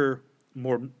some bigger,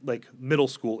 more like middle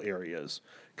school areas.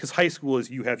 Because high school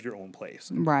is you have your own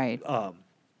place. Right.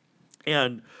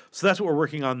 And so that's what we're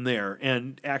working on there.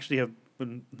 And actually have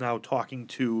been now talking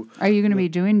to... Are you going to be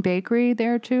doing bakery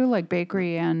there too? Like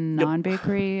bakery and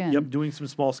non-bakery? And... Yep, doing some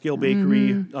small scale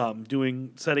bakery,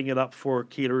 setting it up for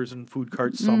caterers and food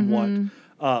carts somewhat.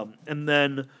 And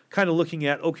then kind of looking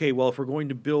at, okay, well, if we're going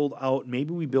to build out,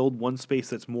 maybe we build one space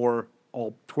that's more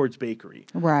all towards bakery.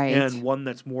 Right. And one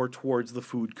that's more towards the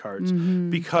food carts.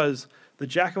 Because the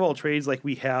jack of all trades like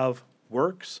we have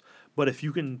works, but if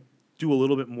you can do a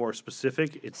little bit more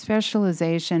specific, it's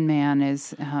specialization, man,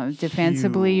 is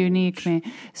defensively unique, man.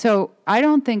 So I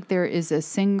don't think there is a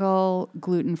single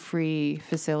gluten-free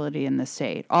facility in the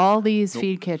state. All these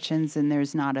feed kitchens, and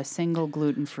there's not a single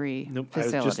gluten-free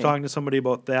facility. I was just talking to somebody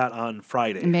about that on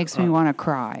Friday. It makes me want to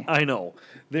cry. I know.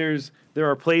 There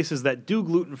are places that do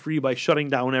gluten-free by shutting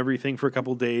down everything for a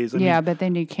couple days. I mean, but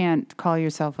then you can't call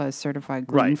yourself a certified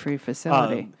gluten-free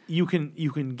facility. You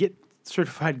can get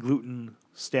certified gluten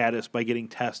status by getting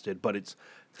tested, but it's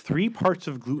 3 parts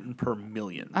of gluten per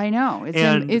million. I know.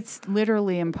 It's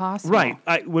literally impossible.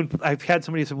 Right. When I've had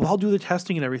somebody say, well, I'll do the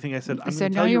testing and everything, I said, I'm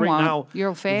going to tell you right now,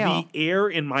 you'll fail. The air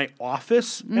in my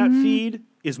office at Feed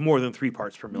is more than 3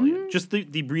 parts per million. Just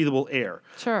the breathable air.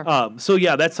 Sure. So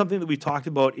yeah, that's something that we talked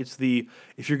about. It's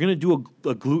if you're going to do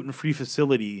a gluten-free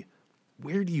facility,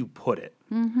 where do you put it?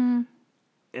 Mm-hmm.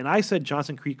 And I said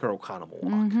Johnson Creek or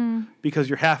Oconomowoc because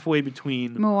you're halfway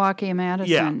between Milwaukee and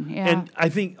Madison. Yeah. And I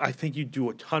think you do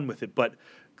a ton with it, but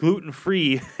gluten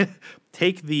free.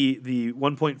 Take the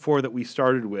 1.4 that we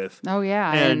started with. Oh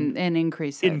yeah, and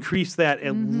increase it. Increase that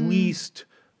at least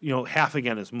half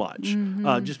again as much.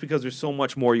 Just because there's so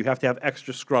much more, you have to have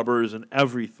extra scrubbers and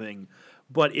everything.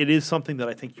 But it is something that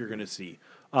I think you're going to see.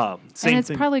 And it's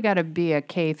probably got to be a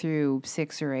K through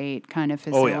 6 or 8 kind of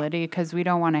facility because we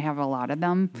don't want to have a lot of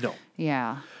them. No.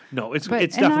 Yeah. No, it's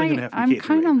definitely going to have to be K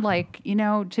through 8. I'm kind of like,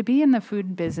 to be in the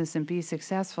food business and be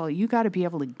successful, you got to be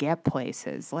able to get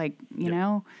places. Like,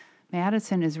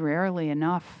 Madison is rarely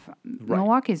enough. Right.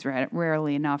 Milwaukee's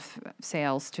rarely enough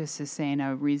sales to sustain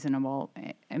a reasonable.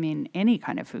 Any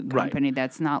kind of food company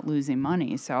that's not losing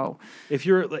money. So if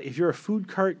you're a food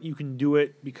cart, you can do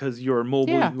it because you're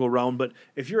mobile. You can go around. But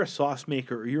if you're a sauce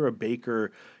maker or you're a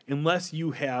baker, unless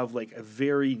you have like a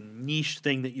very niche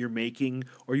thing that you're making,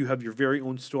 or you have your very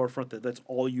own storefront that's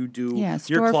all you do. Yeah,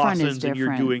 you're storefront is Clausen's different. And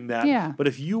you're doing that. Yeah. But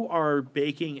if you are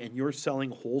baking and you're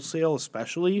selling wholesale,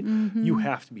 especially, you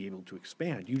have to be able to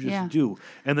expand. You just do.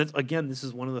 And that's, again, this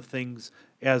is one of the things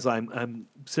as I'm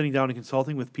sitting down and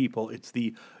consulting with people. It's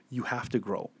you have to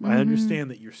grow. I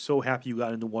understand that you're so happy you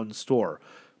got into one store.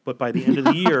 But by the end of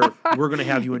the year, we're going to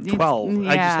have you in 12.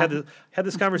 Yeah. I just had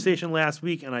this conversation last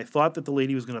week, and I thought that the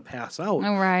lady was going to pass out.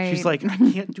 Oh, right. She's like, I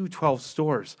can't do 12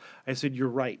 stores. I said, you're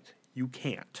right. You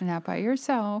can't. Not by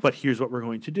yourself. But here's what we're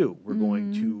going to do. We're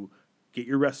going to get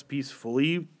your recipes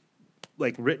fully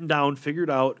written down, figured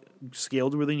out,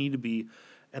 scaled where they need to be,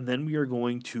 and then we are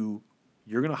going to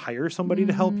you're going to hire somebody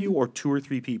to help you, or 2 or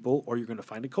 3 people, or you're going to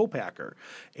find a co-packer.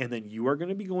 And then you are going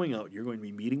to be going out. You're going to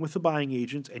be meeting with the buying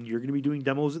agents, and you're going to be doing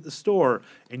demos at the store,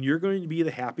 and you're going to be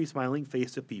the happy, smiling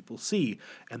face that people see.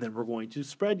 And then we're going to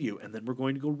spread you, and then we're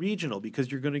going to go regional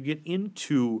because you're going to get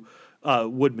into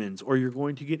Woodman's, or you're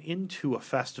going to get into a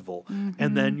festival,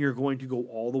 and then you're going to go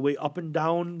all the way up and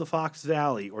down the Fox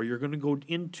Valley, or you're going to go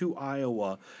into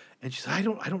Iowa. And she said, I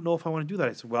don't know if I want to do that.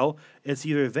 I said, well, it's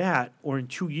either that or in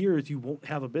 2 years you won't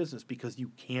have a business because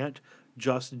you can't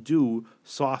just do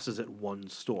sauces at one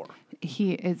store.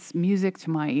 It's music to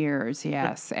my ears.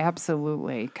 Yes,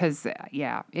 absolutely. Because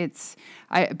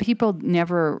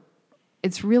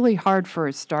it's really hard for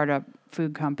a startup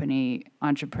food company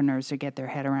entrepreneurs to get their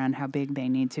head around how big they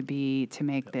need to be to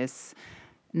make this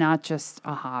not just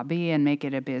a hobby and make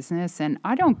it a business. And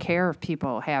I don't care if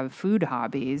people have food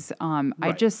hobbies.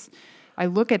 I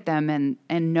look at them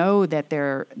and know that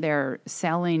they're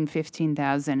selling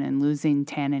 $15,000 and losing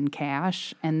 $10,000 in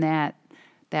cash, and that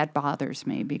bothers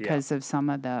me because of some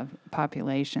of the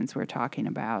populations we're talking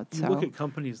about. You look at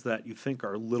companies that you think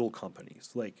are little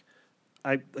companies. Like,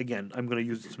 I'm going to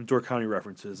use some Door County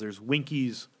references. There's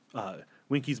Winky's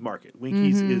Market.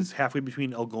 Winky's is halfway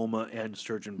between Algoma and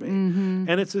Sturgeon Bay,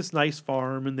 and it's this nice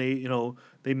farm, and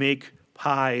they make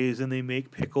pies and they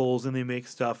make pickles and they make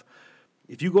stuff.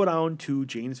 If you go down to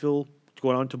Janesville,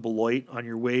 go down to Beloit on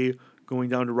your way going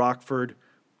down to Rockford,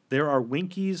 there are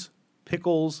Winky's,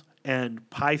 pickles, and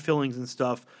pie fillings and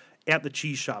stuff at the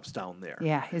cheese shops down there.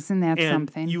 Yeah, isn't that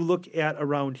something? You look at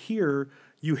around here,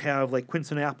 you have like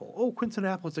Quince and Apple. Oh, Quince and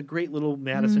Apple is a great little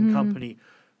Madison company.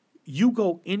 You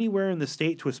go anywhere in the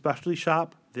state to a specialty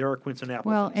shop, there are Quince and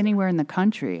Apple. Well, anywhere in the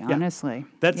country, honestly.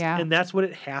 And that's what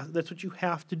it has. That's what you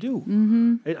have to do.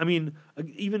 I mean,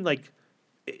 even like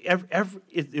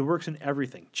it works in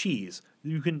everything. Cheese,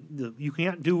 you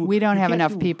can't do. We don't have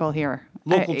enough people here.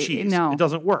 Local cheese, no, it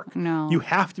doesn't work. No, you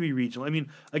have to be regional. I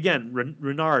mean, again,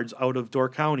 Renard's out of Door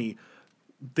County.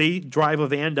 They drive a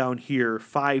van down here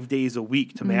 5 days a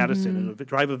week to Madison, and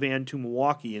drive a van to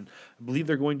Milwaukee, and I believe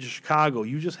they're going to Chicago.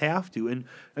 You just have to. And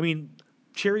I mean,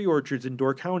 cherry orchards in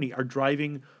Door County are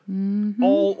driving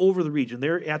all over the region.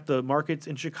 They're at the markets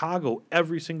in Chicago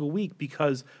every single week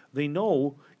because they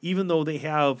know, even though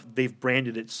they've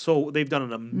branded it so, they've done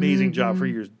an amazing job for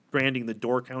years branding the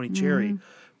Door County cherry.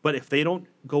 But if they don't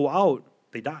go out,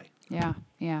 they die.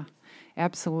 Yeah,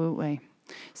 absolutely.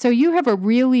 So you have a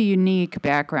really unique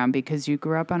background because you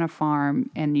grew up on a farm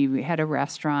and you had a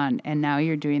restaurant, and now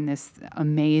you're doing this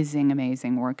amazing,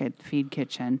 amazing work at Feed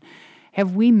Kitchen.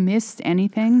 Have we missed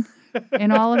anything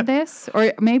in all of this?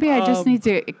 Or maybe I just need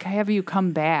to have you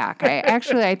come back.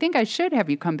 I think I should have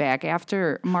you come back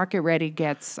after Market Ready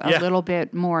gets a little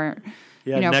bit more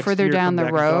Yeah, next further year, down come the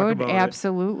back and talk road. about it.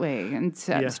 Absolutely. And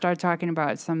Yeah. start talking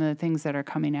about some of the things that are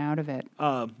coming out of it.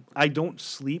 I don't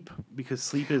sleep because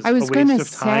sleep is I was a going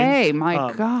waste to of time. say, my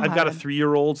I've got a God.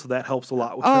 3-year-old, so that helps a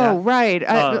lot with Oh, that. right.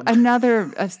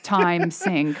 Another time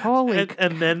sink. Holy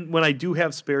And then when I do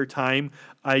have spare time,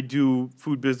 I do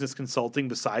food business consulting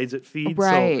besides at Feed.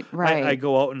 Right, So right. I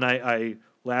go out and I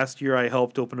last year I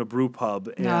helped open a brew pub,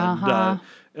 and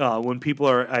when people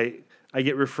I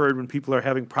get referred when people are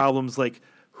having problems like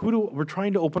we're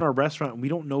trying to open our restaurant and we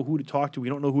don't know who to talk to. We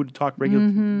don't know who to talk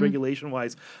regulation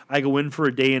wise. I go in for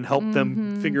a day and help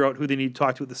them figure out who they need to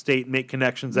talk to at the state, make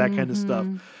connections, that kind of stuff.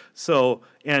 So,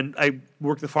 and I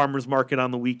work the farmers market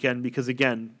on the weekend because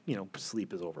again,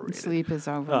 sleep is overrated. Sleep is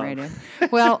overrated.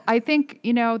 Well, I think,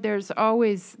 there's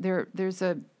always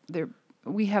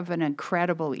we have an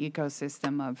incredible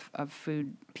ecosystem of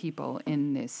food people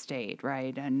in this state,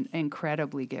 right? And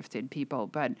incredibly gifted people.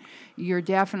 But you're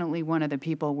definitely one of the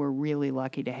people we're really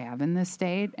lucky to have in this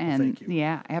state. And thank you.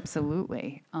 Yeah,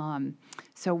 absolutely.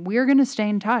 So we're going to stay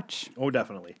in touch. Oh,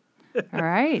 definitely. All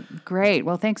right. Great.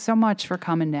 Well, thanks so much for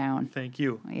coming down. Thank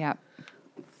you. Yep.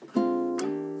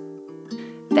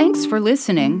 Thanks for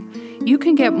listening. You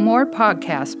can get more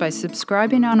podcasts by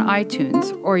subscribing on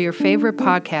iTunes or your favorite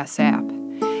podcast app.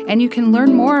 And you can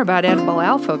learn more about Edible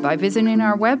Alpha by visiting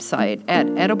our website at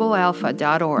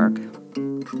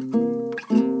ediblealpha.org.